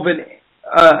more of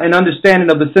an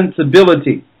understanding of the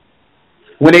sensibility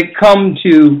when it comes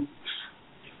to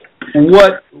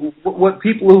what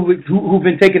people who've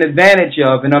been taken advantage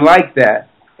of and are like that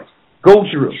go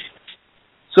through.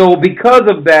 So because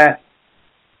of that,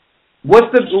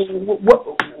 what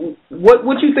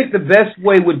you think the best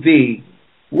way would be?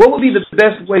 What would be the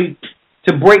best way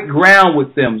to break ground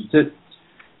with them to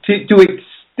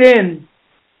extend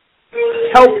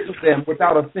help to them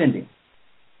without offending?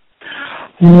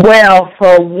 Well,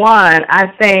 for one,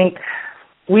 I think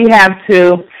we have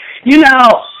to,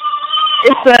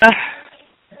 it's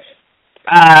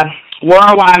a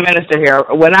worldwide minister here.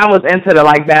 When I was into the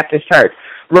Baptist church,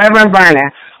 Reverend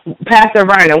Vernon, Pastor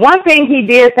Vernon, one thing he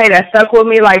did say that stuck with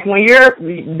me, like when you're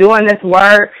doing this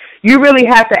word, you really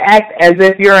have to act as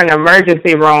if you're in an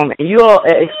emergency room, and you'll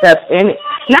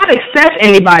not accept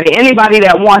anybody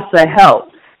that wants to help.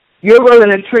 You're willing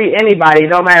to treat anybody,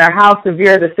 no matter how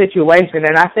severe the situation.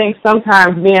 And I think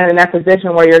sometimes being in that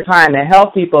position where you're trying to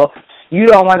help people, you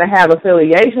don't want to have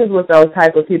affiliations with those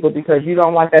type of people because you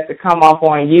don't want that to come off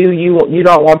on you. You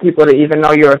don't want people to even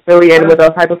know you're affiliated with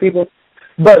those type of people.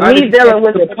 But me dealing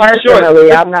with it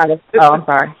personally, I'm not. I'm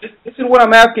sorry. This is what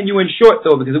I'm asking you in short,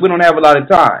 though, because we don't have a lot of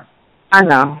time. I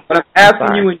know. What I'm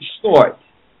asking you in short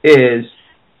is,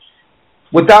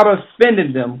 without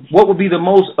offending them, what would be the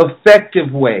most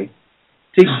effective way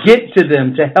to get to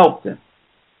them, to help them?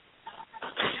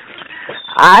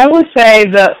 I would say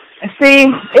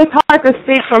it's hard to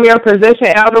speak from your position,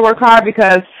 Elder Rawchaa,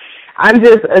 because I'm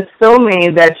just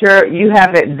assuming that you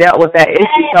haven't dealt with that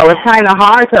issue. So it's kind of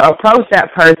hard to approach that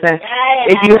person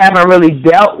if you haven't really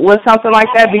dealt with something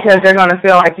like that, because they're going to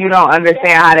feel like you don't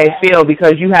understand how they feel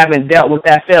because you haven't dealt with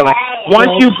that feeling. Once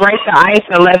you break the ice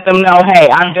and let them know, hey,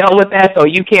 I've dealt with that, so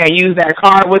you can't use that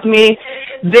card with me,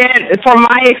 then from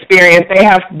my experience, they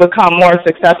have become more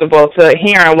susceptible to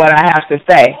hearing what I have to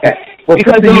say.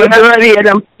 Because the majority of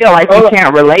them feel like you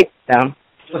can't relate to them.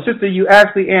 Well, sister, you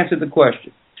actually answered the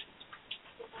question.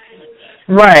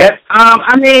 Right.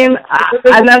 I mean,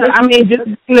 just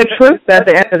the truth at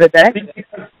the end of the day.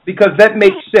 Because that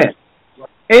makes sense.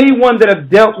 Anyone that have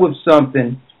dealt with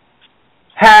something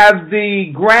have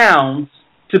the grounds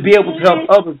to be able to help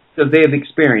others because they have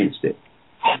experienced it.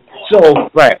 So,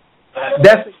 right.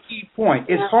 That's a key point.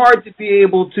 It's hard to be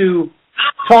able to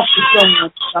talk to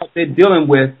someone out there dealing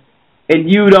with, and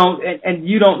you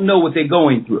don't know what they're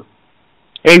going through.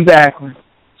 Exactly.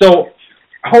 So,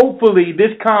 hopefully,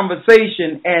 this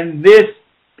conversation and this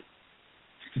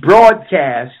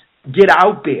broadcast get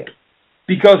out there,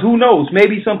 because who knows?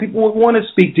 Maybe some people would want to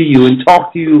speak to you and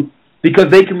talk to you because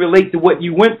they can relate to what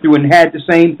you went through and had the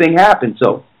same thing happen.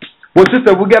 So, well,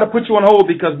 sister, we got to put you on hold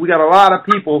because we got a lot of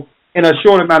people in a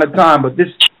short amount of time. But this,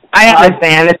 I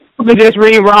understand. If you could just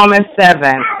read Romans 7,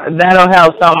 that'll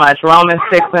help so much. Romans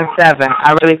 6 and 7.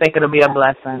 I really think it'll be a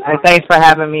blessing. And thanks for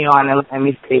having me on and letting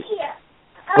me speak.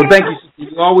 Well, thank you,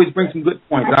 sister. You always bring some good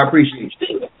points. I appreciate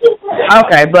you.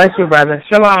 Okay, bless you, brother.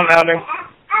 Shalom, Elder.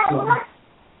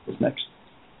 What's next?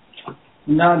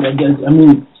 No, I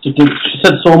mean, she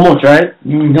said so much, right?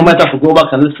 You might have to go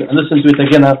back and listen to it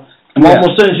again. I'm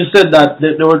almost certain she said that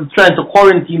they were trying to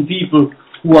quarantine people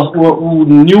who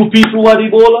knew people who had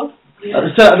Ebola.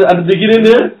 At the beginning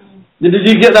there. Did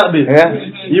you get that bit? Yeah.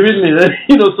 You with me?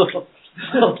 You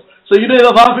know, so you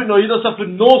don't have it, no, you just have to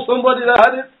know somebody that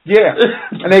had it? Yeah.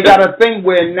 And they got a thing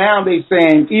where now they're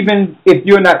saying even if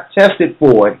you're not tested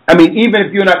for it, even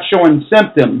if you're not showing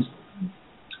symptoms,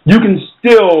 you can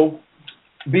still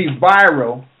be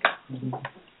viral.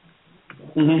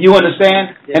 Mm-hmm. You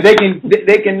understand? Yeah. And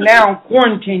they can now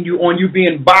quarantine you on you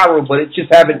being viral, but it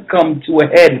just haven't come to a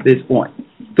head at this point.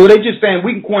 So they're just saying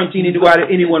we can quarantine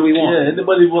anyone we want. Yeah,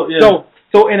 anybody want. Yeah.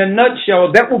 So in a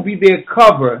nutshell, that will be their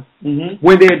cover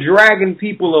when they're dragging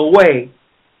people away.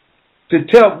 To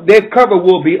tell their cover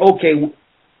will be okay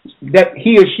that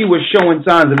he or she was showing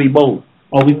signs of Ebola.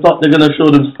 Oh, we thought they're gonna show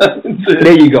them signs.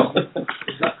 There you go.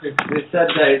 Exactly. They said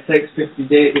that it takes 50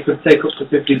 days. It could take up to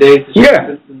 50 days to show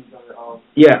symptoms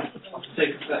Yeah.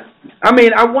 I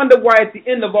mean, I wonder why at the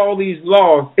end of all these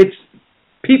laws, it's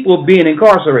people being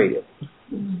incarcerated.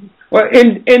 Well,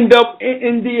 NDAA.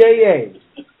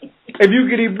 If you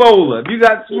get Ebola, if you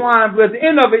got swine flu, at the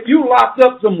end of it, you locked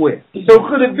up somewhere. So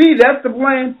could it be that's the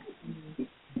blame?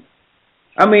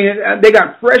 I mean, they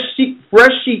got fresh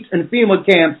sheets and FEMA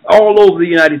camps all over the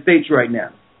United States right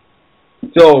now.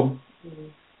 So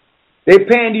they're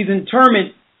paying these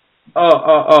internment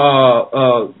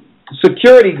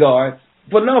security guards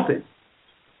for nothing,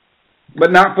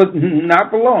 but not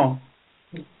for long.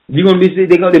 You're gonna be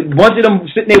a bunch of them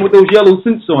sitting there with those yellow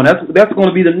suits on. That's going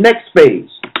to be the next phase.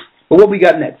 But what we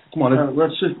got next? Come on,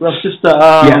 let's just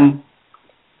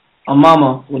a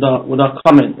mama with a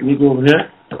comment. Let me go over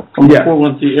here. From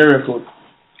 413 area code.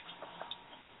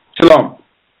 Shalom.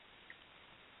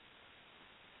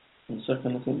 1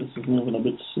 second, I think this is moving a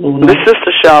bit slow now. This is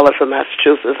Sister Charlotte from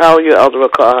Massachusetts. How are you, Elder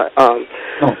Rawchaa?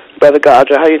 Brother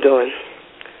Godra, how you doing?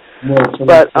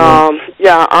 But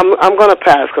yeah, I'm gonna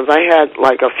pass because I had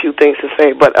like a few things to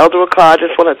say. But Elder Rawchaa, I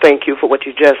just want to thank you for what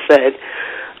you just said.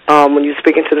 When you're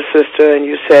speaking to the sister, and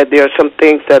you said there are some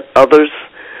things that others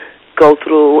go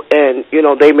through, and you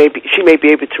know she may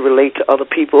be able to relate to other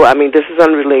people. I mean, this is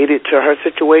unrelated to her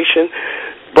situation,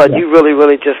 but you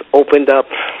really just opened up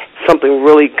something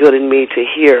really good in me to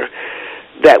hear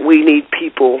that we need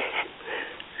people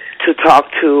to talk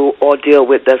to or deal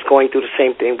with that's going through the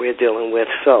same thing we're dealing with.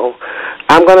 So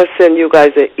I'm going to send you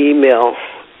guys an email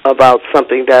about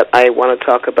something that I want to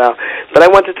talk about. But I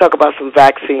want to talk about some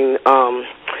vaccine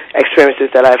experiences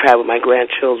that I've had with my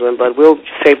grandchildren, but we'll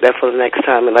save that for the next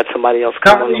time and let somebody else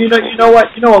come on. You know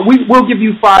what? We'll give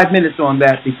you 5 minutes on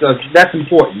that because that's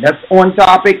important. That's on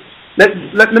topic.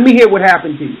 Let me hear what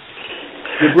happened to you.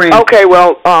 Okay,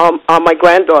 well, my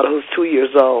granddaughter, who's 2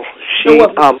 years old, she...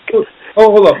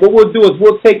 hold up. What we'll do is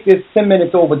we'll take this 10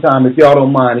 minutes overtime if y'all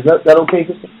don't mind. Is that okay?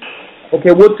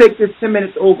 Okay, we'll take this 10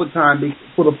 minutes overtime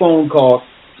for the phone call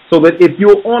so that if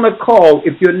you're on a call,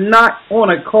 if you're not on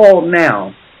a call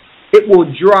now, it will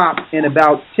drop in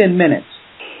about 10 minutes.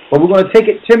 But we're going to take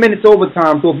it 10 minutes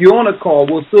overtime, so if you're on a call,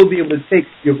 we'll still be able to take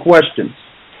your questions.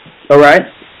 All right?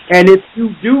 And if you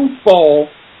do fall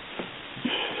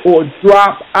or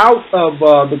drop out of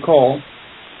the call,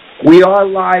 we are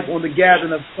live on the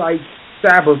Gathering of Sight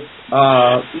Sabbath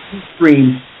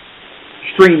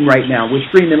stream right now. We're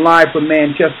streaming live from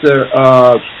Manchester,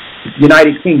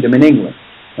 United Kingdom in England.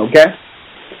 Okay?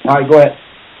 All right, go ahead.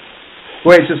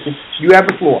 Go ahead, sister. You have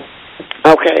the floor.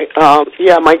 Okay.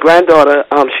 Yeah, my granddaughter,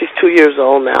 she's 2 years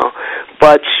old now,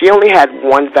 but she only had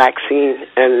one vaccine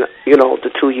in, the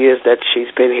 2 years that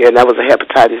she's been here, and that was a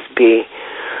hepatitis B.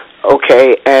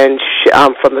 Okay, and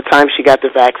from the time she got the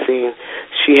vaccine,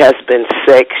 she has been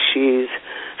sick. She's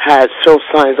had show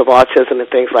signs of autism and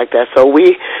things like that. So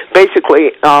we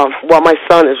basically, my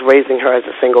son is raising her as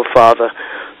a single father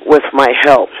with my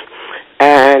help.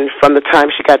 And from the time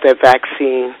she got that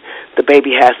vaccine, the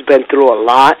baby has been through a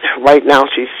lot. Right now,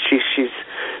 she's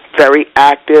very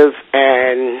active,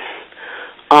 and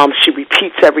she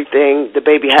repeats everything. The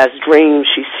baby has dreams.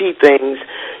 She sees things.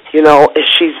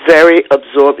 She's very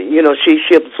absorbing.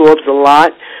 She absorbs a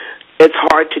lot. It's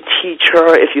hard to teach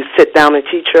her if you sit down and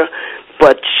teach her,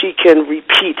 but she can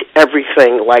repeat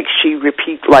everything. Like, she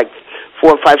repeats, 4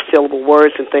 or 5 syllable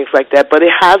words and things like that. But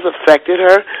it has affected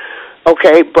her,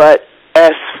 okay? But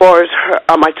as far as her,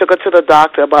 I took her to the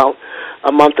doctor about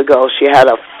a month ago. She had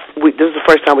this is the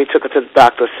first time we took her to the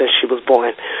doctor since she was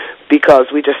born, because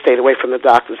we just stayed away from the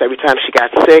doctors. Every time she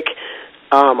got sick,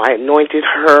 I anointed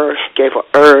her, gave her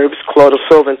herbs,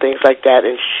 clothosilver, and things like that,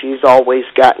 and she's always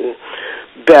gotten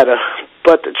better.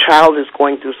 But the child is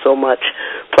going through so much,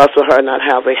 plus with her not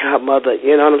having her mother,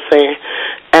 you know what I'm saying?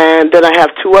 And then I have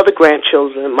 2 other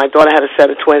grandchildren. My daughter had a set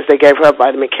of twins. They gave her a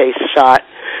vitamin K shot,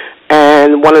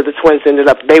 and one of the twins ended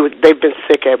up, they've been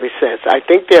sick ever since. I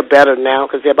think they're better now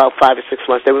because they're about 5 or 6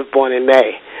 months. They were born in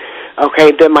May.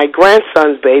 Okay, then my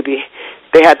grandson's baby,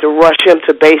 they had to rush him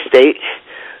to Bay State.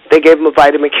 They gave him a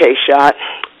vitamin K shot.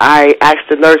 I asked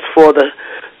the nurse for the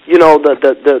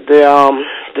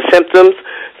symptoms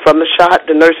from the shot.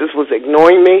 The nurses was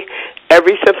ignoring me.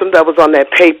 Every symptom that was on that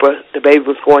paper, the baby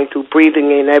was going through,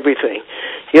 breathing and everything.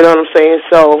 You know what I'm saying?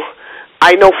 So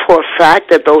I know for a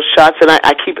fact that those shots, and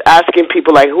I keep asking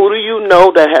people, who do you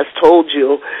know that has told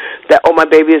you that, my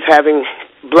baby is having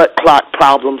blood clot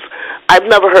problems? I've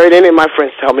never heard any of my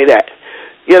friends tell me that.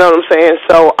 You know what I'm saying?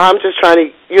 So I'm just trying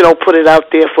to, put it out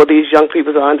there for these young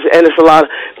people to understand. And it's a lot,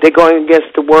 they're going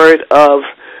against the word of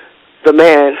the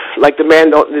man. Like, the man,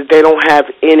 they don't have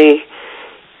any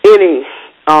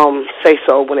say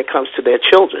so when it comes to their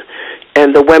children.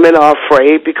 And the women are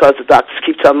afraid because the doctors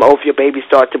keep telling them, oh, if your baby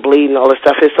starts to bleed and all this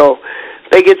stuff. And so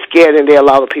they get scared and they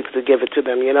allow the people to give it to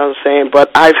them, you know what I'm saying?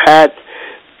 But I've had,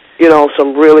 you know,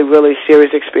 some really, really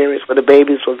serious experience where the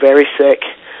babies were very sick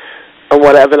or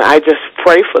whatever, and I just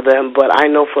pray for them. But I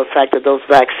know for a fact that those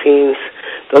vaccines,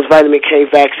 those vitamin K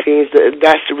vaccines,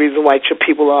 that's the reason why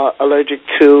people are allergic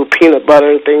to peanut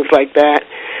butter and things like that.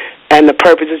 And the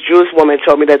purpose, this Jewish woman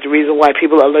told me that the reason why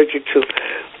people are allergic to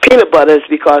peanut butter is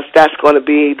because that's going to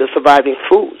be the surviving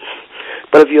food.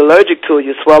 But if you're allergic to it,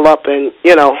 you swell up and,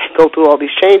 you know, go through all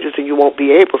these changes and you won't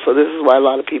be able. So this is why a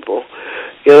lot of people,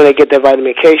 you know, they get their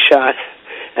vitamin K shot.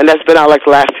 And that's been out like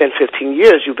the last 10, 15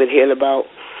 years. You've been hearing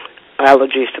about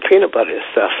allergies to peanut butter and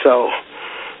stuff. So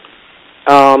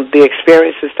the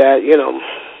experiences that, you know,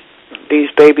 these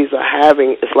babies are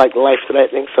having is like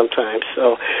life-threatening sometimes.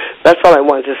 So that's all I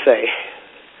wanted to say.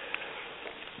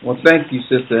 Well, thank you,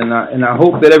 sister, and I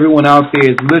hope that everyone out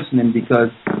there is listening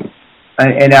because,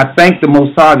 and I thank the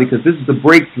Most High because this is a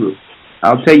breakthrough.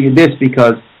 I'll tell you this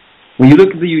because when you look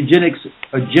at the eugenics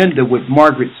agenda with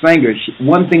Margaret Sanger,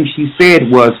 one thing she said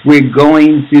was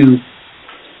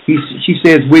she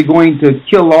says we're going to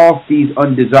kill off these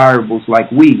undesirables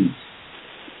like weeds,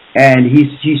 and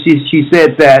she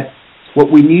said that what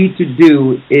we need to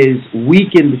do is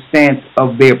weaken the stance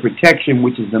of their protection,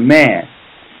 which is the man.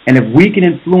 And if we can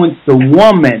influence the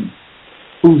woman,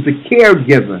 who's the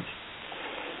caregiver,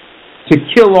 to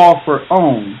kill off her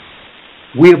own,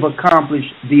 we have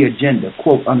accomplished the agenda,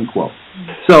 quote unquote.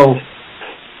 So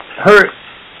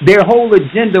their whole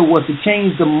agenda was to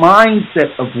change the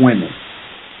mindset of women.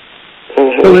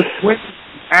 So if women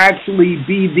actually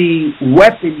be the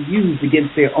weapon used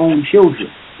against their own children.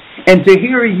 And to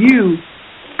hear you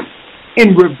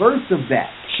in reverse of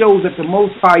that shows that the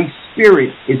Most High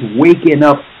Spirit is waking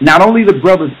up not only the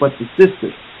brothers but the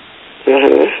sisters.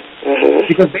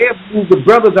 Because they have moved the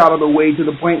brothers out of the way to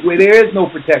the point where there is no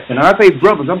protection. And I say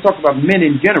brothers, I'm talking about men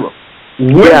in general.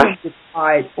 Women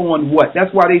decide on what.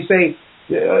 That's why they say,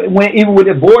 even with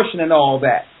abortion and all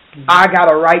that, I got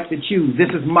a right to choose. This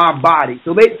is my body.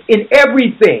 So they, in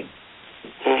everything,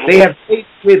 they have faith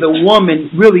where the woman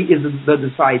really is the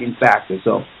deciding factor.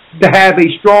 So to have a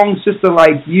strong sister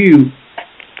like you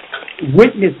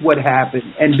witness what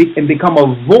happened and become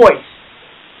a voice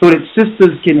so that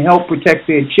sisters can help protect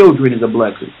their children is a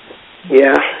blessing.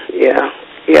 Yeah.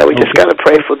 We just got to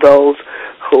pray for those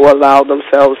who allow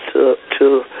themselves to,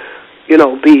 you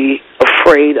know, be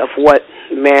afraid of what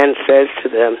man says to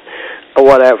them or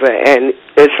whatever, and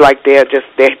it's like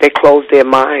they close their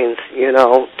minds, you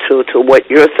know, to what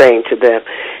you're saying to them,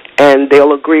 and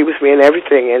they'll agree with me and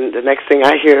everything, and the next thing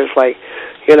I hear is like,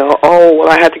 you know, oh, well,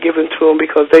 I had to give in to them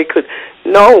because they could.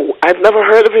 No, I've never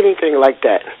heard of anything like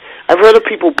that. I've heard of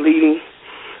people bleeding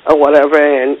or whatever,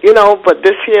 and, you know, but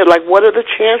this year, like, what are the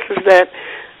chances that,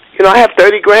 you know, I have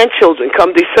 30 grandchildren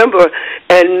come December,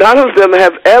 and none of them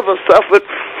have ever suffered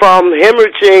from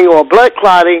hemorrhaging or blood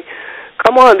clotting.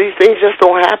 Come on, these things just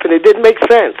don't happen. It didn't make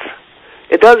sense.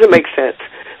 It doesn't make sense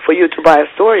for you to buy a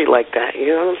story like that. You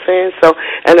know what I'm saying? So,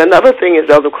 and another thing is,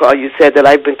 Elder Rawchaa, you said that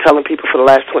I've been telling people for the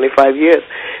last 25 years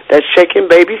that shaken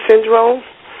baby syndrome.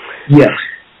 Yes.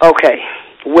 Okay.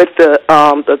 With the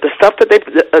stuff that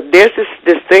there's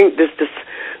this thing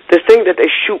that they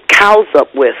shoot cows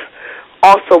up with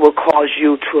also will cause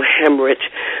you to hemorrhage.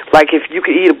 Like if you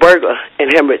could eat a burger and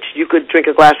hemorrhage, you could drink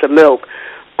a glass of milk,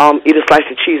 eat a slice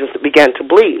of cheese and begin to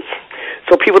bleed.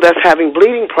 So people that's having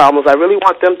bleeding problems, I really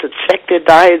want them to check their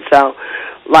diets out,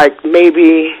 like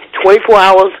maybe 24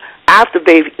 hours after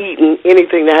they've eaten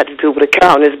anything that had to do with a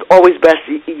cow. And it's always best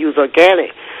to use organic.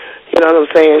 You know what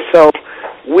I'm saying? So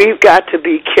we've got to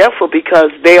be careful because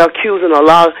they are accusing a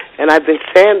lot, and I've been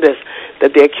saying this,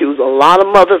 that they accuse a lot of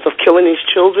mothers of killing these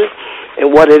children.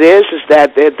 And what it is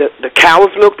that the cow's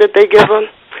milk that they give them,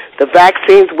 the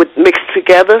vaccines mixed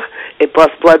together, it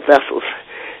busts blood vessels.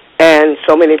 And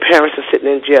so many parents are sitting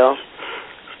in jail,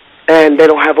 and they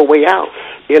don't have a way out.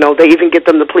 You know, they even get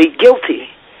them to plead guilty,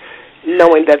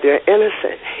 knowing that they're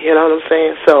innocent. You know what I'm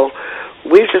saying? So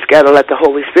we've just got to let the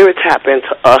Holy Spirit tap into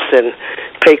us and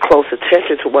pay close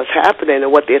attention to what's happening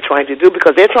and what they're trying to do,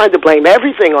 because they're trying to blame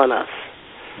everything on us.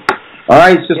 All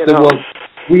right, sister. You know? Well,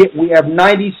 we have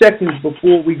 90 seconds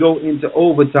before we go into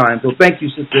overtime. So thank you,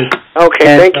 sister. Okay,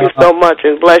 and, thank you so much,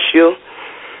 and bless you.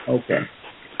 Okay.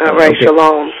 All right, okay.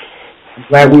 Shalom. I'm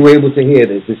glad we were able to hear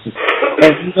this.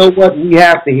 And you know what? We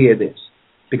have to hear this.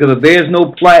 Because if there's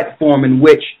no platform in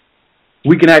which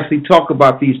we can actually talk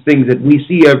about these things that we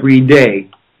see every day,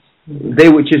 they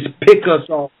would just pick us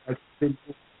off like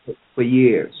for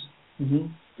years.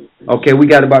 Okay, we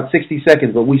got about 60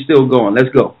 seconds, but we still going. Let's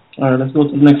go. All right, let's go to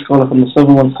the next caller from the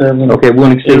 717. Okay, we're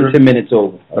going to stay 10 minutes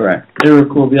over. All right. Area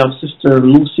code. We have Sister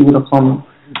Lucy with a comment.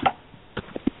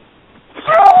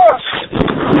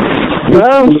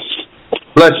 Hello.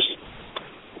 Bless you.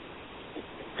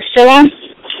 Shalom.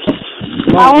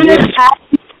 I wanted to ask,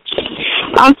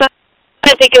 I'm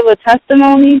trying to give a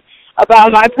testimony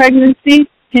about my pregnancy.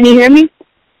 Can you hear me?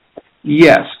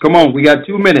 Yes. Come on. We got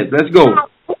 2 minutes. Let's go.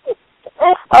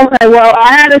 Okay, well,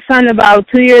 I had a son about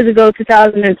 2 years ago,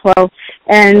 2012,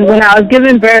 and when I was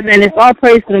giving birth, and it's all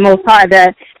praise to the Most High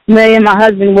that me and my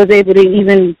husband was able to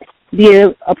even be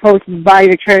approached by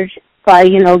your church by,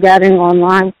 gathering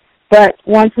online. But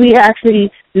once we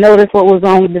actually noticed what was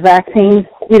wrong with the vaccines,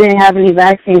 we didn't have any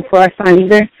vaccines for our son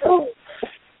either.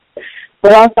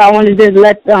 But also I wanted to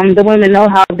let the women know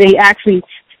how they actually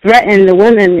threaten the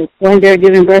women when they're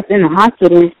giving birth in the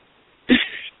hospital.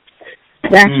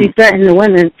 They actually threaten the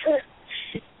women.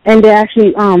 And they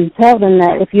actually tell them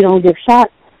that if you don't give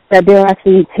shots, that they'll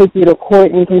actually take you to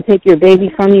court and can take your baby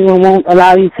from you and won't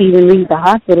allow you to even leave the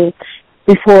hospital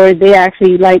before they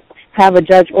actually, have a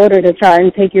judge order to try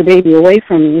and take your baby away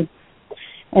from you.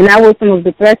 And that was some of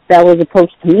the threats that was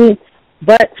approached to me.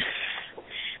 But,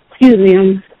 excuse me,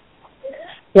 I'm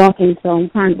walking, so I'm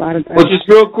kind of out of breath. Well, just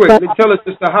real quick, tell us,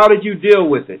 sister, how did you deal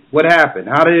with it? What happened?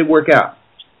 How did it work out?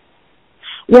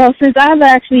 Well, since I've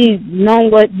actually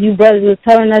known what you brothers was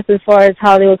telling us as far as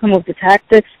how they would come up with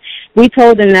tactics, we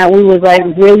told them that we was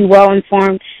really well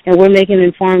informed and we're making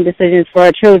informed decisions for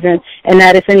our children, and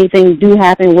that if anything do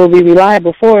happen, we'll be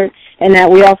reliable for it, and that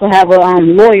we also have a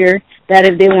lawyer that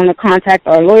if they want to contact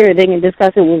our lawyer, they can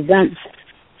discuss it with them.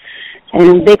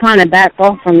 And they kind of backed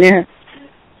off from there.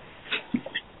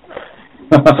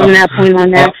 From that point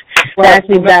on, they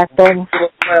actually backed off. On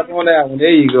that one. There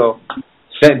you go.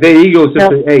 There you go,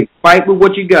 sister. Yep. Hey, fight with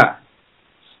what you got.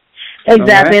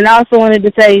 Exactly. Right. And I also wanted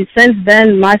to say, since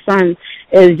then, my son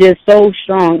is just so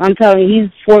strong. I'm telling you,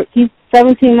 he's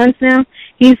 17 months now.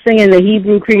 He's singing the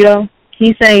Hebrew Credo.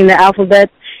 He's saying the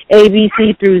alphabet A, B,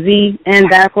 C through Z and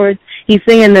backwards. He's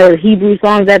singing the Hebrew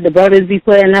songs that the brothers be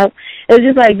putting up. It's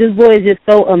just this boy is just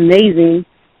so amazing.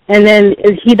 And then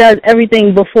he does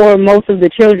everything before most of the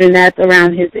children that's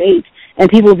around his age. And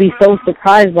people be so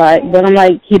surprised by it. But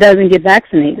I'm he doesn't get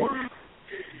vaccinated.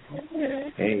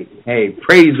 Hey,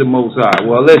 praise the Most High.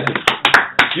 Well, listen,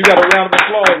 you got a round of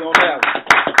applause on that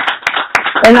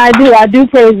one. And I do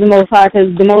praise the Most High,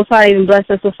 because the Most High even blessed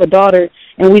us with a daughter,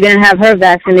 and we didn't have her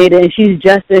vaccinated, and she's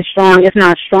just as strong, if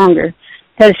not stronger.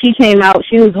 Because she came out,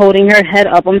 she was holding her head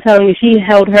up. I'm telling you, she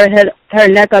held her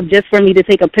neck up just for me to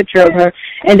take a picture of her,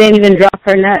 and didn't even drop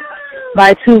her neck.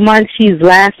 By 2 months, she's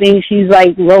laughing, she's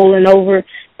rolling over.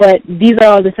 But these are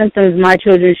all the symptoms my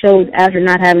children showed after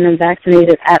not having them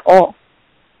vaccinated at all.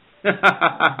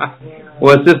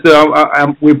 Well, sister,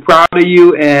 we're proud of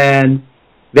you, and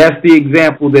that's the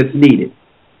example that's needed.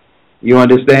 You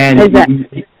understand?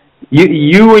 Exactly.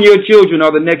 You and your children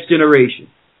are the next generation.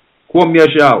 Amen.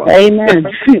 Amen.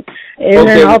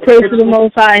 Okay. All praise to the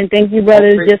Most High, and thank you,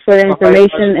 brothers, just for the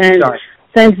information. And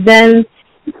since then,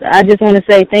 I just want to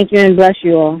say thank you and bless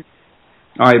you all.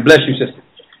 All right, bless you, sister.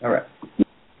 All right.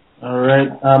 All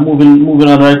right. Moving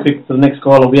on right quick to the next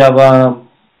caller. We have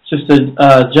Sister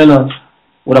Jenna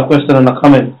with a question and a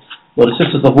comment. Well, the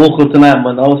sisters are vocal tonight,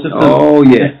 man. Our sisters. Oh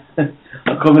yeah.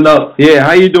 are coming up. Yeah.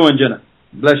 How you doing, Jenna?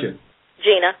 Bless you.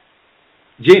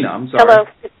 Gina, I'm sorry. Hello,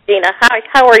 Gina. Hi.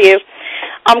 How are you?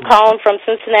 I'm calling from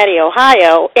Cincinnati,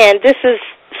 Ohio, and this is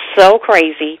so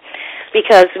crazy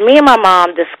because me and my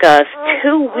mom discussed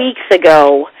 2 weeks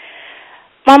ago.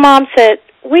 My mom said,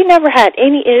 we never had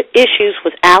any issues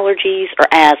with allergies or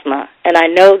asthma, and I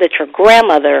know that your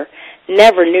grandmother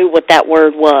never knew what that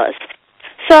word was.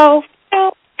 So,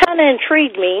 kind of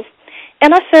intrigued me,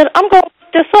 and I said, I'm going to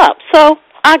look this up. So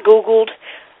I Googled,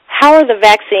 how are the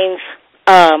vaccines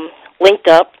linked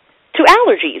up to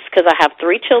allergies? Because I have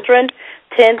 3 children,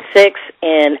 10, 6,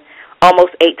 and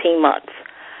almost 18 months.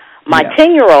 My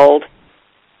 10-year-old,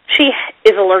 she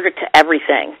is allergic to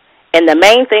everything. And the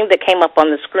main thing that came up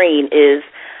on the screen is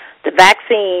the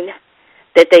vaccine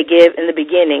that they give in the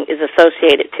beginning is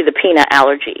associated to the peanut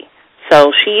allergy.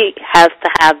 So she has to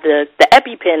have the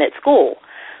EpiPen at school.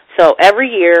 So every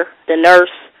year the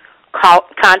nurse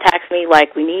contacts me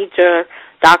like, we need your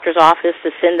doctor's office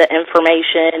to send the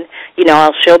information,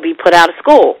 she'll be put out of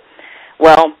school.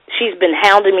 Well, she's been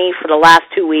hounding me for the last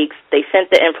 2 weeks. They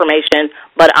sent the information,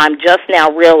 but I'm just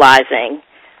now realizing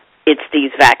it's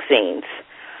these vaccines.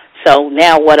 So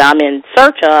now what I'm in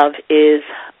search of is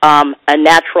a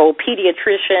natural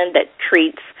pediatrician that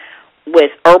treats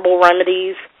with herbal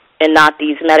remedies and not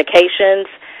these medications.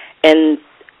 And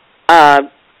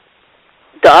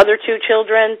The other 2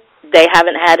 children, they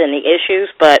haven't had any issues,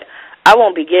 but I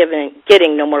won't be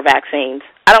getting no more vaccines.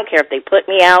 I don't care if they put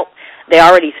me out. They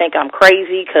already think I'm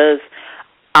crazy because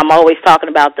I'm always talking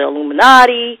about the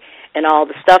Illuminati and all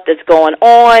the stuff that's going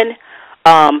on.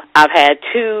 I've had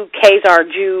 2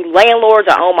 Khazar Jew landlords.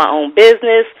 I own my own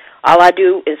business. All I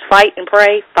do is fight and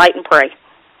pray,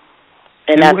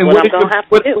 and that's what I'm going to have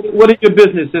to do. What is your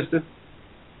business, sister?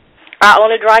 I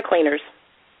own a dry cleaners.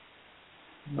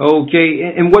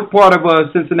 Okay, in what part of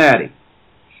Cincinnati?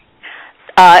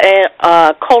 In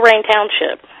Coleraine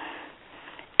Township.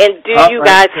 And do you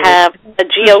guys have a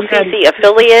GOCC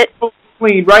affiliate?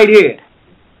 Clean right here.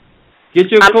 Get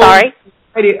your I'm clothes sorry?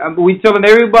 right here. We telling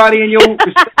everybody in your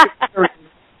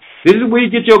this is where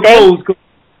you get your clothes.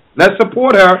 Let's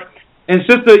support her. And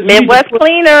sister, Midwest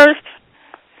Cleaners.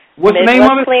 What's the name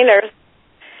of it? Cleaners.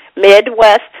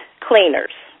 Midwest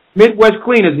Cleaners. Midwest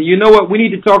Cleaners. And you know what? We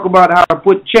need to talk about how to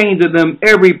put chains of them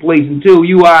every place until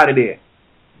you out of there.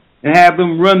 And have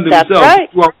them run themselves. That's right.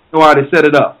 You already know how to set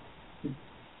it up.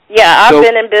 Yeah, I've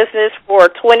been in business for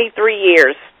 23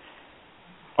 years.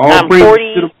 I'm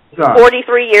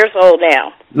 43 years old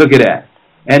now. Look at that.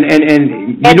 And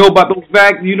you know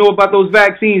about those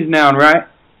vaccines now, right?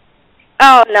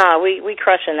 Oh no, we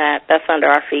crushing that. That's under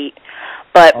our feet.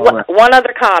 But one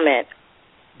other comment.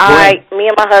 Me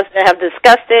and my husband have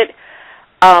discussed it.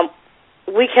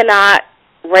 We cannot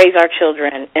raise our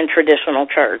children in traditional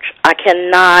church. I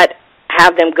cannot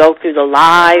have them go through the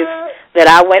lies that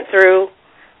I went through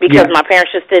because my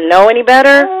parents just didn't know any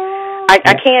better. I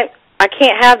can't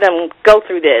have them go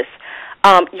through this.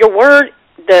 Your word,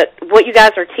 what you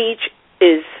guys are teach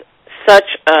is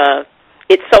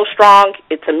it's so strong.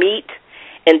 It's a meat,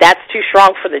 and that's too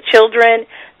strong for the children.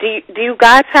 Do you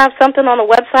guys have something on the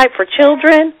website for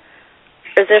children?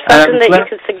 Is there something that you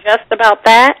could suggest about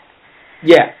that?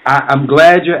 Yeah, I'm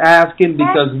glad you're asking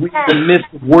because we're in the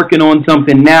midst of working on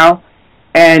something now.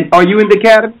 And are you in the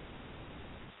academy?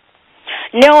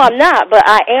 No, I'm not, but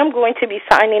I am going to be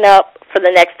signing up for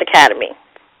the next academy.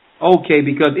 Okay,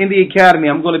 because in the academy,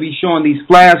 I'm going to be showing these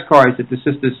flashcards that the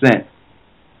sister sent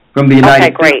from the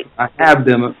United States. I have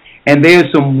them. And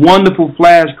there's some wonderful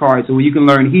flashcards where you can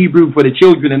learn Hebrew for the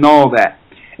children and all that.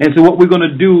 And so what we're going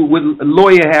to do with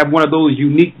Lawya have one of those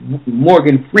unique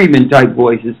Morgan Freeman type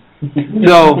voices.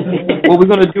 So what we're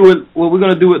going to do with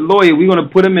Lawya, we're going to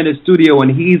put him in the studio and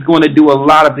he's going to do a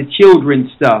lot of the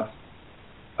children's stuff.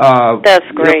 That's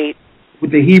great.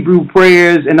 With the Hebrew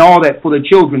prayers and all that for the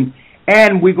children.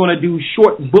 And we're going to do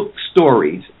short book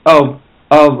stories of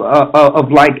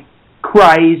like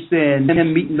Christ and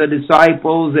him meeting the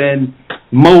disciples and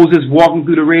Moses walking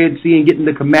through the Red Sea and getting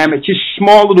the commandments. Just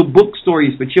small little book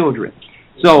stories for children.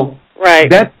 So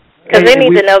because they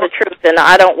need to know the truth, and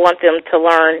I don't want them to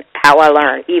learn how I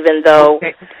learn, even though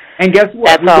and guess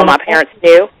what? That's all my parents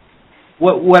knew.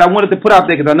 What I wanted to put out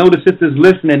there, because I know the sister's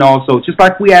listening also, just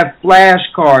like we have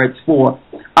flashcards for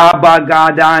Abba,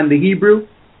 Gada, and the Hebrew,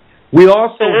 we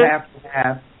also have to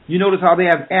have, you notice how they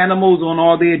have animals on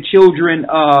all their children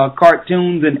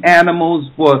cartoons and animals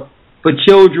for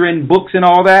children, books and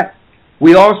all that?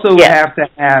 We also have to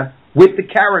have, with the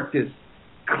characters,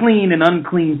 clean and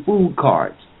unclean food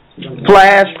cards.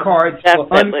 Flashcards for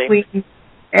unclean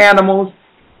animals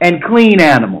and clean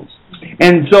animals.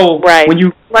 And so when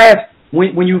you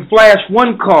flash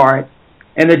one card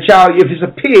and the child, if it's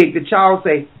a pig, the child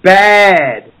say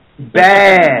bad.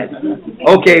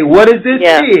 Okay, what is this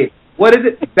pig? What is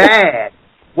it? Bad.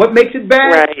 What makes it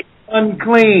bad?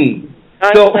 Unclean.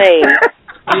 Unclean.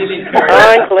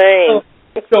 Unclean.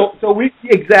 So we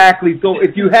exactly. So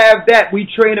if you have that, we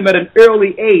train them at an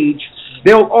early age.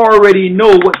 They'll already know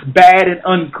what's bad and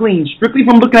unclean strictly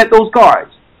from looking at those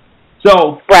cards.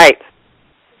 So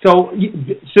So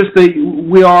sister,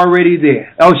 we're already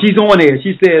there. Oh, she's on there.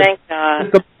 She says, "Thank God."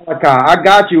 Sister Rawchaa, I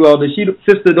got you, Elder.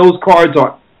 Sister, those cards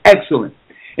are excellent.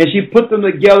 And she put them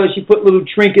together. She put little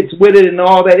trinkets with it and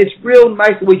all that. It's real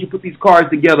nice the way she put these cards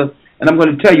together. And I'm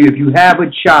going to tell you, if you have a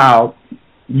child,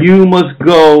 you must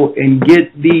go and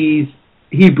get these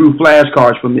Hebrew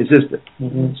flashcards from your sister.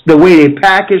 The way they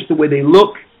package, the way they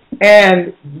look,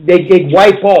 and they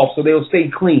wipe off so they'll stay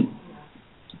clean.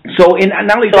 So, and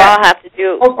not only that, I'll have to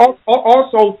do.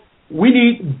 Also, we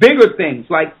need bigger things.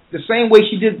 Like the same way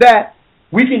she did that,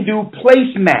 we can do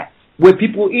placemats where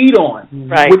people eat on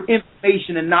with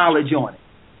information and knowledge on it.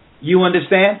 You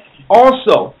understand?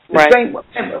 Also, the same,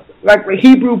 like the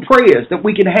Hebrew prayers that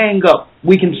we can hang up,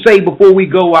 we can say before we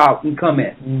go out and come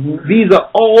in. These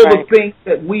are all the things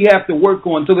that we have to work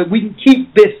on so that we can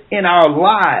keep this in our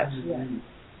lives.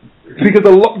 Because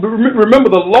remember,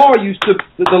 the law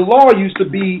used to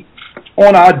be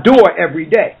on our door every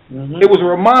day. It was a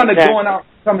reminder going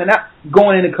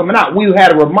in and coming out. We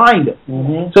had a reminder.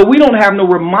 So we don't have no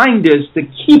reminders to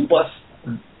keep us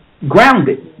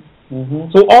grounded.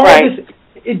 So all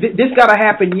this got to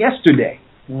happen yesterday.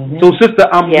 So, sister,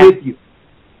 I'm with you.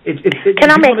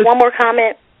 Can I make one more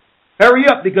comment? Hurry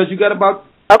up, because you got about...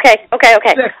 Okay.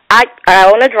 I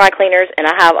own a dry cleaners, and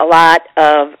I have a lot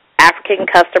of African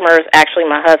customers. Actually,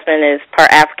 my husband is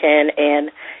part African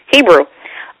and Hebrew.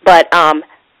 But I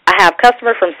have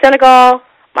customers from Senegal.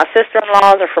 My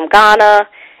sister-in-laws are from Ghana,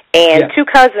 and 2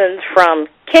 cousins from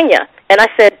Kenya. And I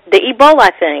said, the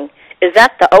Ebola thing, is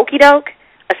that the okie doke?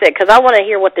 I said, because I want to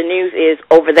hear what the news is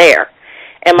over there.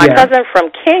 And my cousin from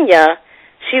Kenya,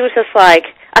 she was just like,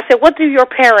 I said, what do your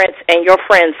parents and your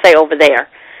friends say over there?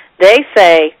 They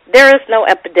say, there is no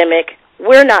epidemic,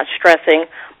 we're not stressing,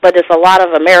 but there's a lot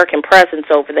of American presence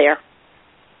over there.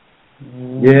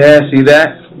 Yeah, see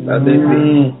that?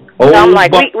 So I'm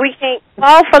like, we can't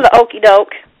fall for the okie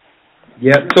doke.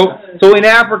 Yeah, so in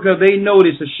Africa, they know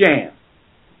it's a sham.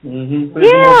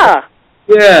 Yeah.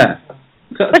 Yeah.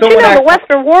 But you know, the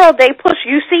Western world, they push,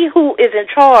 you see who is in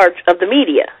charge of the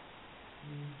media.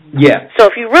 Yeah. So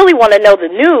if you really want to know the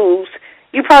news,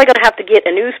 you're probably going to have to get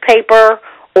a newspaper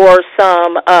or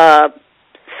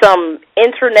some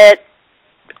internet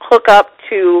hookup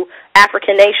to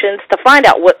African nations to find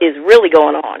out what is really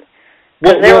going on.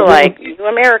 Because they're like, you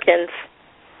Americans.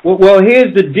 Well,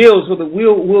 here's the deal, so that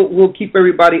we'll keep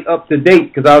everybody up to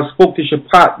date, because I spoke to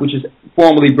Shapat, which is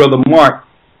formerly Brother Mark,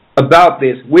 about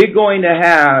this. We're going to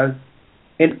have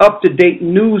an up-to-date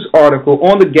news article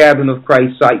on the Gathering of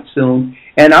Christ site soon,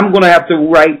 and I'm going to have to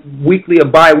write weekly or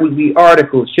bi-weekly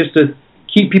articles just to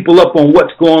keep people up on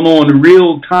what's going on in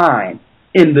real time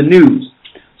in the news.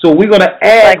 So we're going to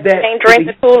add that. Can't drink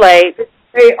the Kool-Aid.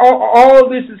 Hey, all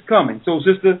this is coming. So,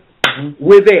 sister,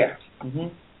 we're there.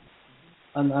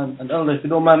 And Elder, if you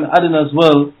don't mind adding as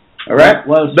well. All right.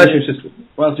 Bless you, sister.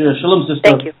 Shalom, sister.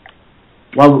 Thank you.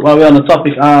 While we're on the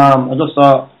topic, I just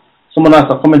saw someone asked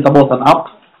a comment about an app,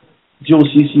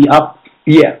 GOCC app.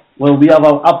 Yeah. Well, we have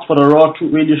our app for the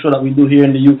Rawchaa radio show that we do here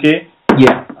in the UK.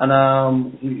 Yeah.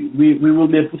 And we will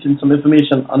be putting some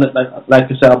information on it, like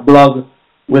you said, a blog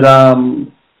with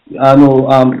I know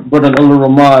Brother Elder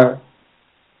Rawchaa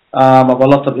have a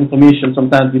lot of information.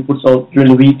 Sometimes he puts out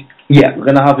during the week. Yeah. We're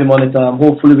gonna have him on it.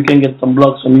 Hopefully we can get some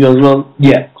blogs from you as well.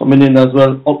 Yeah. Coming in as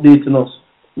well, updating us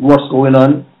what's going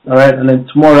on. All right, and then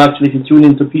tomorrow, actually, if you tune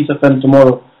into Peace FM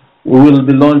tomorrow, we will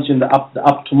be launching the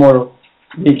app tomorrow,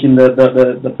 making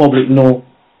the public know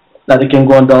that they can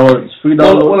go and download. It's free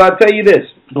download. Well, I'll tell you this.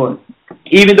 Go on.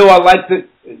 Even though I like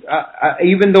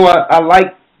I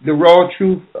like the Raw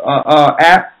Truth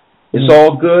app, it's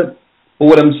all good. But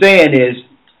what I'm saying is,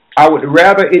 I would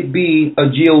rather it be a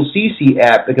GOCC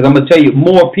app, because I'm gonna tell you,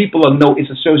 more people will know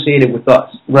it's associated with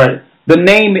us. Right. The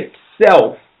name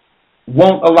itself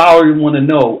won't allow everyone to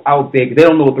know out there, because they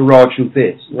don't know what the Raw Truth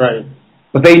is. Right.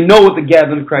 But they know what the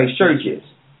Gathering of Christ Church is.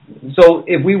 So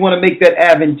if we want to make that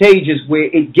advantageous, where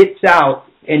it gets out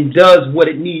and does what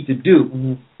it needs to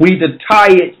do, we need to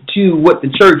tie it to what the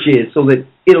church is, so that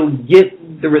it'll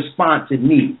get the response it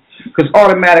needs. Because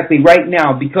automatically right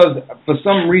now, because for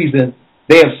some reason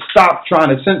they have stopped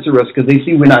trying to censor us because they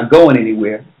see we're not going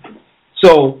anywhere.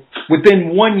 So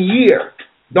within 1 year,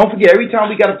 don't forget, every time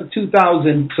we got up to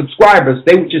 2,000 subscribers,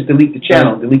 they would just delete the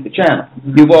channel.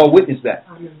 You've all witnessed that.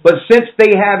 But since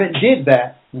they haven't did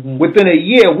that, within a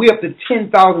year, we're up to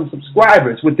 10,000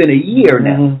 subscribers within a year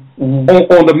now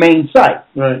on the main site.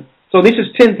 Right. So this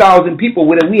is 10,000 people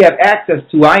that we have access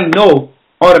to. I know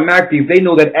automatically, if they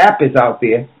know that app is out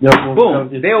there,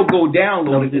 boom, they'll go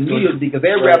download it immediately, because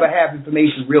they'd rather have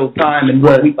information real time and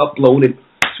what we uploaded,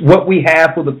 what we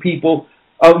have for the people,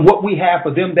 what we have for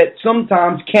them that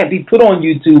sometimes can't be put on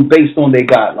YouTube based on their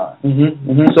guidelines.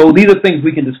 So these are things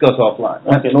we can discuss offline.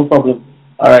 Okay, no problem.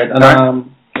 All right,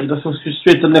 and let's go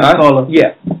straight to the next caller.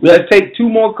 Yeah, let's take 2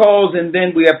 more calls, and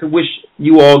then we have to wish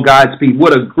you all Godspeed.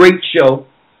 What a great show.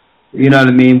 You know what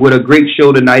I mean? What a great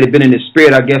show tonight. It's been in the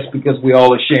spirit, I guess, because we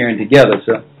all are sharing together,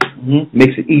 so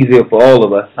makes it easier for all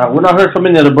of us. We're not heard from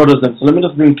any of the brothers then, so let me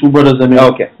just bring 2 brothers in here.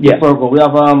 Okay, yeah. We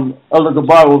have Elder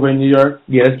Gabar over in New York.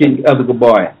 Yeah, let's get Elder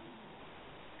Gabar.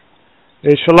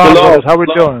 Hey, shalom, elders. How we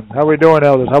doing? How we doing,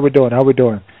 elders? How we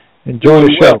doing? Enjoy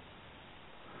the show.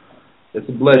 It's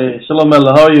a blessing. Shalom,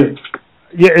 Elder. How are you?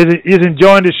 Yeah, he's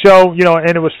enjoying the show,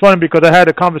 and it was fun because I had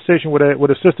a conversation with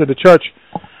a sister of the church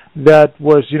that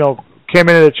was, came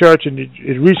into the church and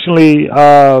recently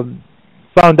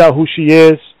found out who she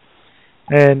is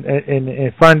and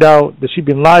find out that she's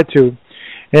been lied to.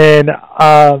 And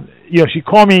she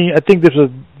called me. I think this was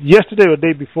yesterday or the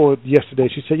day before yesterday.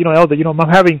 She said, Elder, I'm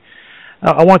having.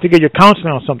 I want to get your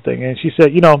counseling on something. And she said,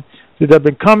 since I've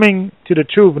been coming to the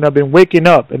truth and I've been waking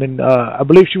up, and then I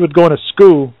believe she was going to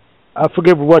school. I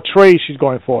forget what trade she's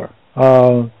going for.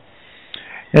 And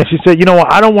she said,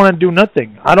 I don't want to do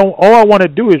nothing. All I want to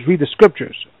do is read the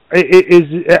scriptures.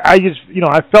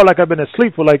 I felt like I've been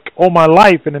asleep for like all my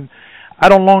life, and then I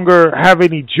don't longer have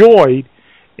any joy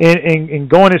in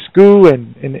going to school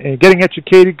and getting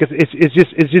educated, because it's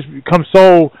just become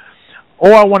so.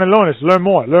 All I want to learn is learn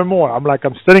more. I'm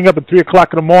sitting up at 3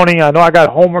 o'clock in the morning. I know I got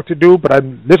homework to do, but I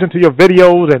listen to your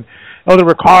videos and Elder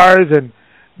Rawchaa, and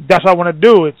that's what I want to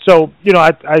do. It. So,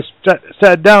 I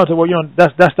sat down and said, well,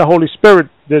 that's the Holy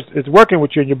Spirit that's working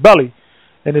with you in your belly,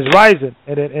 and it's rising,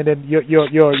 and then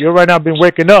you're right now been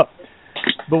waking up.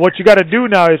 But what you got to do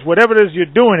now is whatever it is you're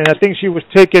doing, and I think she's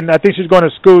going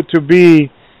to school to be,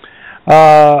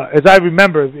 as I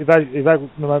remember, if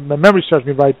my memory serves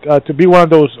me right, to be one of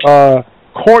those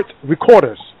court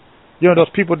recorders. Those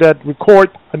people that record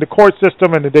in the court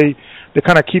system, and they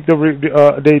kind of keep they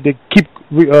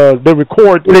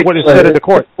record what is said in the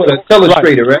court. A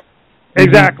illustrator, right?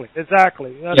 Exactly.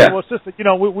 Yeah. Well, sister,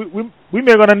 we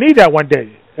may going to need that one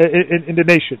day in the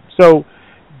nation. So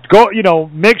go,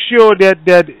 make sure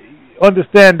that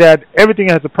understand that everything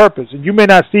has a purpose, and you may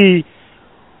not see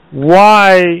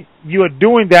why you are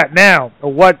doing that now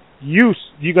or what use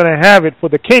you're going to have it for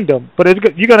the kingdom, but it's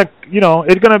going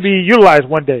to be utilized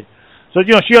one day. So,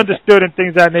 she understood and things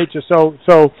of that nature. So,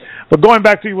 but going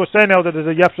back to you were saying, Elder,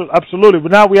 absolutely.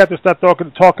 But now we have to start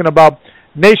talking about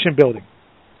nation building,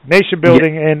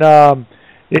 and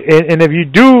if you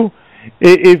do,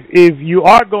 if you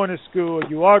are going to school,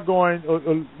 you are going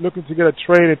or looking to get a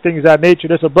trade and things of that nature.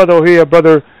 There's a brother over here,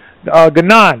 Brother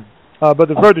Ganan,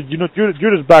 Brother Virgil.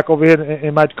 Judas back over here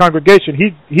in my congregation.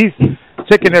 He's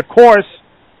taking a course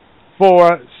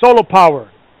for solar power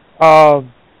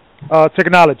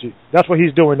technology. That's what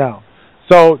he's doing now.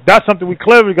 So that's something we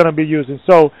clearly going to be using.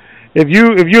 So if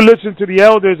you listen to the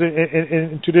elders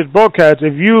and to this broadcast,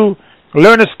 if you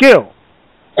learn a skill,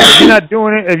 if you're not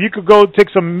doing it, if you could go take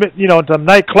some some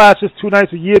night classes 2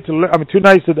 nights a year 2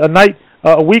 nights a night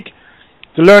a week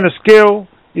to learn a skill,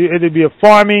 it'd be a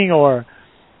farming or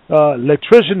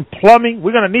electrician, plumbing.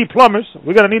 We're going to need plumbers.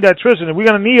 We're going to need electricians. We're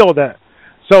going to need all that.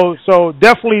 So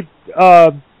definitely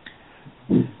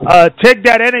take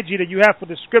that energy that you have for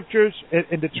the scriptures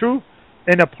and the truth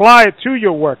and apply it to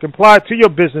your work, apply it to your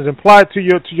business, apply it to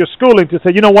your schooling, to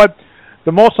say, what,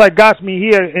 the Most High got me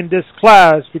here in this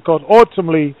class because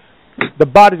ultimately the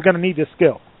body's going to need this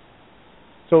skill.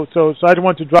 So I just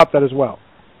want to drop that as well.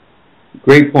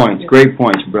 Great points,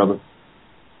 brother.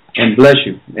 And bless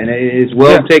you. And it's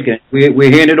well taken.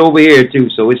 We're hearing it over here too,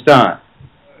 so it's time.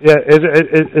 Yeah,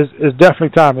 it's definitely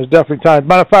time. It's definitely time.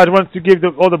 Matter of fact, I wanted to give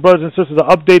all the brothers and sisters an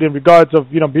update in regards of,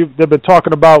 they've been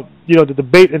talking about, the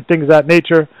debate and things of that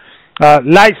nature.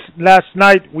 Last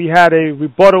night we had a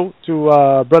rebuttal to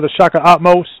Brother Shaka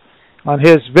Atmos on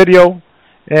his video,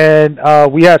 and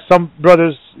we had some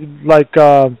brothers like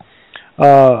Imam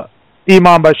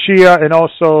Bashir and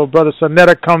also Brother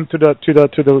Sanetta come to the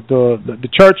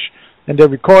church, and they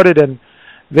recorded, and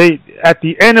they at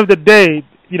the end of the day,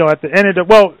 at the end of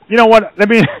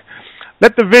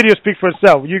let the video speak for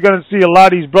itself. You're going to see a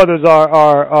lot of these brothers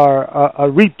are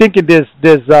rethinking this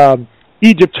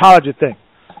Egyptology thing.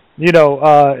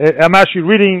 I'm actually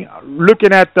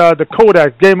looking at the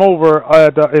Codex, Game Over,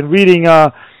 and reading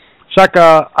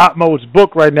Shaka Atmos'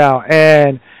 book right now.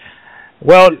 And,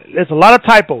 well, there's a lot of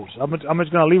typos. I'm just going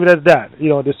to leave it as that.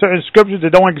 There's certain scriptures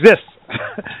that don't exist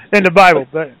in the Bible,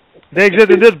 but they exist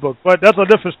in this book. But that's a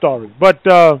different story. But,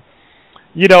 but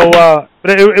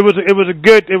it was a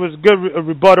good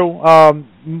rebuttal.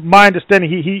 My understanding,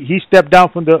 he stepped down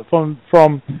from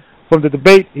the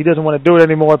debate. He doesn't want to do it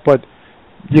anymore, but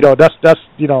that's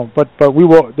but we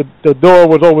were the door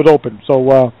was always open. So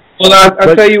well,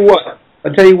 I'll tell you what.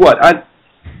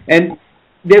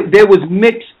 There was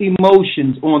mixed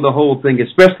emotions on the whole thing,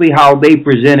 especially how they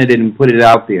presented it and put it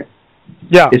out there.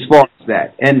 Yeah. As far as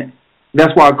that, and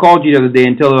that's why I called you the other day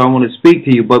and told you I want to speak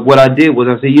to you. But what I did was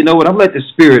I said, you know what? I'll let the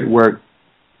Spirit work,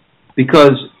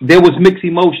 because there was mixed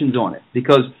emotions on it.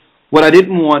 Because what I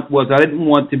didn't want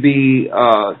to be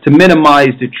to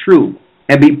minimize the truth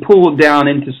and be pulled down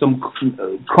into some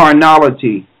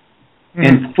carnality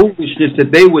and foolishness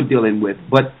that they were dealing with.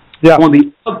 But on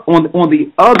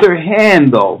the other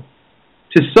hand, though,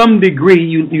 to some degree,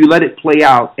 you let it play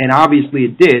out, and obviously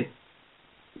it did.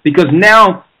 Because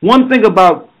now, one thing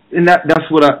about that's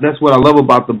what I love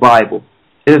about the Bible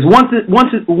is once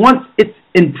it's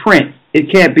in print,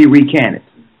 it can't be recanted.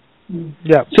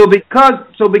 Yeah. So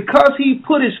because he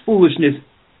put his foolishness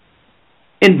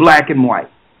in black and white,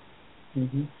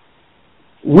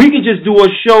 we could just do a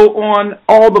show on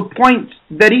all the points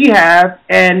that he has,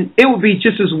 and it would be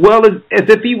just as well as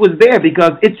if he was there,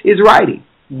 because it's his writing.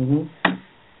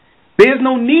 There's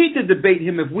no need to debate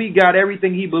him if we got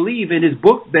everything he believes in his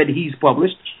book that he's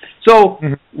published. So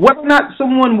whether or not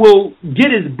someone will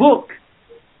get his book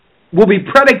will be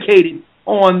predicated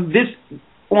on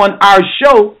our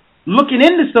show looking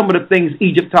into some of the things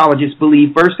Egyptologists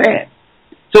believe firsthand.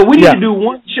 So we need to do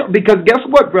one show, because guess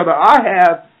what, brother? I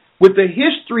have, with the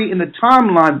history and the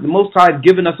timeline the Most High has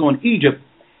given us on Egypt,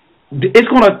 it's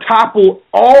going to topple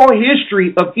all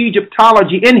history of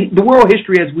Egyptology and the world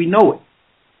history as we know it.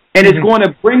 And it's going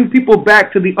to bring people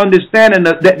back to the understanding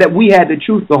that we had the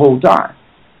truth the whole time.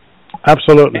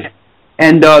 Absolutely.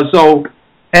 And so...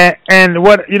 And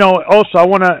what, also I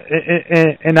want to,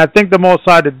 and I think the Most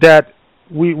High did that,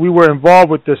 we were involved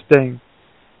with this thing,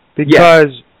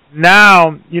 because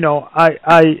now,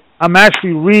 I'm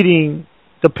actually reading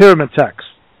the pyramid text.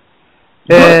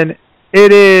 And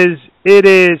it is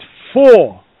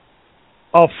full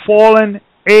of fallen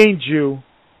angel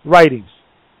writings.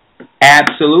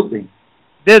 Absolutely.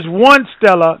 There's one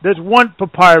stela, there's one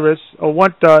papyrus, or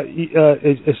one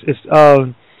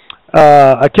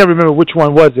I can't remember which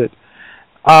one was it.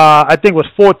 I think it was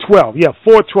 412. Yeah,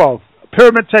 412.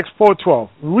 Pyramid text 412.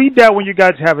 Read that when you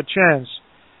guys have a chance.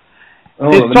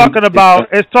 It's talking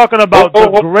about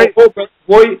the great.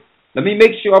 Boy, let me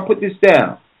make sure I put this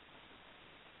down.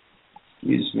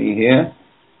 Excuse me here.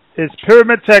 It's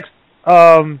pyramid text.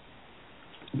 Papyrus.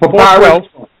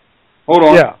 Hold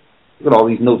on. Yeah. Look at all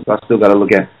these notes I still got to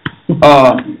look at.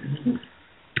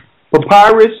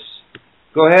 Papyrus.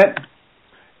 Go ahead.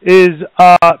 Is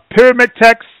pyramid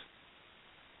text,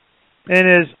 and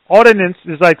his ordinance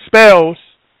is like spells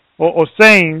or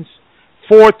sayings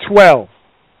 412.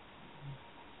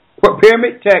 What,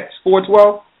 pyramid text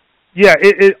 412? Yeah,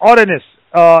 it ordinance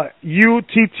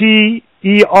UTTERNANCES.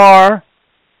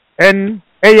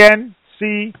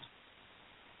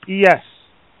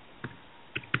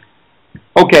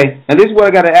 Okay, and this is what I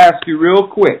got to ask you real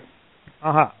quick.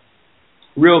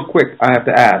 Real quick, I have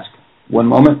to ask. One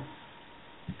moment.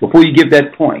 Before you give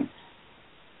that point,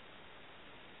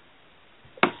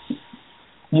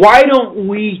 why don't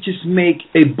we just make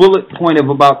a bullet point of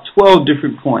about 12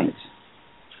 different points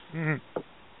and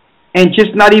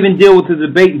just not even deal with the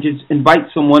debate and just invite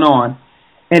someone on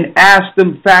and ask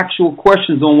them factual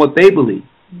questions on what they believe?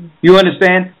 You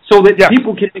understand? So that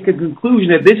people can make a conclusion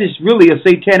that this is really a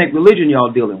satanic religion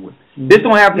y'all dealing with. This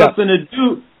don't have nothing to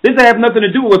do. This have nothing to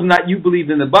do with whether or not you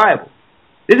believe in the Bible.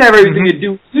 This has everything to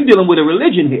do. You're dealing with a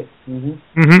religion here.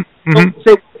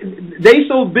 So they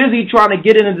so busy trying to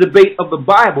get in a debate of the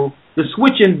Bible. The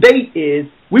switch and bait is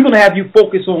we're going to have you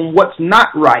focus on what's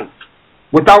not right,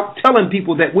 without telling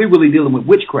people that we're really dealing with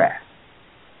witchcraft.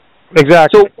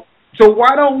 Exactly. So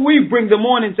why don't we bring them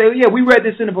on and say, yeah, we read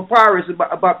this in the papyrus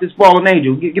about this fallen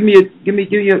angel. Give me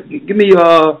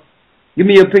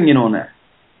your opinion on that.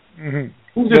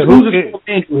 Who's this fallen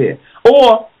angel here?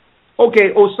 Or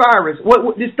okay, Osiris.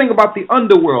 What this thing about the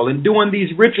underworld and doing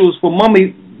these rituals for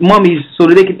mummies so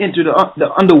that they can enter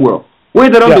the underworld?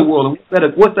 Where's that underworld?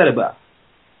 And what's that about?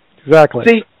 Exactly.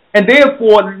 See, and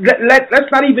therefore,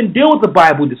 let's not even deal with the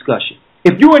Bible discussion.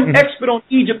 If you're an expert on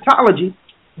Egyptology,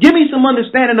 give me some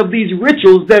understanding of these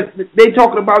rituals that they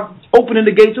talking about opening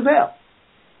the gates of hell.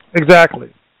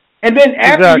 Exactly. And then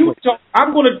after you talk,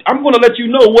 I'm gonna let you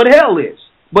know what hell is.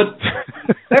 But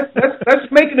let's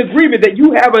make an agreement that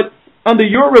you have under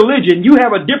your religion, you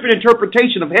have a different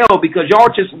interpretation of hell because y'all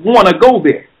just want to go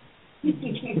there.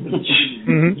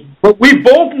 But we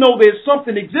both know there's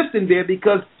something existing there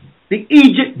because the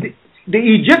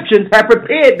Egyptians have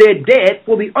prepared their dead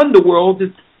for the underworld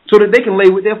so that they can lay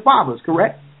with their fathers,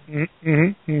 correct?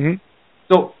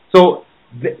 So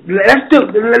let's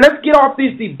get off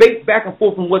this debate back and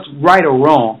forth on what's right or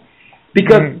wrong,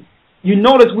 because you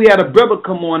notice we had a brother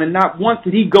come on and not once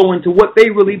did he go into what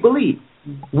they really believe.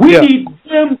 We need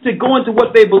them to go into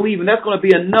what they believe, and that's going to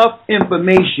be enough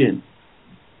information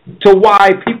to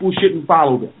why people shouldn't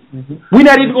follow them. We're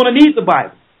not even going to need the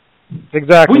Bible.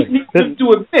 Exactly. We need them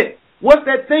to admit, what's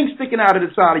that thing sticking out of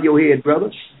the side of your head,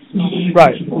 brother?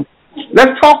 Right.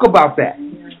 Let's talk about that.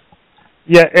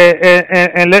 Yeah,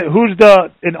 and who's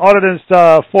in Ordinance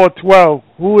 412,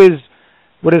 who is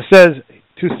what it says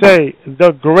to say,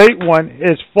 the great one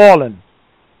is fallen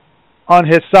on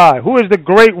his side. Who is the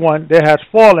great one that has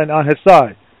fallen on his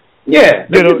side? Yeah.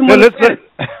 Come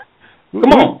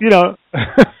on.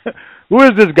 Who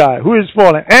is this guy? Who is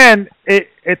fallen? And it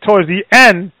towards the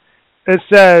end, it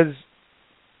says,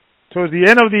 towards the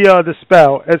end of the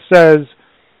spell, it says,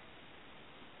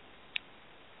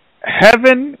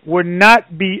 heaven will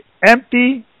not be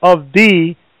empty of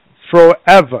thee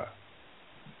forever.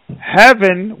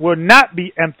 Heaven will not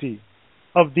be empty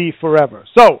of thee forever.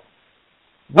 So,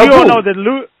 we all know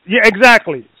that,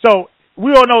 exactly. So,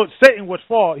 we all know Satan was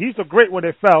fall. He's the great when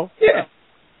it fell. Yeah.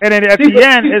 And then at the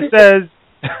end, it says...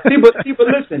 but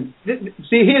listen.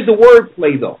 Here's the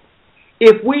wordplay, though.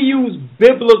 If we use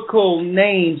biblical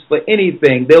names for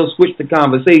anything, they'll switch the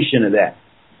conversation to that.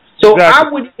 So I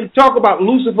wouldn't even talk about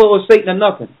Lucifer or Satan or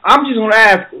nothing. I'm just going to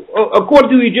ask, according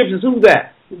to the Egyptians, who's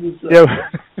that?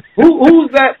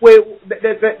 Who's that way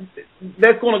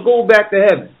that's going to go back to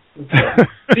heaven?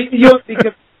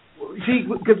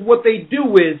 Because what they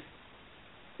do is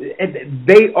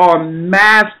they are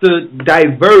master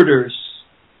diverters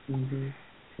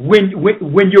when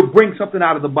you bring something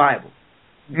out of the Bible.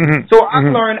 So I've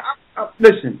learned.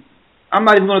 Listen, I'm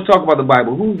not even going to talk about the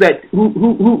Bible. Who's that?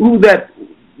 Who's that?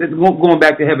 That's going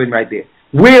back to heaven right there.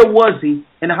 Where was he,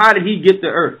 and how did he get to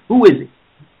earth? Who is he?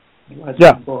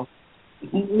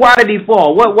 Why did he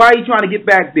fall? Why are you trying to get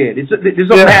back there? Did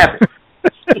something happen?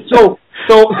 So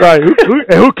right.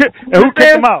 Who kicked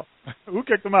him out? Who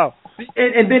kicked him out?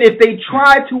 And then if they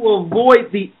try to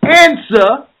avoid the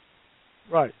answer,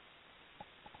 right,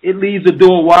 it leaves the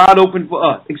door wide open for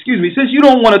us. Excuse me, since you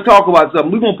don't want to talk about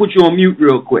something, we're going to put you on mute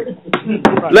real quick.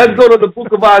 Right. Let's go to the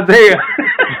book of Isaiah.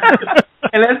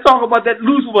 And let's talk about that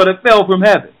Lucifer that fell from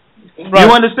heaven. Right.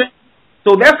 You understand?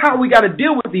 So that's how we got to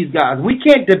deal with these guys. We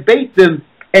can't debate them,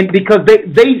 and because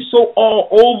they so all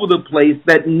over the place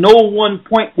that no one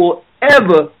point will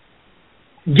ever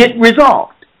get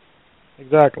resolved.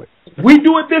 Exactly. We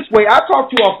do it this way. I'll talk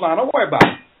to you offline. Don't worry about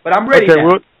it. But I'm ready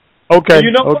now. Okay. So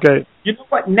you know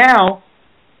what? Now,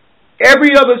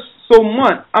 every other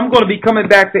month, I'm going to be coming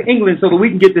back to England so that we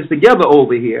can get this together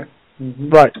over here.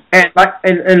 Right. And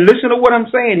listen to what I'm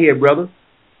saying here, brother.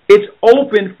 It's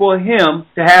open for him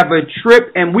to have a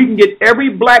trip, and we can get every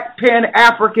black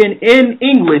Pan-African in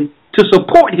England to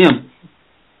support him.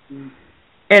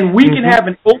 And we can have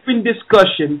an open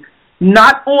discussion,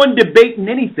 not on debating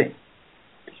anything.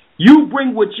 You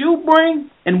bring what you bring,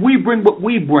 and we bring what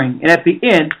we bring. And at the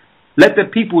end, let the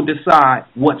people decide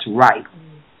what's right.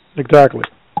 Exactly.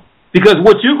 Because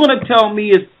what you're going to tell me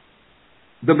is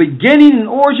the beginning and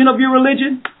origin of your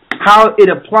religion, how it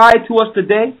applied to us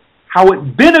today, how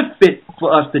it benefits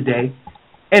for us today,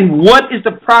 and what is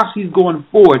the prophecies going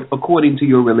forward according to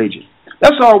your religion.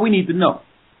 That's all we need to know.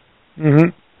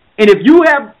 And if you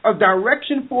have a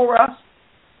direction for us,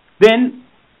 then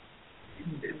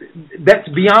that's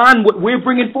beyond what we're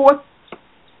bringing forth,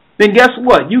 then guess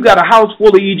what? You got a house full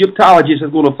of Egyptologists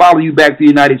that's going to follow you back to the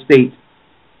United States.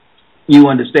 You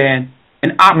understand?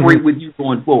 And operate with you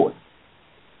going forward.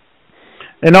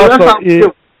 And so also,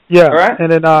 right?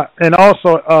 and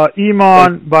also,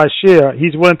 Iman Bashir,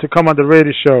 he's willing to come on the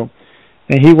radio show,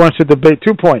 and he wants to debate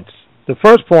 2 points. The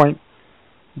first point,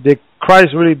 did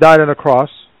Christ really died on the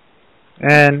cross?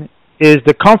 And is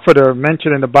the Comforter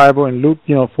mentioned in the Bible in Luke,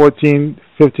 14,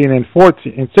 15, and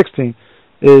 14 and 16?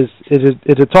 Is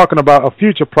it talking about a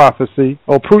future prophecy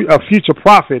or a future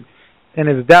prophet? And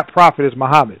is that prophet is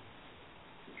Muhammad?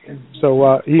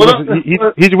 So he's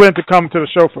willing to come to the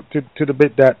show to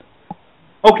debate that.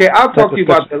 Okay, I'll talk to you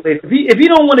about that later. If he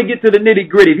don't want to get to the nitty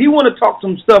gritty, if he want to talk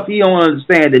some stuff he don't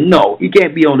understand, then no, he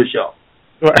can't be on the show.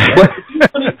 Right. But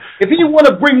if he want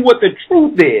to bring what the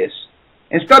truth is,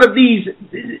 instead of these,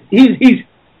 he's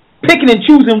picking and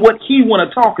choosing what he want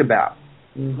to talk about.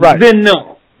 Right. Then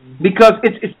no, because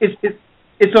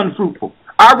it's unfruitful.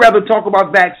 I'd rather talk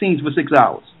about vaccines for 6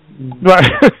 hours. Right.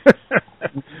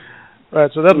 Right,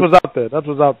 so that was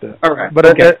out there. All right. But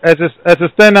okay. as a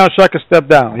stand now, Shaq can step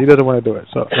down. He doesn't want to do it.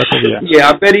 So that's what we have. Yeah,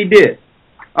 I bet he did.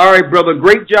 All right, brother.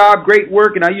 Great job, great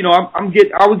work. And I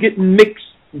was getting mixed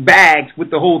bags with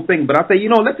the whole thing. But I say,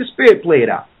 let the Spirit play it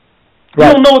out. Right.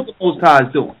 You don't know what the Most High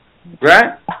is doing,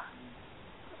 right?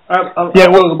 I'm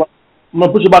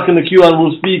gonna put you back in the queue and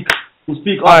we'll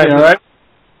speak. All right.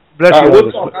 Bless you. We'll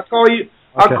talk.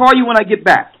 I'll call you when I get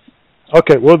back.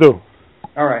 Okay, we'll do.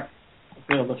 All right.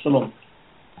 Shalom.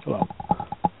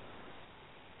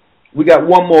 We got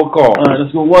one more call. All right,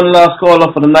 let's go one last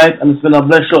caller for the night, and it's been a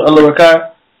blessed show, Elder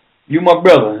Rawchaa. You my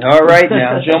brother. All right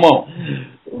now, come on.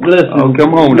 Blessings.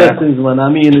 Come on blessings, man. I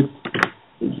mean,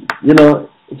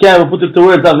 you can't even put it to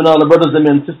words having all the brothers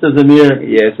and sisters in here.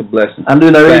 Yeah, it's a blessing. I'm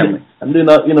doing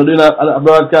a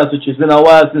broadcast, which has been a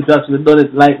while since I've actually done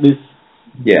it like this.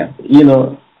 Yeah.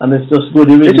 And it's just good.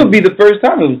 This will be the first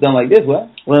time it was done like this,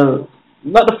 what? Well,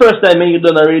 not the first time you've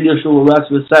done a radio show where we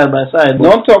actually side by side.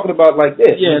 No, I'm talking about like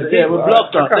this. Yeah, with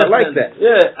Block Talk. I kind of like that.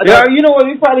 Yeah. You know what?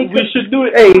 We should do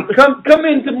it. Hey, come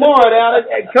in tomorrow, Alex.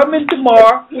 Come in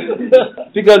tomorrow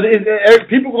because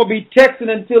people gonna be texting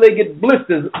until they get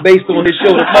blisters based on this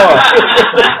show tomorrow.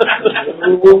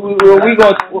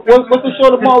 What's the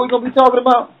show tomorrow? We gonna be talking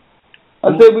about?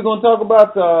 I said we're gonna talk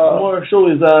about. Tomorrow's show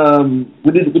is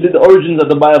we did the origins of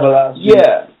the Bible last week.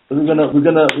 Yeah. So we're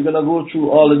gonna go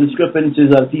through all the discrepancies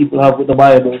that people have with the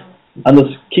Bible and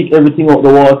just kick everything out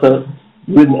the water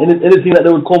with anything that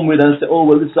they would come with and say, oh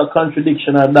well, this is a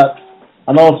contradiction and that,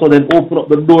 and also then open up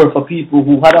the door for people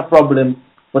who had a problem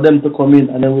for them to come in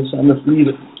and then we'll just leave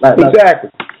it like that. Exactly.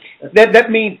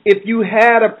 That means if you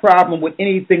had a problem with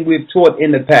anything we've taught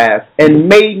in the past and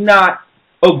may not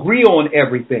agree on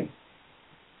everything,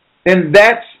 then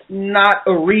that's not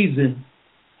a reason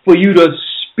for you to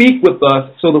speak with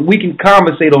us so that we can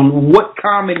conversate on what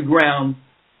common ground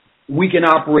we can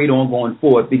operate on going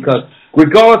forward. Because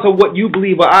regardless of what you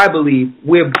believe or I believe,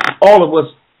 all of us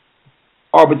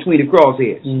are between the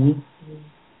crosshairs.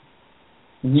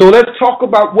 So let's talk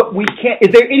about what we can.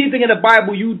 Is there anything in the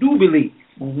Bible you do believe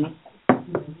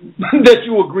that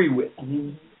you agree with?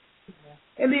 And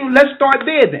then let's start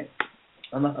there then.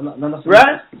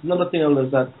 Right? Another thing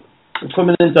is that we're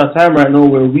coming into a time right now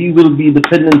where we will be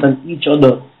dependent on each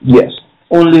other. Yes.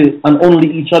 Only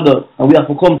each other. And we have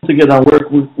to come together and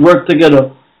work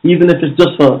together, even if it's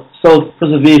just for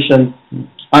self-preservation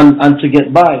and to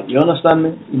get by. You understand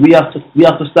me? We have to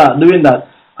start doing that.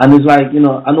 And it's like, I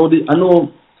know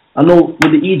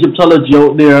with the Egyptology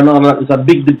out there and all that, it's a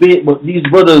big debate, but these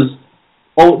brothers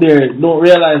out there don't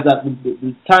realize that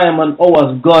the time and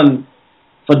hours gone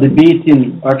for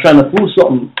debating or trying to prove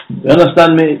something. You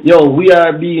understand me? We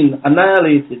are being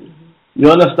annihilated.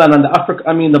 You understand? And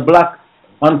the black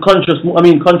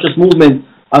conscious movement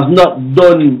has not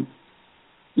done,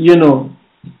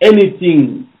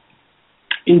 anything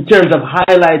in terms of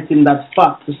highlighting that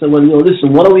fact to say, well,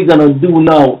 listen, what are we gonna do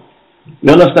now?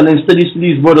 You understand? Instead, you see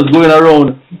these brothers going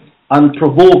around and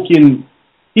provoking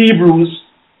Hebrews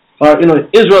or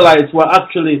Israelites who are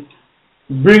actually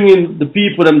bringing the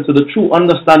people them to the true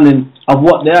understanding of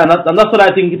what they are, and that's what I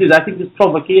think it is. I think it's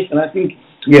provocation. I think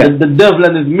the devil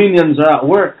and his minions are at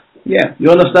work. Yeah, you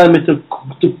understand me? To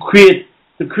create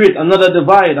another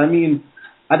divide. I mean,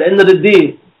 at the end of the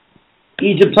day,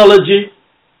 Egyptology.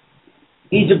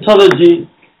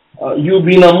 You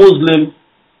being a Muslim,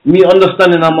 me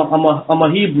understanding I'm a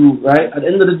Hebrew, right? At the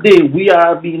end of the day, we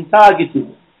are being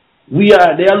targeted. They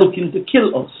are looking to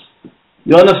kill us.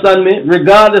 You understand me?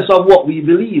 Regardless of what we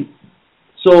believe.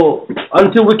 So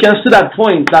until we can see that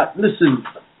point that, listen,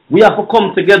 we have to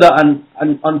come together and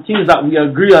on things that we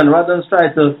agree on rather than try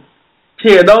to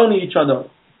tear down each other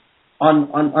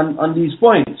on these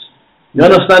points. You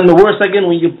understand me? Worse again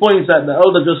when you point that the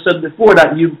elder just said before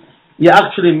that you're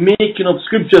actually making up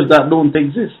scriptures that don't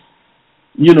exist.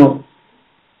 I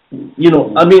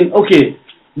mean, okay,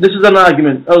 this is an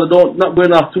argument. Elder, not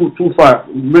going off too far.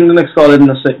 Bring the next call in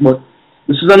a sec, but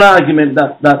this is an argument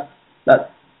that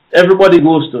everybody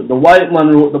goes to. The white man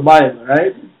wrote the Bible,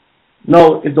 right?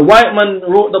 Now, if the white man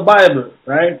wrote the Bible,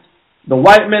 right, the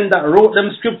white men that wrote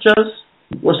them scriptures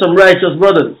were some righteous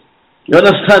brothers. You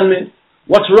understand me?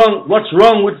 What's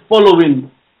wrong with following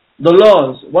the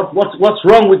laws? What's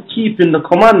wrong with keeping the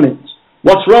commandments?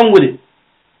 What's wrong with it?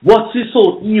 What's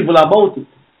so evil about it?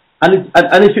 And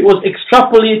if it was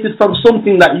extrapolated from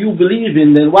something that you believe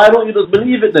in, then why don't you just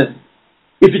believe it then?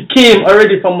 If it came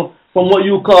already from what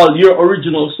you call your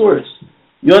original source.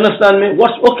 You understand me?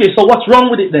 So what's wrong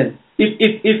with it then?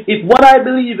 If what I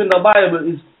believe in the Bible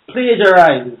is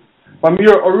plagiarized from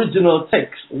your original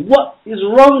text, what is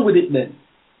wrong with it then?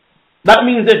 That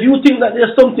means if you think that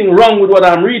there's something wrong with what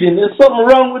I'm reading, there's something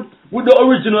wrong with the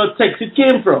original text it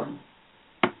came from.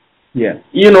 Yeah.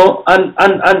 These are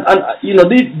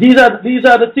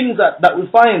the things that we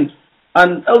find.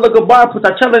 And Elder Rawchaa put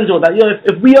a challenge out that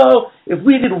if we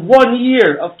did 1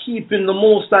 year of keeping the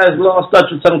Most High's law,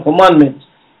 statutes, and commandments,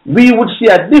 we would see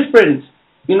a difference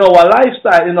in our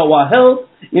lifestyle, in our health,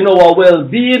 in our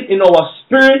well-being, in our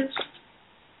spirits.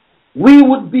 We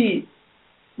would be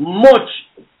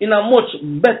in a much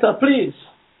better place.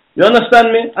 You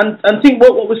understand me? And think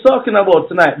about what we're talking about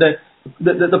tonight.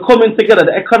 The coming together,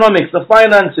 the economics, the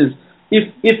finances.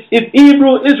 If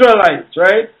Hebrew Israelites,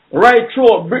 right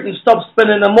throughout Britain stop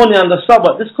spending the money on the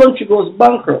Sabbath, this country goes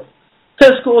bankrupt.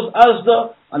 Tesco's,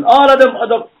 Asda, and all of them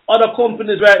other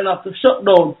companies right now have to shut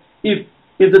down if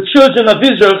the children of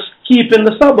Israel keep in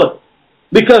the Sabbath.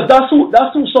 Because that's who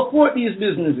support these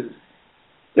businesses.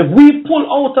 If we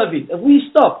pull out of it, if we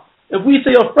stop, if we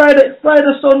say Friday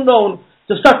sundown,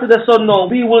 to Saturday Sunday,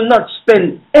 we will not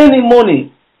spend any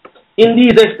money in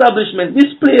these establishments.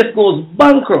 This place goes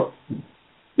bankrupt.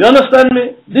 You understand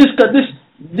me? This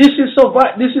is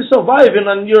surviving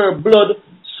on your blood,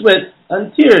 sweat,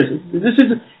 and tears. We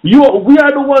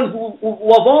are the ones who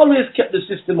have always kept the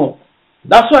system up.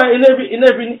 That's why in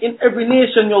every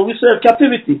nation, we serve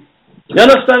captivity. You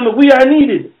understand me? We are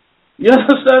needed. You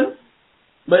understand?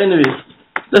 But anyway,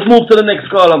 let's move to the next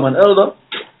caller, man. Elder,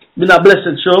 been a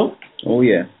blessed show. Oh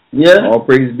yeah. Yeah. All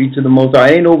praise be to the Most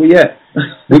High. Ain't over yet.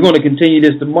 We're going to continue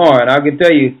this tomorrow, and I can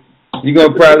tell you, you're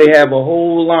going to probably have a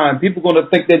whole line. People going to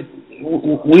think that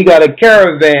we got a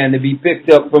caravan to be picked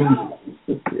up from.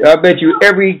 I bet you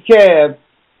every cab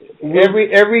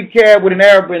with an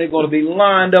airplane is going to be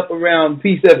lined up around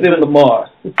Peace FM tomorrow.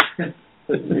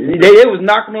 They was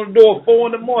knocking on the door at 4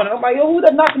 in the morning. I'm like, yo, who's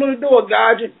that knocking on the door,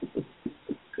 Gadget?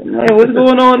 Man, what's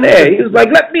going on there? He was like,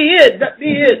 let me in.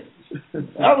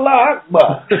 Allah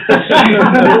Akbar.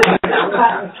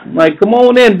 I'm like, come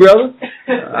on in, brother.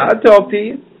 I'll talk to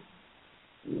you.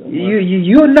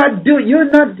 You're not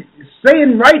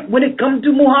saying right when it comes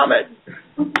to Muhammad.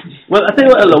 Well, I tell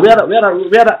you what, Elder, we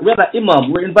had an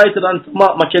imam. We're invited on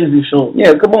Mark Mackenzie's show.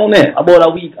 Yeah, come on in. About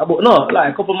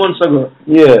a couple months ago.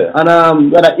 Yeah.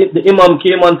 And the imam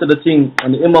came onto the thing,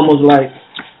 and the imam was like,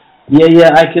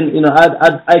 yeah, I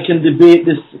can debate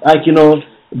this,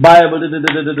 Bible, and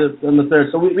the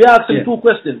third. So we asked him two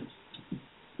questions.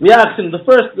 We asked him the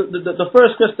first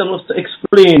question was to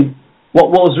explain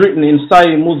what was written in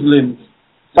Sahih Muslims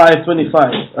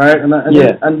 525, all right,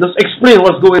 and just explain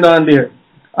what's going on there.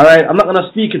 All right, I'm not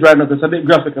gonna speak it right now because it's a bit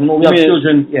graphic. I know we have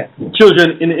children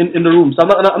in the room, so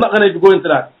I'm not gonna go into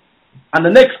that. And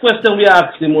the next question we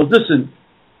asked him was, listen,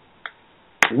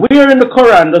 where in the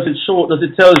Quran does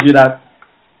it tell you that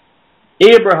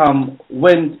Abraham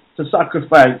went to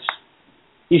sacrifice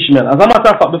Ishmael? As a matter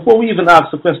of fact, before we even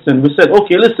asked the question, we said,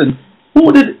 okay, listen,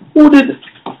 who did,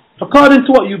 according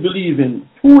to what you believe in,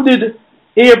 who did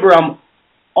Abraham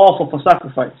offer for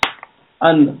sacrifice?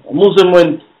 And Muslim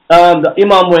went, the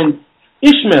Imam went,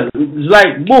 Ishmael. It was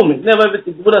like, boom,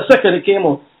 with a second it came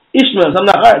out, Ishmael. So I'm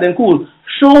like, alright, then cool.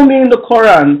 Show me in the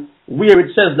Quran where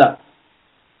it says that.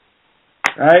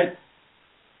 Right?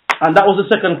 And that was the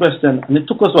second question. And it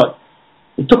took us what?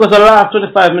 It took us the last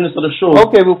 25 minutes of the show.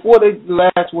 Okay, before the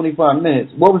last 25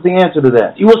 minutes, what was the answer to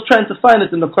that? He was trying to find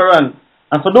it in the Quran.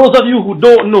 And for those of you who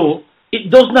don't know,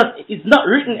 it's not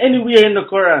written anywhere in the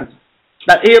Quran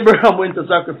that Abraham went to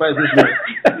sacrifice Ishmael.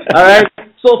 Alright?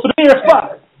 So for the mere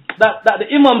fact that the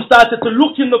Imam started to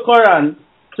look in the Quran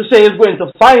to say he's going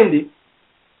to find it,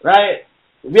 right?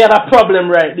 We had a problem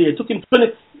right there. It took him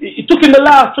the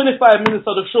last 25 minutes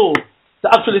of the show to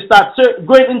actually start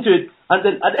going into it, and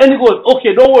then at the end he goes,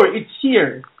 okay, don't worry, it's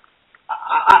here.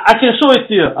 I can show it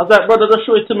to you. I was like, brother, just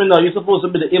show it to me now. You're supposed to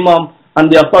be the Imam and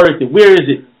the authority. Where is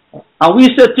it? And we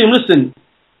said to him, listen,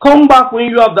 come back when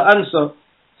you have the answer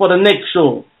for the next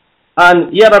show.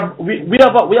 And we have a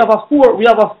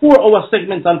 4-hour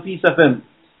segment on Peace FM,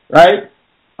 right?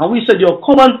 And we said, yo,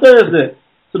 come on Thursday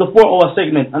to the 4-hour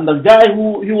segment. And the guy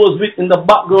who he was with in the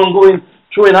background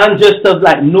throwing hand gestures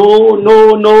like, no.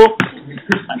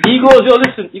 He goes, yo,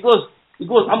 listen. He goes,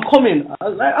 I'm coming. I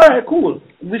was like, all right, cool.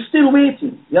 We're still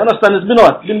waiting. You understand? It's been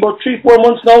what? It's been about 3-4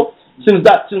 months now since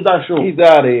that show. He's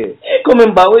out of here. Hey,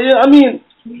 coming back. I mean,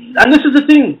 and this is the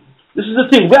thing.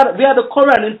 We had the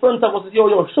Quran in front of us. Yo,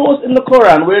 show us in the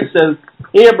Quran where it says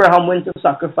Abraham went to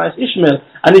sacrifice Ishmael.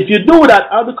 And if you do that,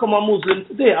 I'll become a Muslim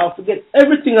today. I'll forget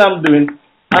everything I'm doing,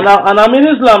 and I'm in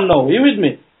Islam now. You with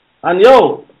me? And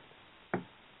yo,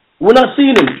 we're not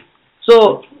seeing him.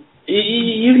 So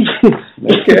you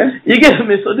get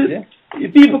me? So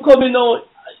if people come in now,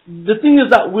 the thing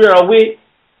is that we're awake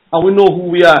and we know who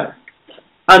we are,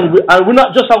 and we're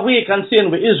not just awake and saying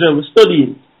we're Israel. We're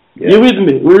studying. Yeah. You with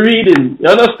me? We're reading. You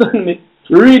understand me?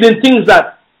 We're reading things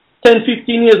that 10,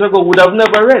 15 years ago would have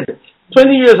never read.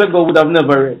 20 years ago would have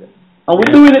never read. And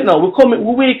we're doing it now. We're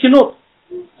waking up.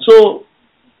 So,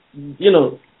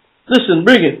 listen,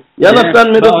 bring it. You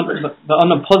understand me? But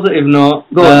on a positive note,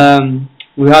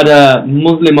 we had a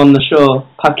Muslim on the show,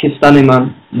 Pakistani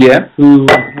man, who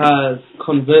has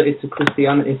converted to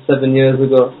Christianity 7 years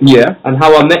ago. Yeah. And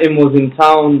how I met him was in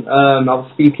town. I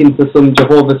was speaking to some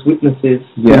Jehovah's Witnesses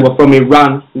who were from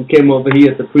Iran, who came over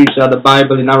here to preach out the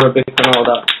Bible in Arabic and all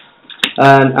that.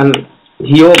 And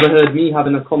he overheard me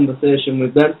having a conversation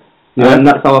with them. Yeah. And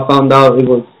that's how I found out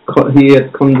he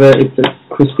had converted to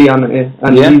Christianity.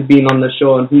 And he's been on the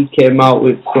show, and he came out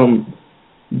with some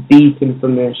deep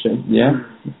information. Yeah.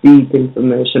 Deep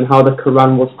information. How the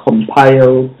Quran was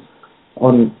compiled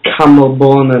on camel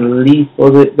bone and leaf,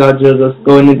 was it? God, just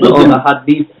going into all the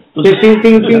hadith.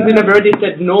 Things in the Reddit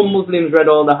said no Muslims read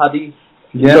all the hadith.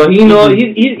 Yeah. So he knows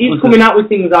he's coming out with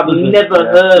things I've never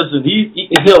heard. Listen,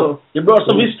 he brought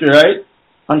some history, right?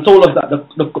 And told us that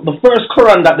the first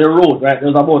Quran that they wrote, right,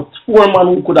 there was about 4 men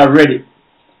who could have read it.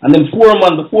 And then 4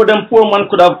 men, before them 4 men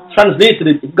could have translated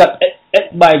it, it got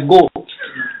ate by goats.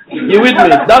 You with me?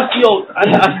 That's your...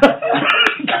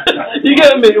 you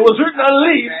get me? It was written on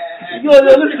leaves.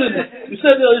 He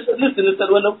said,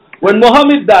 when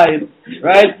Muhammad died,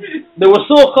 right, they were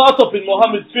so caught up in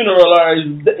Muhammad's funeral or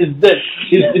his death,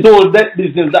 his whole death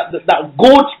business, that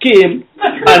goats came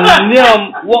and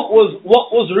named what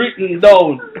was written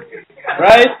down,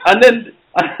 right? And then,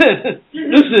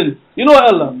 listen, you know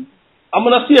what, Ella? I'm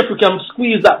gonna see if we can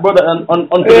squeeze that brother on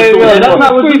the show. That's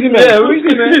not what squeeze him in. Yeah,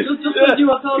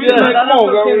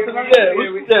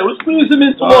 we'll squeeze him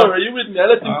in tomorrow. You with me?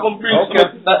 I let him come bring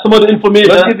some of the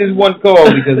information. Let's get this one call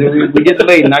because we get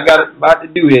late and I got about to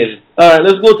do it. Alright,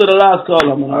 let's go to the last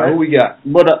caller, man. Alright, who we got?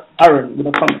 Brother Aaron with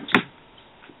a comment.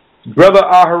 Brother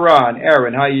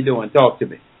Aaron, how you doing? Talk to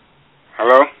me.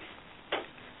 Hello?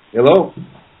 Hello?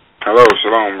 Hello,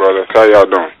 shalom, brother. How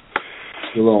y'all doing?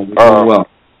 Shalom, we're doing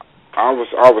well. I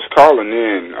was calling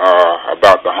in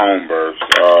about the home births,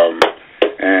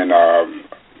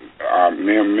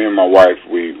 me and my wife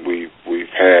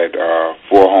we've had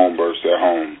 4 home births at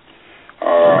home.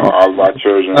 All of our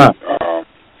children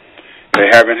they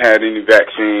haven't had any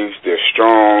vaccines. They're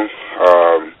strong,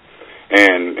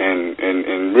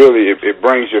 and really it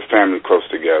brings your family close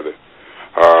together.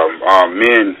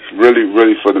 Men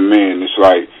really for the men, it's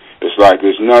like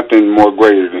there's nothing more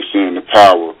greater than seeing the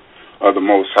power of the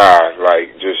Most High,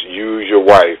 like just use your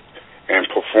wife and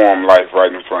perform life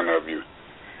right in front of you,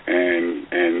 and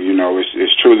you know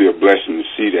it's truly a blessing to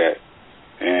see that.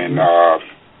 And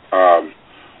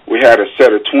we had a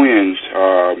set of twins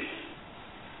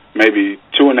maybe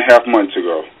 2.5 months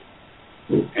ago,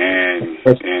 and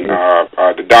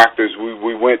the doctors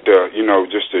we went to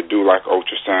just to do like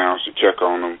ultrasounds to check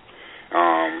on them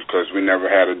because we never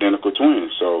had identical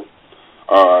twins, so.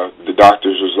 The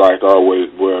doctors was like, oh,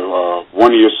 well,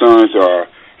 one of your sons,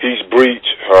 he's breached.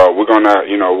 We're gonna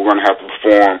have to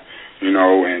perform,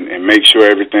 and make sure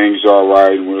everything's all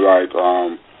right. And we're like,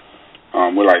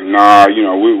 nah,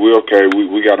 we're okay.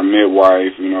 We got a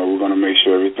midwife. We're gonna make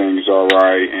sure everything's all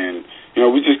right. And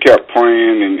we just kept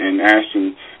praying and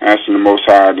asking the Most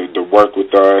High to work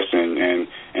with us. And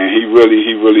he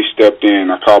really stepped in.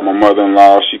 I called my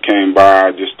mother-in-law. She came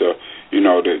by just to.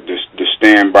 To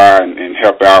stand by and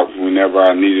help out whenever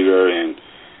I needed her, and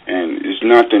it's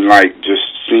nothing like just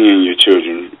seeing your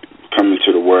children come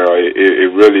into the world.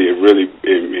 It really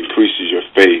increases your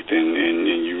faith, and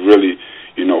you really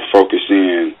focus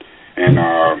in. And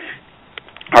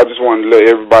I just wanted to let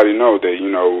everybody know that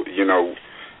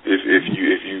if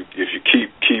you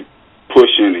keep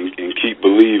pushing and keep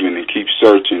believing and keep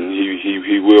searching,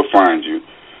 he will find you.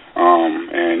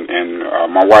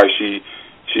 My wife, she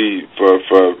for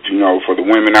the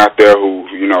women out there who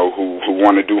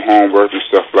want to do home birth and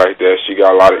stuff like that, she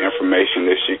got a lot of information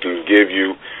that she can give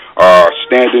you.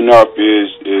 Standing up is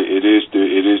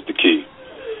the key.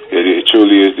 It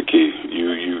truly is the key.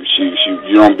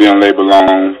 You don't be on labor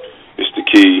long. It's the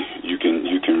key. You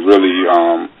can really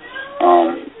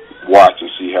watch and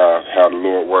see how the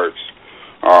Lord works.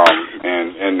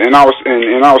 And I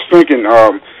was thinking.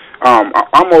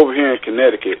 I'm over here in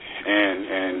Connecticut,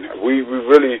 and we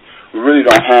really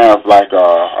don't have like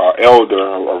a elder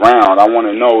around. I want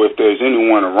to know if there's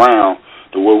anyone around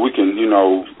to where we can,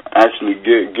 actually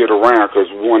get around, because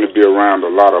we want to be around a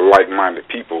lot of like-minded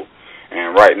people.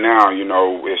 And right now,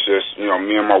 it's just me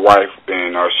and my wife,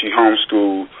 and she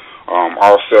homeschooled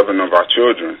all 7 of our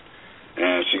children,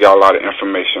 and she got a lot of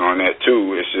information on that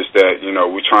too. It's just that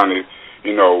we're trying to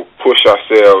push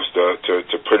ourselves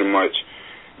to pretty much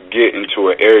get into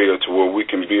an area to where we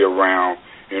can be around,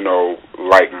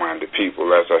 like-minded people,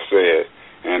 as I said,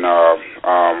 and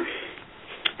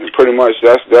pretty much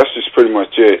that's just pretty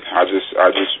much it. I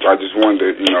just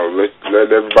wanted to,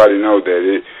 let everybody know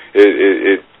that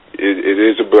it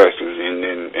is a blessing,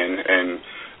 and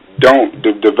don't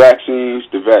the vaccines.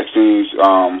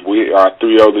 We our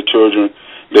 3 older children,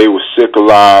 they were sick a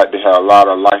lot. They had a lot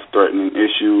of life-threatening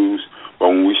issues, but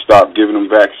when we stopped giving them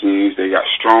vaccines, they got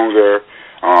stronger.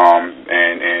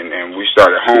 And we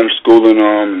started homeschooling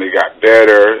them, and they got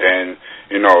better. And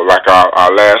like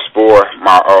our last 4,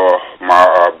 my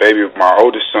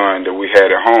oldest son that we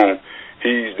had at home,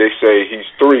 they say he's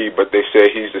 3, but they say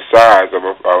he's the size of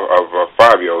a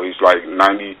 5-year-old. He's like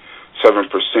 97%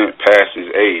 past his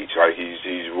age. Like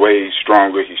he's way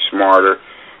stronger. He's smarter.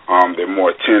 They're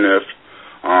more attentive.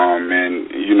 and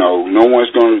you know, no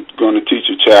one's going to teach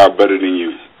a child better than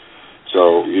you.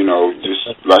 So, you know, just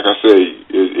like I say,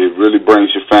 it really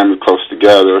brings your family close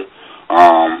together.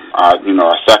 I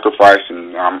sacrifice,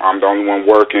 and I'm the only one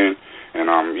working, and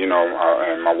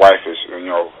and my wife is,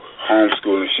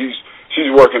 homeschooling.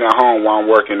 She's working at home while I'm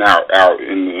working out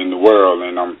in the world,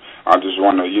 and I just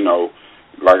want to,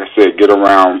 like I said, get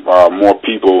around more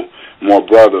people, more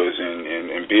brothers,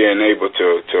 and being able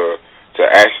to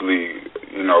actually,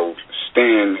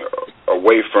 stand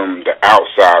away from the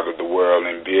outside of the world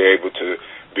and be able to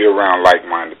be around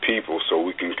like-minded people, so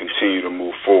we can continue to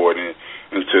move forward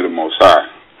into the Most High.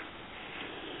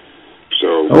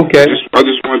 So, okay. I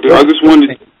just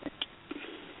wanted.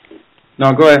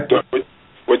 No, go ahead.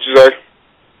 What you say?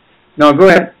 No, go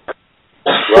ahead.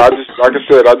 Well, I just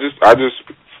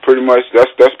pretty much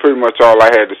that's pretty much all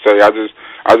I had to say. I just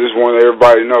want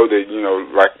everybody to know that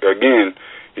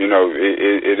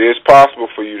it is possible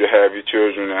for you to have your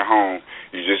children at home.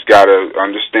 You just gotta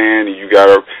understand, and you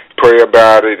gotta pray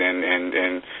about it, and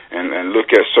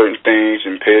look at certain things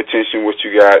and pay attention what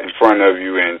you got in front of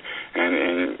you, and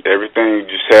everything.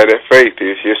 Just have that faith.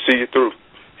 He'll see you through.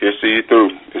 He'll see you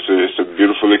through. It's a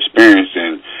beautiful experience,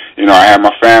 and I have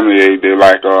my family. They're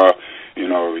like, y'all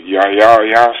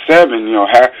 7.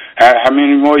 How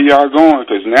many more y'all going?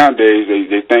 Because nowadays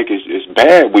they think it's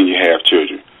bad when you have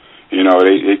children.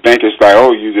 They think it's like,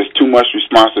 oh, there's too much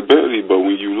responsibility. But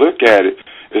when you look at it,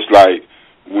 it's like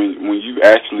when you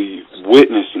actually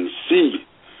witness and see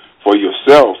for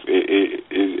yourself,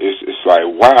 it's like,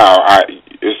 wow,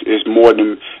 it's more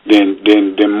than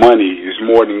money. It's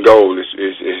more than gold.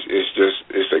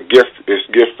 It's a gift. It's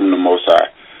a gift from the Most High.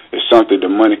 It's something that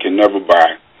money can never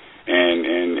buy. And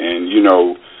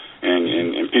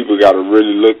people got to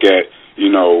really look at,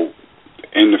 in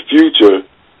the future,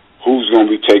 who's going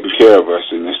to be taking care of us,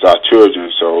 and it's our children.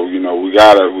 So, we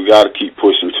gotta keep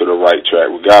pushing to the right track.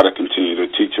 We gotta continue to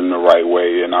teach them the right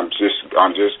way. And I'm just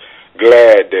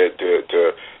glad that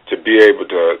to be able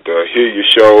to hear your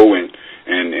show and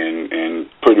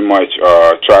pretty much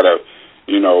try to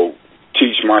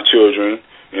teach my children,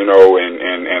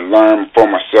 and learn for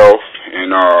myself.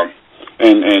 And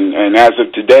as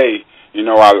of today,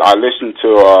 I listened to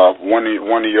one of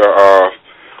your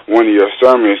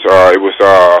sermons. It was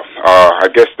I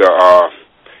guess the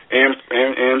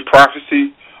in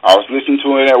prophecy. I was listening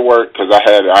to it at work because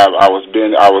I was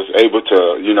able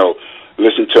to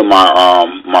listen to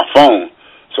my phone.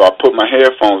 So I put my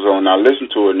headphones on and I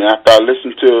listened to it. And after I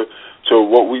listened to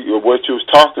what you was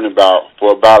talking about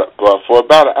for about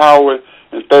an hour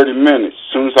and 30 minutes,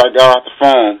 as soon as I got off the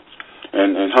phone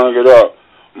and hung it up,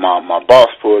 my boss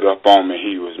pulled up on me.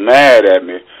 He was mad at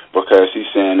me because he's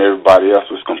saying everybody else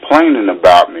was complaining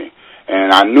about me.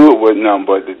 And I knew it was nothing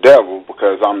but the devil,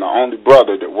 because I'm the only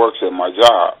brother that works at my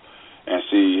job. And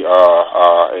see,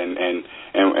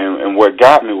 and what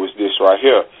got me was this right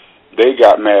here. They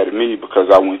got mad at me because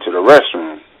I went to the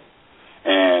restroom,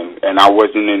 and I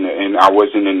wasn't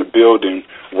in the building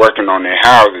working on their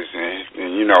houses,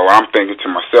 and I'm thinking to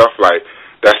myself, like,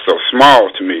 that's so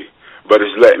small to me, but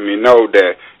it's letting me know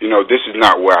that this is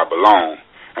not where I belong,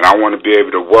 and I want to be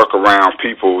able to work around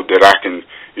people that I can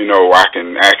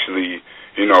actually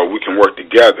we can work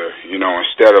together,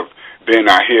 instead of being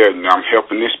out here and I'm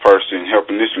helping this person,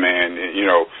 helping this man,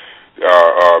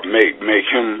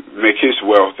 make his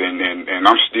wealth, and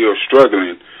I'm still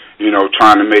struggling,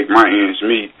 trying to make my ends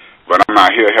meet, but I'm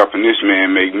out here helping this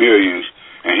man make millions,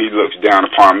 and he looks down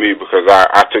upon me because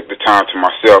I took the time to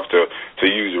myself to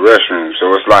use the restroom.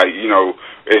 So it's like,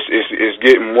 it's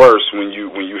getting worse when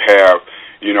you have,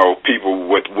 people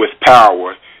with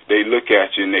power. They look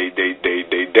at you and they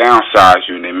downsize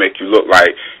you, and they make you look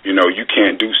like, you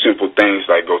can't do simple things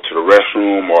like go to the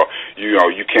restroom, or you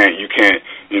can't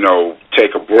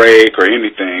take a break or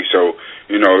anything. So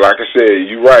like I said,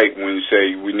 you're right when you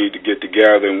say we need to get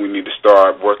together and we need to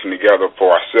start working together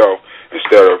for ourselves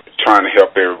instead of trying to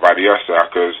help everybody else out,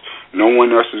 because no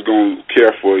one else is going to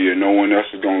care for you, no one else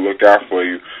is going to look out for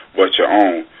you but your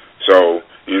own. So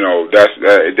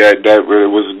that really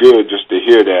was good just to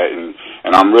hear that,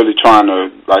 and I'm really trying to,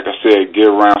 like I said, get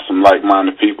around some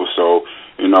like-minded people. So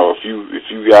if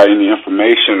you got any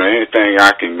information or anything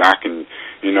I can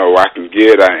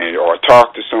get or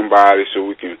talk to somebody so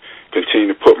we can continue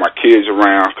to put my kids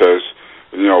around, because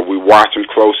we watch them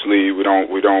closely. We don't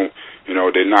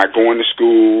they're not going to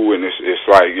school, and it's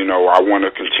like I want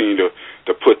to continue to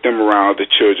put them around the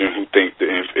children who think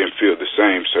and feel the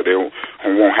same, so they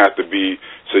won't have to be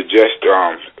subjects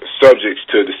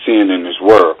to the sin in this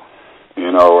world.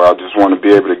 I just want to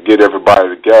be able to get everybody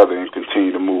together and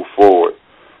continue to move forward.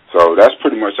 So that's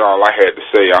pretty much all I had to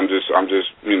say. I'm just,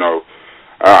 you know,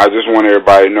 I just want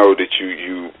everybody to know that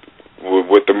you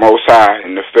with the Most High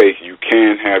and the faith, you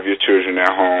can have your children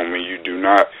at home, and you do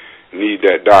not need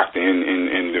that doctor in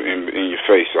your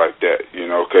face like that, you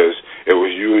know, because it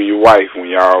was you and your wife when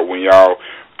y'all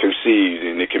conceived,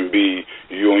 and it can be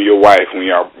you and your wife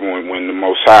when the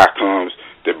Most High comes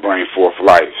to bring forth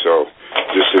life. So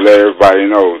just to let everybody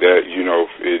know that, you know,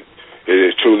 it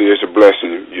truly is a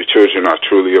blessing. Your children are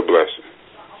truly a blessing.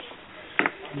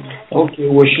 Okay,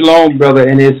 well, shalom, brother,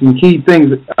 and there's some key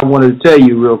things I wanted to tell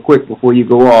you real quick before you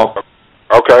go off.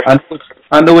 Okay.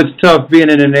 I know it's tough being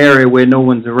in an area where no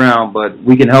one's around, but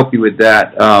we can help you with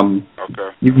that.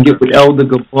 Okay. You can get with Elder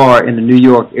Rawchaa in the New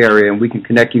York area, and we can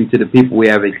connect you to the people we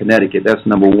have in Connecticut. That's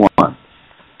number one.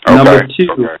 Okay.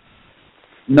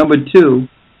 Number two,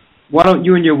 why don't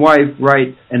you and your wife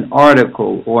write an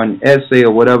article or an essay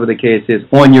or whatever the case is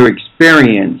on your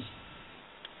experience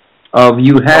of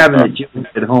you having a children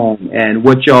at home and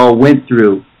what y'all went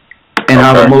through and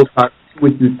how the Most High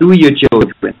went through your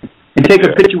children. And take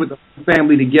a picture with the whole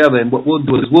family together, and what we'll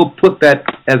do is we'll put that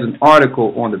as an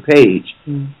article on the page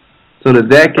so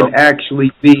that can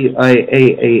actually be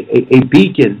a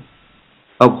beacon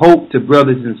of hope to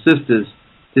brothers and sisters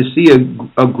to see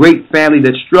a great family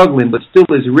that's struggling but still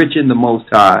is rich in the Most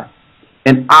High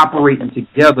and operating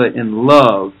together in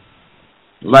love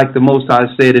like the Most High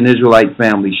said an Israelite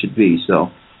family should be.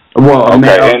 So, well,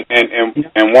 okay,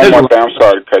 and one more thing. I'm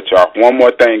sorry to cut you off. One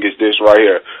more thing is this right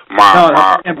here.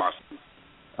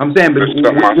 I'm saying, but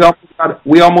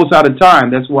we almost out of time.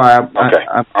 That's why.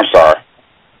 I'm sorry.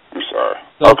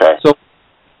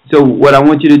 So what I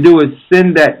want you to do is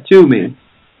send that to me.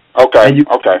 Okay. And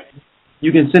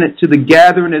you can send it to the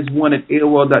gathering as one at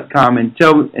AOL.com and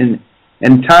title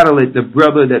it "The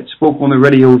Brother That Spoke on the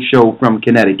Radio Show from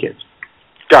Connecticut."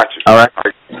 Gotcha. All right.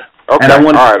 Okay. And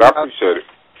all right. I appreciate it.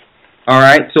 All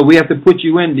right. So we have to put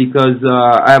you in because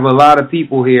I have a lot of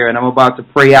people here, and I'm about to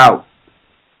pray out.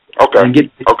 Okay. And get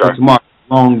tomorrow.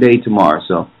 Long day tomorrow.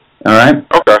 So, all right.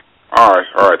 Okay. All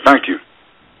right. Thank you.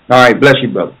 All right. Bless you,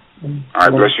 brother. All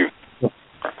right. Bless you.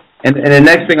 And the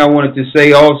next thing I wanted to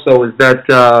say also is that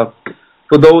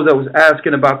for those that was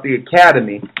asking about the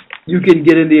academy, you can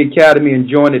get in the academy and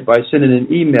join it by sending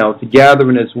an email to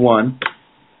Gathering as One.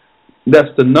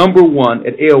 That's the number 1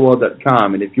 at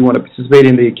AOL.com. And if you want to participate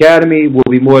in the academy, we'll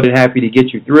be more than happy to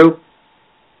get you through.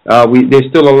 There's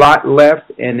still a lot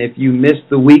left, and if you missed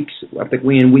the weeks, I think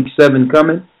we're in week 7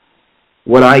 coming.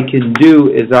 What I can do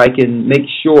is I can make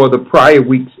sure the prior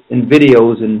weeks in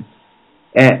videos and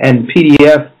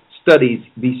PDF studies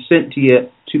be sent to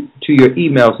your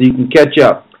email so you can catch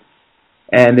up,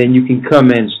 and then you can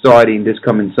come in starting this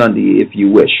coming Sunday if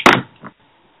you wish.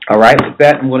 All right, with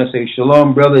that, I'm going to say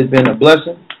shalom, brother. It's been a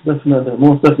blessing. Definitely,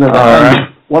 most definitely. All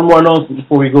right. One more announcement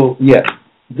before we go. Yes.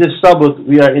 This Sabbath,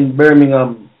 we are in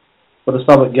Birmingham for the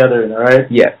Sabbath gathering, all right?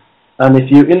 Yes. And if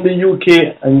you're in the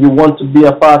UK and you want to be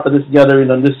a part of this gathering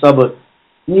on this Sabbath,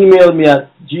 email me at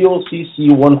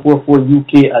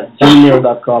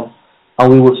gocc144uk@gmail.com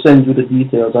and we will send you the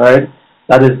details, all right?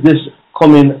 That is this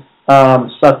coming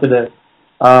Saturday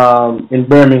in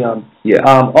Birmingham. Yeah.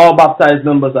 All baptized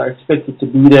members are expected to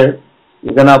be there.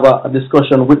 We're going to have a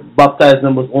discussion with baptized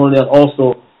members only, and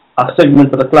also a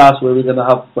segment of the class where we're going to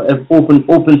have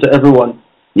open to everyone.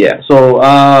 Yeah. So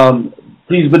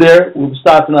please be there. We'll be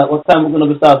starting at what time we're going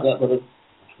to be starting at?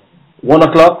 1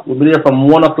 o'clock. We'll be there from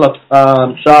 1 o'clock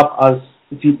sharp. As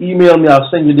if you email me, I'll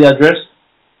send you the address.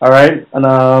 All right. And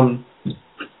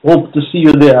hope to see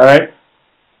you there. All right.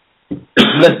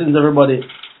 Blessings, everybody.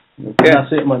 Okay.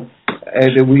 That's it, man.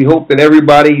 And we hope that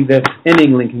everybody that's in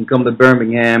England can come to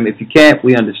Birmingham. If you can't,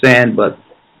 we understand, but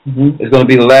it's going to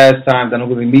be the last time that I'm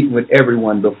going to be meeting with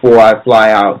everyone before I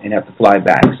fly out and have to fly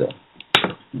back. So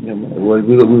we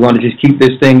want to just keep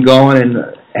this thing going and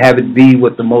have it be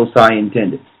what the Most High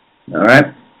intended. All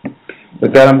right?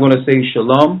 With that, I'm going to say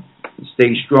shalom,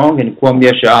 stay strong, and Kwam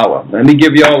Yeshua. Let me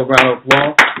give you all a round of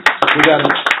applause. We got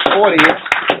an audience.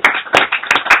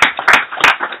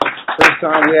 First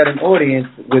time we had an audience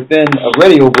within a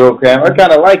radio program. I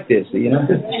kind of like this, you know.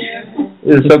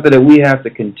 This is something that we have to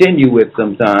continue with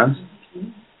sometimes.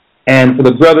 And for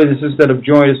the brothers and sisters that have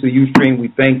joined us through Ustream, we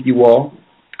thank you all.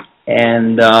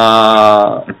 And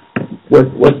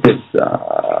what's this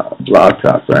blog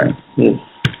talk, right? Yes.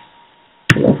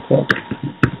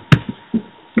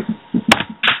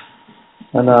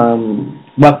 And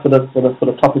back for the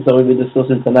topics that we'll be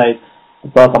discussing tonight. I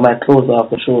thought I might close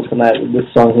off the show tonight with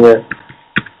this song here.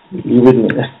 You with me?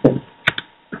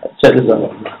 Check this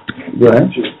out. Go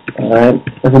ahead. All right.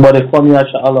 Everybody, Kwam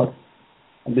Yeshua,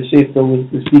 and be safe till we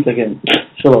speak again.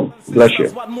 Shalom. Bless you.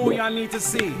 What more you need to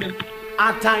see?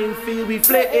 A time feel we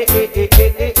flay, and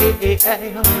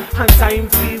time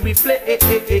feel we flay,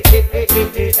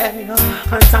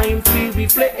 and time feel we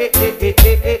flay.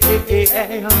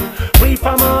 Flee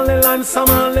from all the lands, some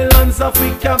all the lands of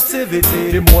we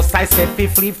captivity. The most I said we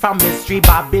flee from mystery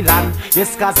Babylon.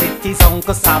 Yes, cause it is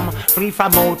Uncle Sam. Flee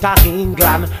from out of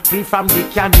England, flee from the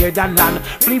Canadian land,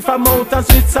 flee from out of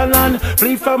Switzerland,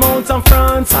 flee from out of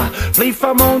France, flee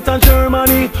from out of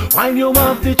Germany. When you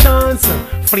have the chance,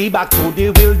 flee back to the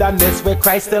wilderness where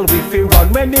Christ tell we fi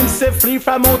run. When him say flee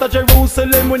from out of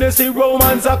Jerusalem, when they see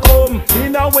Romans a come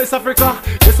in West Africa.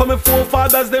 Yes, some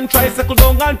forefathers them try settle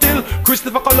down until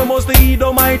Christopher Columbus the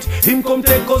Edomite him come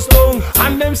take us down,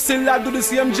 and them still a do the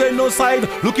same genocide.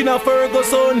 Looking at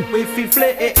Ferguson, we fi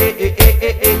flay,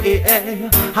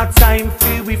 a time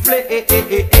fi we flay,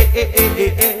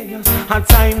 a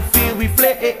time fi we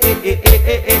flay.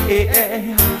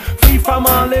 Free from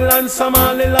all the lands, some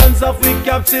all the lands of we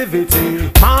captivity.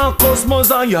 Marcus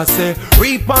Mosiah say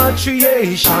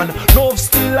repatriation. Love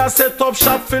still a set up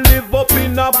shop for live up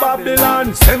in a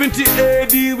Babylon. 70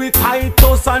 AD with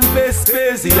Titus and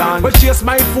Vespasian. But chase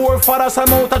my forefathers and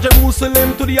out of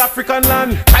Jerusalem to the African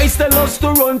land. Christ tell us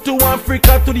to run to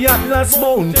Africa to the Atlas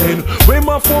mountain, where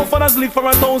my forefathers lived for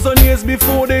 1,000 years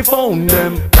before they found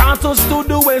them. Brought us to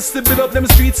the west to build up them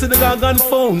streets in the Gargan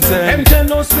fountain. Them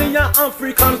tell us we are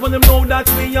Africans when them know that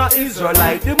we are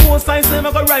Israelite. The most I say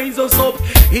never rise us up,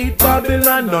 eat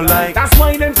Babylon no like. That's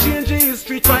why them change the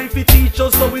history, trying to teach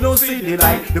us so we don't see the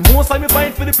light. The most I me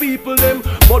fight for the people them,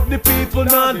 but the people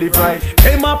not live right.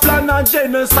 Them a plan a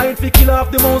genocide to kill off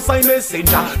the most I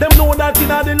messenger. Them know that in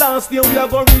the last day we are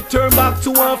gonna return back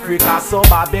to Africa. So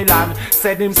Babylon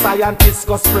said them scientists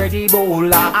go spread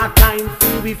Ebola. A time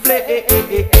feel we flay,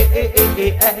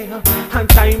 and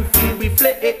time feel we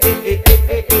flay,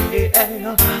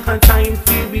 and time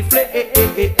feel we flay.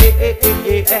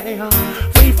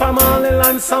 Free from all the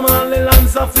lands, some all the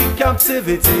lands of we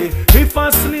captivity. If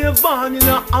a slave born in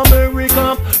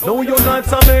America, no you're not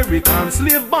American.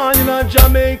 Slave born in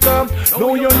Jamaica,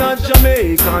 no you're not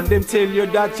Jamaican. Them tell you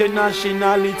that your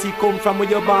nationality come from where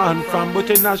you're born from, but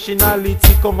your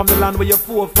nationality come from the land where your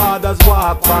forefathers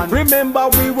walk on. Remember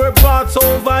we were brought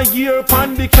over here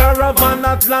upon the caravan,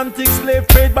 Atlantic slave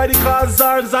trade by the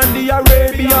Khazars and the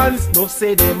Arabians. No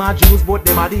say them are Jews, but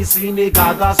them are the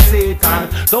synagogue of Satan.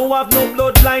 Don't have no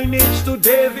blood lineage to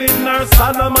David nor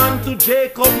Solomon, to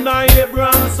Jacob nor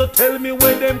Abraham. So tell me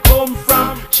where them come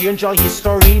from. Change your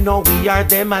history, no we are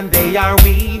them and they are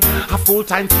we. A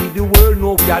full-time feed the world,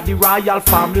 no we are the royal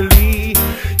family.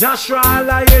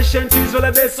 Natural ancient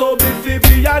Israel, they so be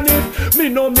Phoebe. And if me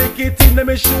no make it in, them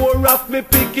me sure off me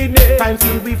picking it. Time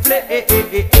feel we flay,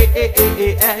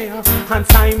 and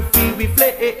time feel we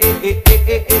flay,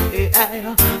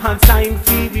 and time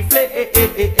feel we flay.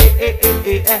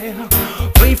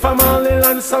 Free from all the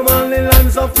lands, some all the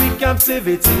lands of we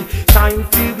captivity. Time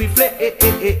feel we flay,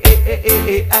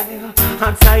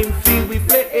 and time feel we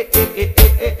flay,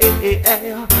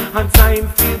 and time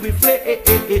feel we flay.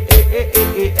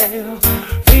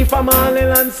 Free from all the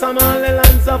lands, some all the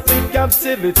lands of we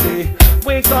captivity.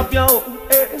 Wake up, yo.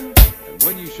 And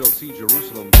when ye shall see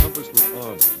Jerusalem compassed with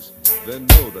armies, then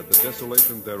know that the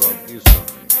desolation thereof is nigh.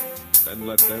 Then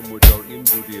let them which are in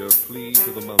Judea flee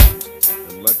to the mountains,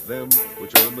 and let them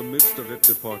which are in the midst of it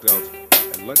depart out,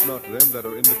 and let not them that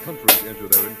are in the countries enter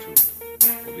thereinto.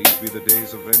 For these be the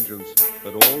days of vengeance,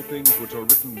 that all things which are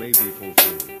written may be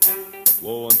fulfilled. But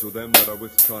woe unto them that are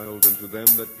with child, and to them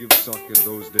that give suck in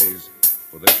those days,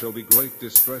 for there shall be great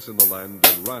distress in the land,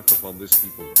 and wrath upon this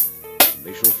people. And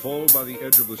they shall fall by the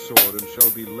edge of the sword, and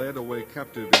shall be led away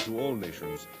captive into all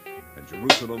nations, and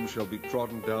Jerusalem shall be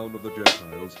trodden down of the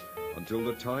Gentiles, until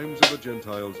the times of the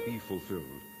Gentiles be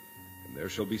fulfilled. And there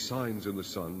shall be signs in the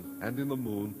sun, and in the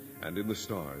moon, and in the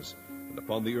stars, and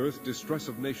upon the earth distress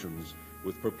of nations,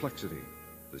 with perplexity,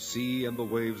 the sea and the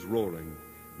waves roaring,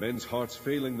 men's hearts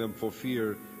failing them for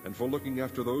fear, and for looking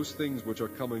after those things which are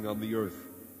coming on the earth.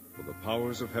 For the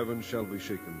powers of heaven shall be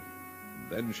shaken.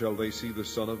 And then shall they see the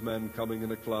Son of Man coming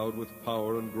in a cloud with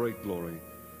power and great glory.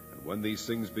 And when these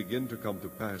things begin to come to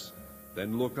pass,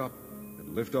 then look up,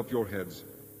 and lift up your heads,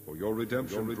 for your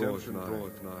redemption draweth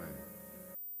nigh.